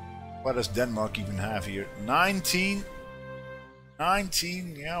 What does Denmark even have here? 19?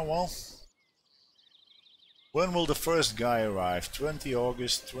 19, yeah, well... When will the first guy arrive? 20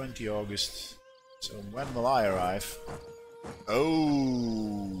 August, 20 August. So when will I arrive?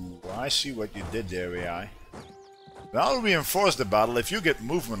 Oh, I see what you did there, AI. I'll reinforce the battle if you get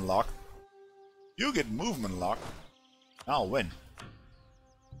movement lock. You get movement lock, I'll win.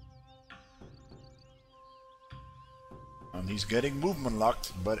 And he's getting movement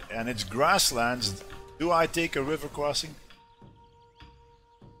locked, and it's grasslands. Do I take a river crossing?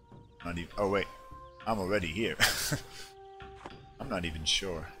 Not even. Oh wait, I'm already here. I'm not even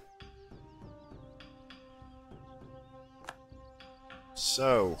sure.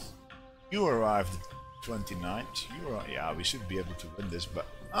 So, you arrived 29th. Yeah, we should be able to win this, but...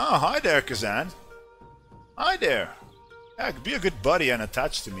 Oh, hi there, Kazan. Hi there. Yeah, be a good buddy and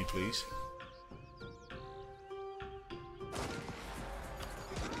attach to me, please.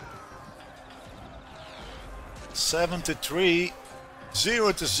 Seven to 3,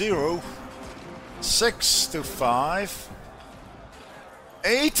 0 to 0, 6 to 5,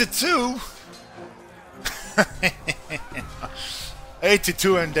 8 to 2. 8 to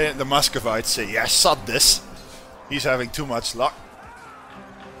 2, and the Muscovites say, "Yeah, sod this. He's having too much luck."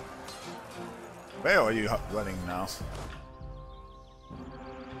 Where are you running now?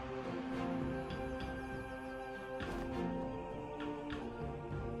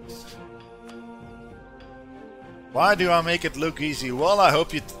 Why do I make it look easy? Well, I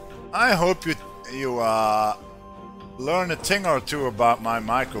hope you learn a thing or two about my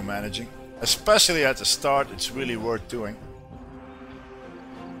micromanaging. Especially at the start, it's really worth doing.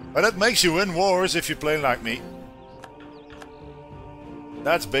 But it makes you win wars if you play like me.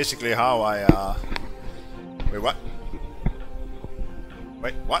 That's basically how I, Wait, what?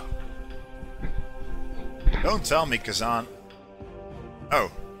 Wait, what? Don't tell me, Kazan. Oh.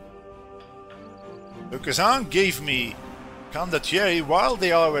 So Kazan gave me Condottieri while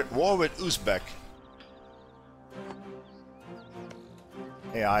they are at war with Uzbek.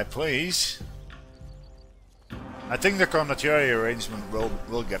 AI, please. I think the Condottieri arrangement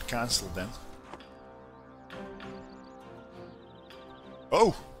will get cancelled then.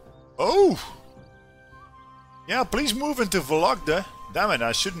 Oh! Oh! Yeah, please move into Vologda. Damn it,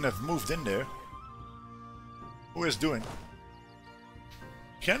 I shouldn't have moved in there. Who is doing?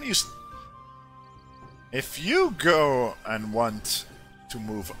 Can you... If you go and want to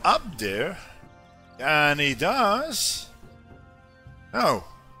move up there, and he does... No.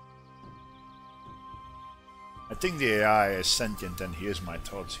 I think the AI is sentient and hears my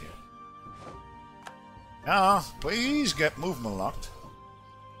thoughts here. Yeah, please get movement locked.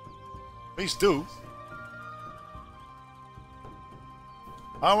 Please do.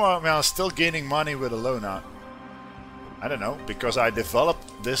 How am I still gaining money with a loan out? I don't know, because I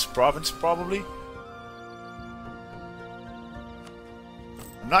developed this province probably?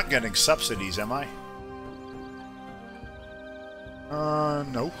 I'm not getting subsidies, am I?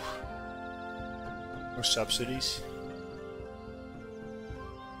 No. No subsidies.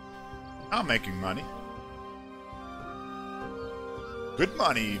 I'm making money. Good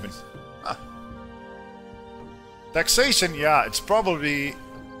money even. Huh. Taxation, yeah, it's probably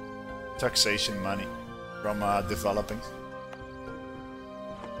taxation money from developing.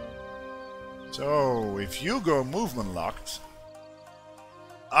 So, if you go movement locked...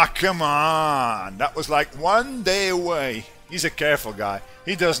 Ah, come on! That was like 1 day away. He's a careful guy.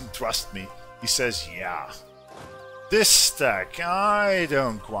 He doesn't trust me. He says, yeah. This stack, I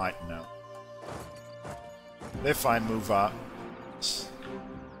don't quite know. If I move out...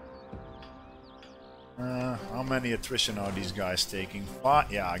 How many attrition are these guys taking?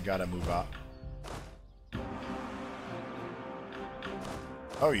 5? Yeah, I gotta move out.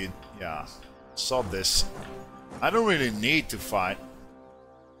 Oh, yeah. Saw this. I don't really need to fight.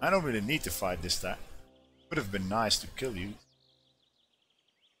 I don't really need to fight this time. Would have been nice to kill you.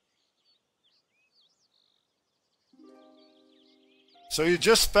 So you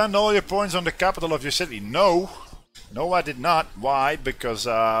just spend all your points on the capital of your city? No. No, I did not. Why? Because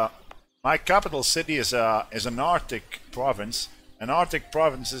my capital city is an Arctic province. And Arctic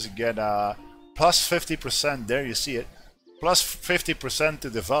provinces get plus 50%. There you see it. Plus 50% to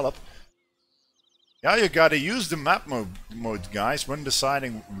develop. Yeah, you gotta use the map mode, guys, when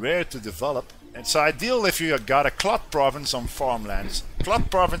deciding where to develop. It's ideal if you got a clot province on farmlands. Clot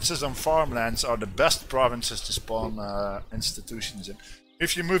provinces on farmlands are the best provinces to spawn institutions in.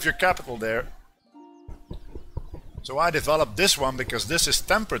 If you move your capital there. So I developed this one because this is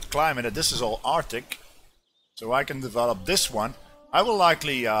temperate climate and this is all Arctic. So I can develop this one. I will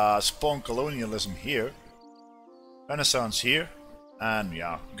likely spawn colonialism here. Renaissance here. And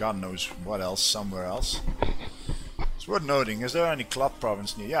yeah, God knows what else, somewhere else. It's worth noting, is there any Clot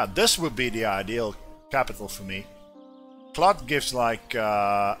province near? Yeah, this would be the ideal capital for me. Clot gives like,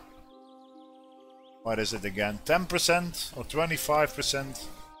 what is it again, 10% or 25%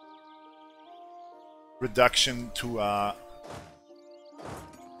 reduction to, well,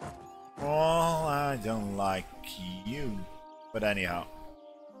 I don't like you, but anyhow.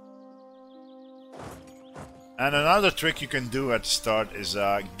 And another trick you can do at the start is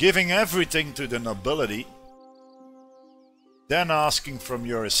giving everything to the nobility, then asking from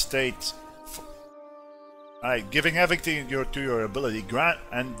your estate, giving everything to your ability, grant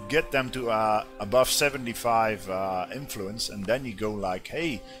and get them to above 75 influence, and then you go like,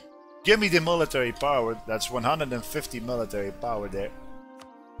 hey, give me the military power. That's 150 military power there.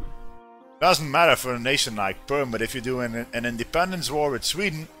 Doesn't matter for a nation like Perm, but if you do an independence war with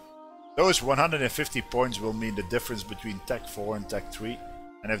Sweden, those 150 points will mean the difference between Tech 4 and Tech 3.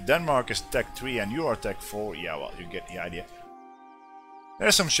 And if Denmark is Tech 3 and you are Tech 4, yeah, well, you get the idea.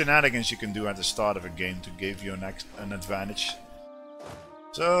 There's some shenanigans you can do at the start of a game to give you an advantage.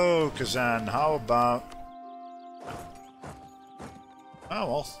 So, Kazan, how about... Oh,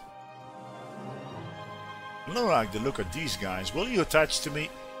 well. I don't like the look of these guys. Will you attach to me?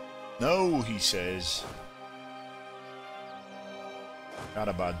 No, he says. What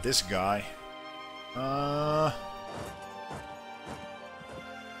about this guy?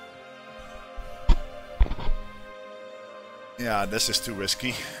 Yeah, this is too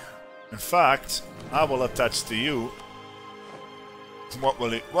risky. In fact, I will attach to you.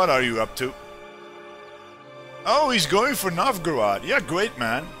 What are you up to? Oh, he's going for Novgorod. Yeah, great,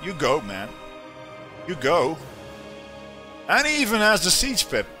 man. You go, man. You go. And he even has the siege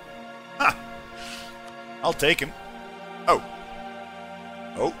pip. Ha! I'll take him. Oh.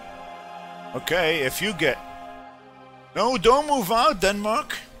 Oh. Okay, if you get... No, don't move out,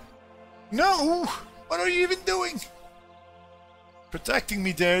 Denmark. No! What are you even doing? Protecting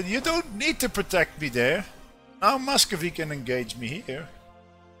me there. You don't need to protect me there. Now Muscovy can engage me here.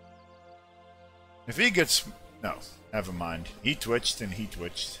 If he gets... No, never mind. He twitched and he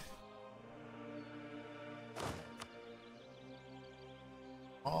twitched.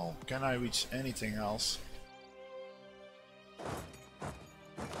 Oh, can I reach anything else?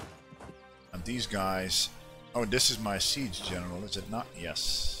 And these guys... Oh, this is my siege general, is it not?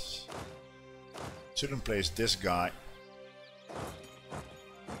 Yes. Shouldn't place this guy.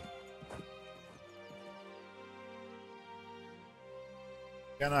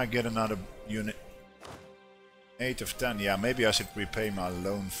 Can I get another unit? 8 of 10. Yeah, maybe I should repay my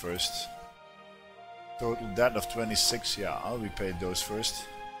loan first. Total debt of 26. Yeah, I'll repay those first.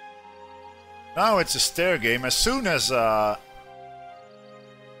 Now it's a stair game. As soon as the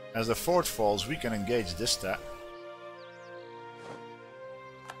fort falls, we can engage this stat.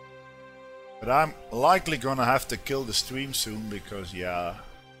 But I'm likely gonna have to kill the stream soon because, yeah,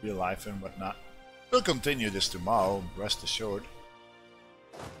 real life and whatnot. We'll continue this tomorrow, rest assured.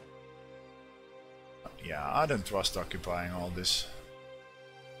 Yeah, I don't trust occupying all this.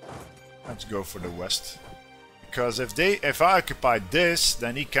 Let's go for the west. Because if I occupy this,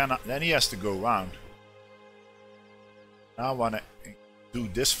 then he has to go round. I wanna do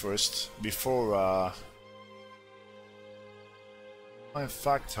this first before in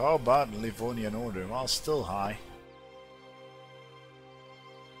fact, how about Livonian Order? Well, still high.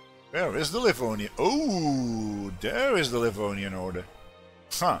 Where is the Livonian? Oh, there is the Livonian Order.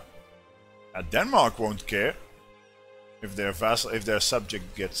 Huh. Denmark won't care if their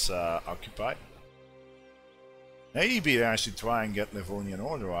subject gets occupied. Maybe I should try and get Livonian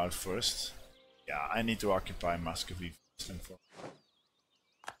Order out first. Yeah, I need to occupy Muscovy first and foremost.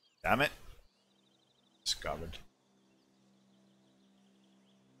 Damn it. Discovered.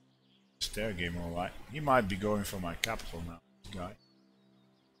 Stair game alright. He might be going for my capital now, this guy.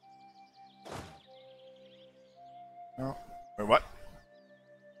 No. Wait, what?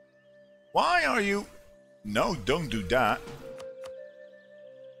 Why are you... No, don't do that.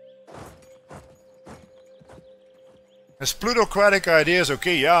 His plutocratic ideas,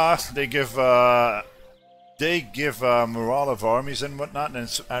 okay, yeah, they give morale of armies and whatnot, and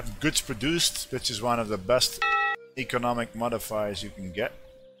have goods produced, which is one of the best economic modifiers you can get.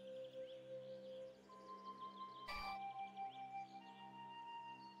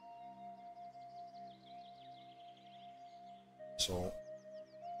 So,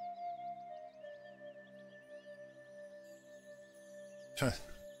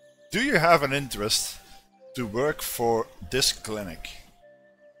 do you have an interest to work for this clinic?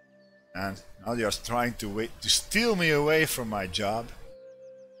 And now you're trying to steal me away from my job.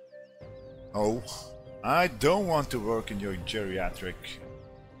 Oh, I don't want to work in your geriatric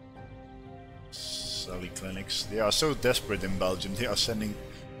silly clinics. They are so desperate in Belgium. They are sending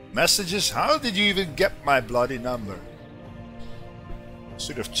messages. How did you even get my bloody number?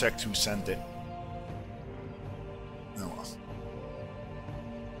 Should have checked who sent it. No.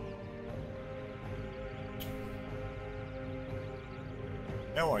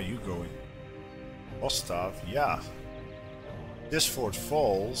 Where are you going? Ostave, yeah. This fort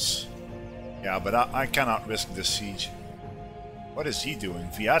falls. Yeah, but I cannot risk the siege. What is he doing?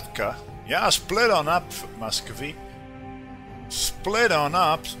 Viatka? Yeah, split on up, Muscovy. Split on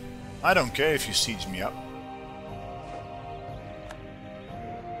up. I don't care if you siege me up.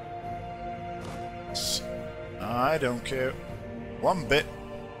 I don't care one bit.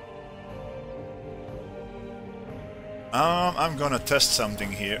 I'm gonna test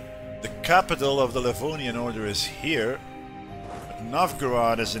something here. The capital of the Livonian Order is here, but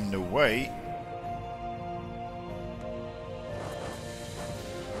Novgorod is in the way.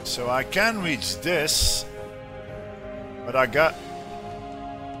 So I can reach this, but I got...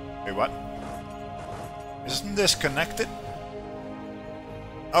 Wait, what? Isn't this connected?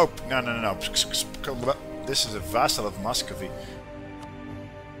 Oh, no. This is a vassal of Muscovy.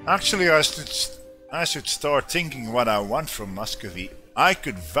 Actually, I should start thinking what I want from Muscovy. I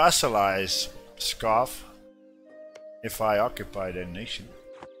could vassalize Pskov if I occupy their nation.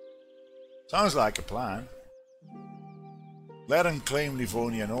 Sounds like a plan. Let them claim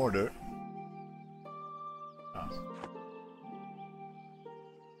Livonian Order.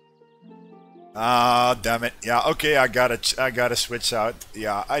 Ah, damn it. Yeah, okay, I gotta switch out.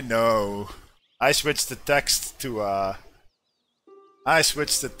 Yeah, I know. I switched the text to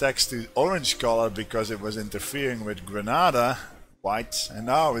orange color because it was interfering with Granada white, and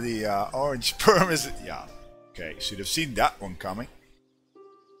now the orange perm is... Yeah, okay, should have seen that one coming.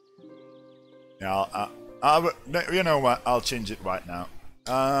 Yeah, you know what, I'll change it right now.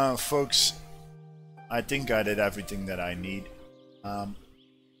 Folks, I think I did everything that I need. A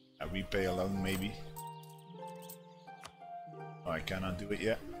repay a loan, maybe. Oh, I cannot do it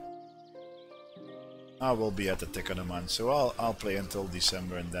yet. I will be at the tick of the month, so I'll play until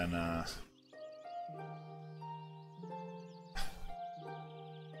December, and then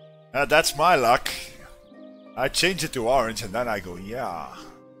that's my luck. I change it to orange, and then I go, yeah.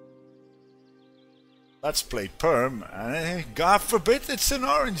 Let's play Perm, and God forbid it's an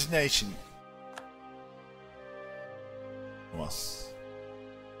orange nation. Well,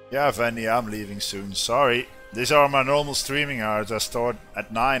 yeah, Vanny, I'm leaving soon. Sorry, these are my normal streaming hours. I start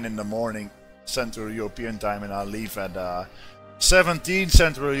at 9 in the morning. Central European time, and I'll leave at 17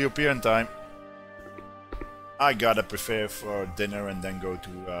 Central European time. I gotta prepare for dinner and then go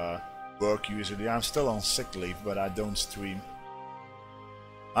to work usually. I'm still on sick leave, but I don't stream.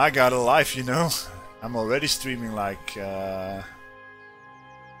 I got a life, you know. I'm already streaming like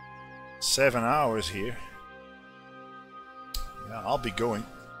 7 hours here. Yeah, I'll be going.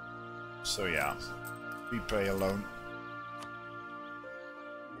 So yeah, repay a loan.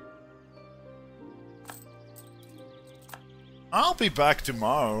 I'll be back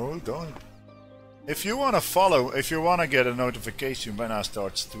tomorrow. Don't. If you want to follow, if you want to get a notification when I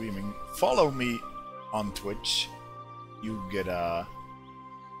start streaming, follow me on Twitch. You get a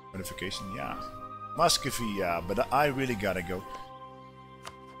notification. Yeah, Muscovy. Yeah, but I really gotta go.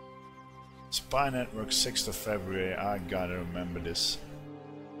 Spy Network, 6th of February. I gotta remember this.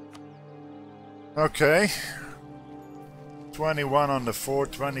 Okay. 21 on the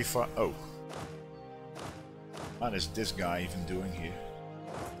 4th, 25. Oh. What is this guy even doing here?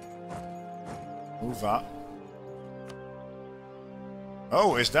 Move up.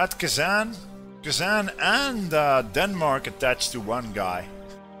 Oh, is that Kazan? Kazan and Denmark attached to one guy.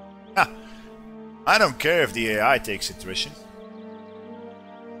 Ha! I don't care if the AI takes attrition.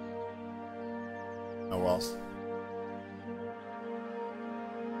 Oh well.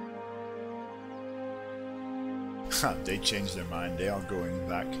 Ha, they changed their mind. They are going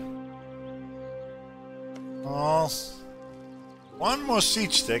back. Oh, one more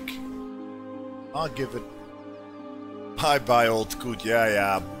siege stick. I'll give it. Bye bye, old coot.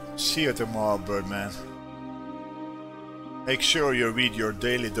 Yeah. See you tomorrow, Birdman. Make sure you read your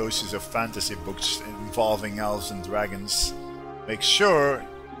daily doses of fantasy books involving elves and dragons. Make sure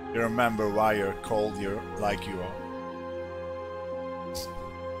you remember why you're called here like you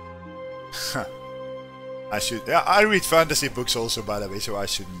are. I should. Yeah, I read fantasy books also, by the way, so I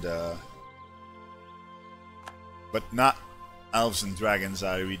shouldn't. But not elves and dragons.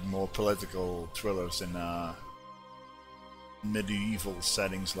 I read more political thrillers and medieval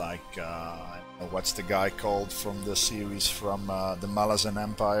settings, like I don't know, what's the guy called from the series from the Malazan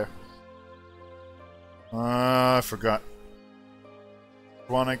Empire? I forgot.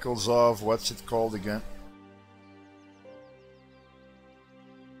 Chronicles of, what's it called again?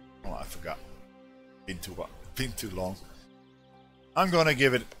 Oh, I forgot. Been too long. I'm gonna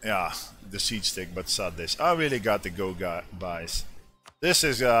give it, yeah, the siege stick, but sod this. I really got to go, guys. This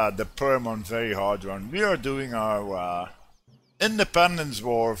is the Perm on very hard run. We are doing our Independence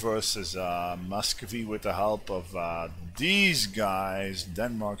War versus Muscovy with the help of these guys,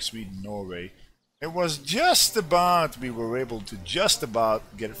 Denmark, Sweden, Norway. It was just about, we were able to just about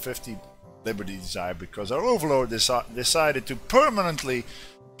get 50 Liberty Desire because our overlord decided to permanently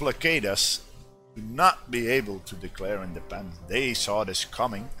placate us to not be able to declare independence. They saw this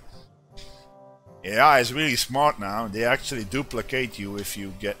coming. AI is really smart now. They actually duplicate you if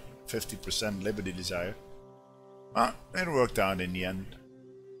you get 50% Liberty Desire. It worked out in the end.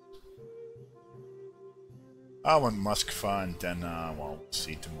 I want Muscovy and then, well, we'll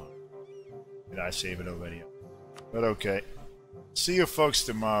see tomorrow. Did I save it already? But okay. See you folks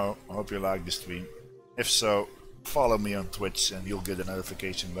tomorrow. I hope you like the stream. If so, follow me on Twitch and you'll get a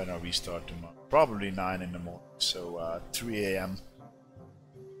notification when I restart tomorrow. Probably 9 in the morning, so 3 AM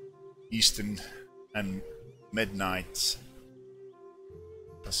Eastern and midnight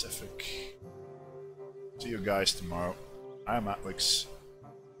Pacific. See you guys tomorrow. I'm Atwix.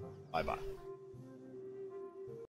 Bye bye.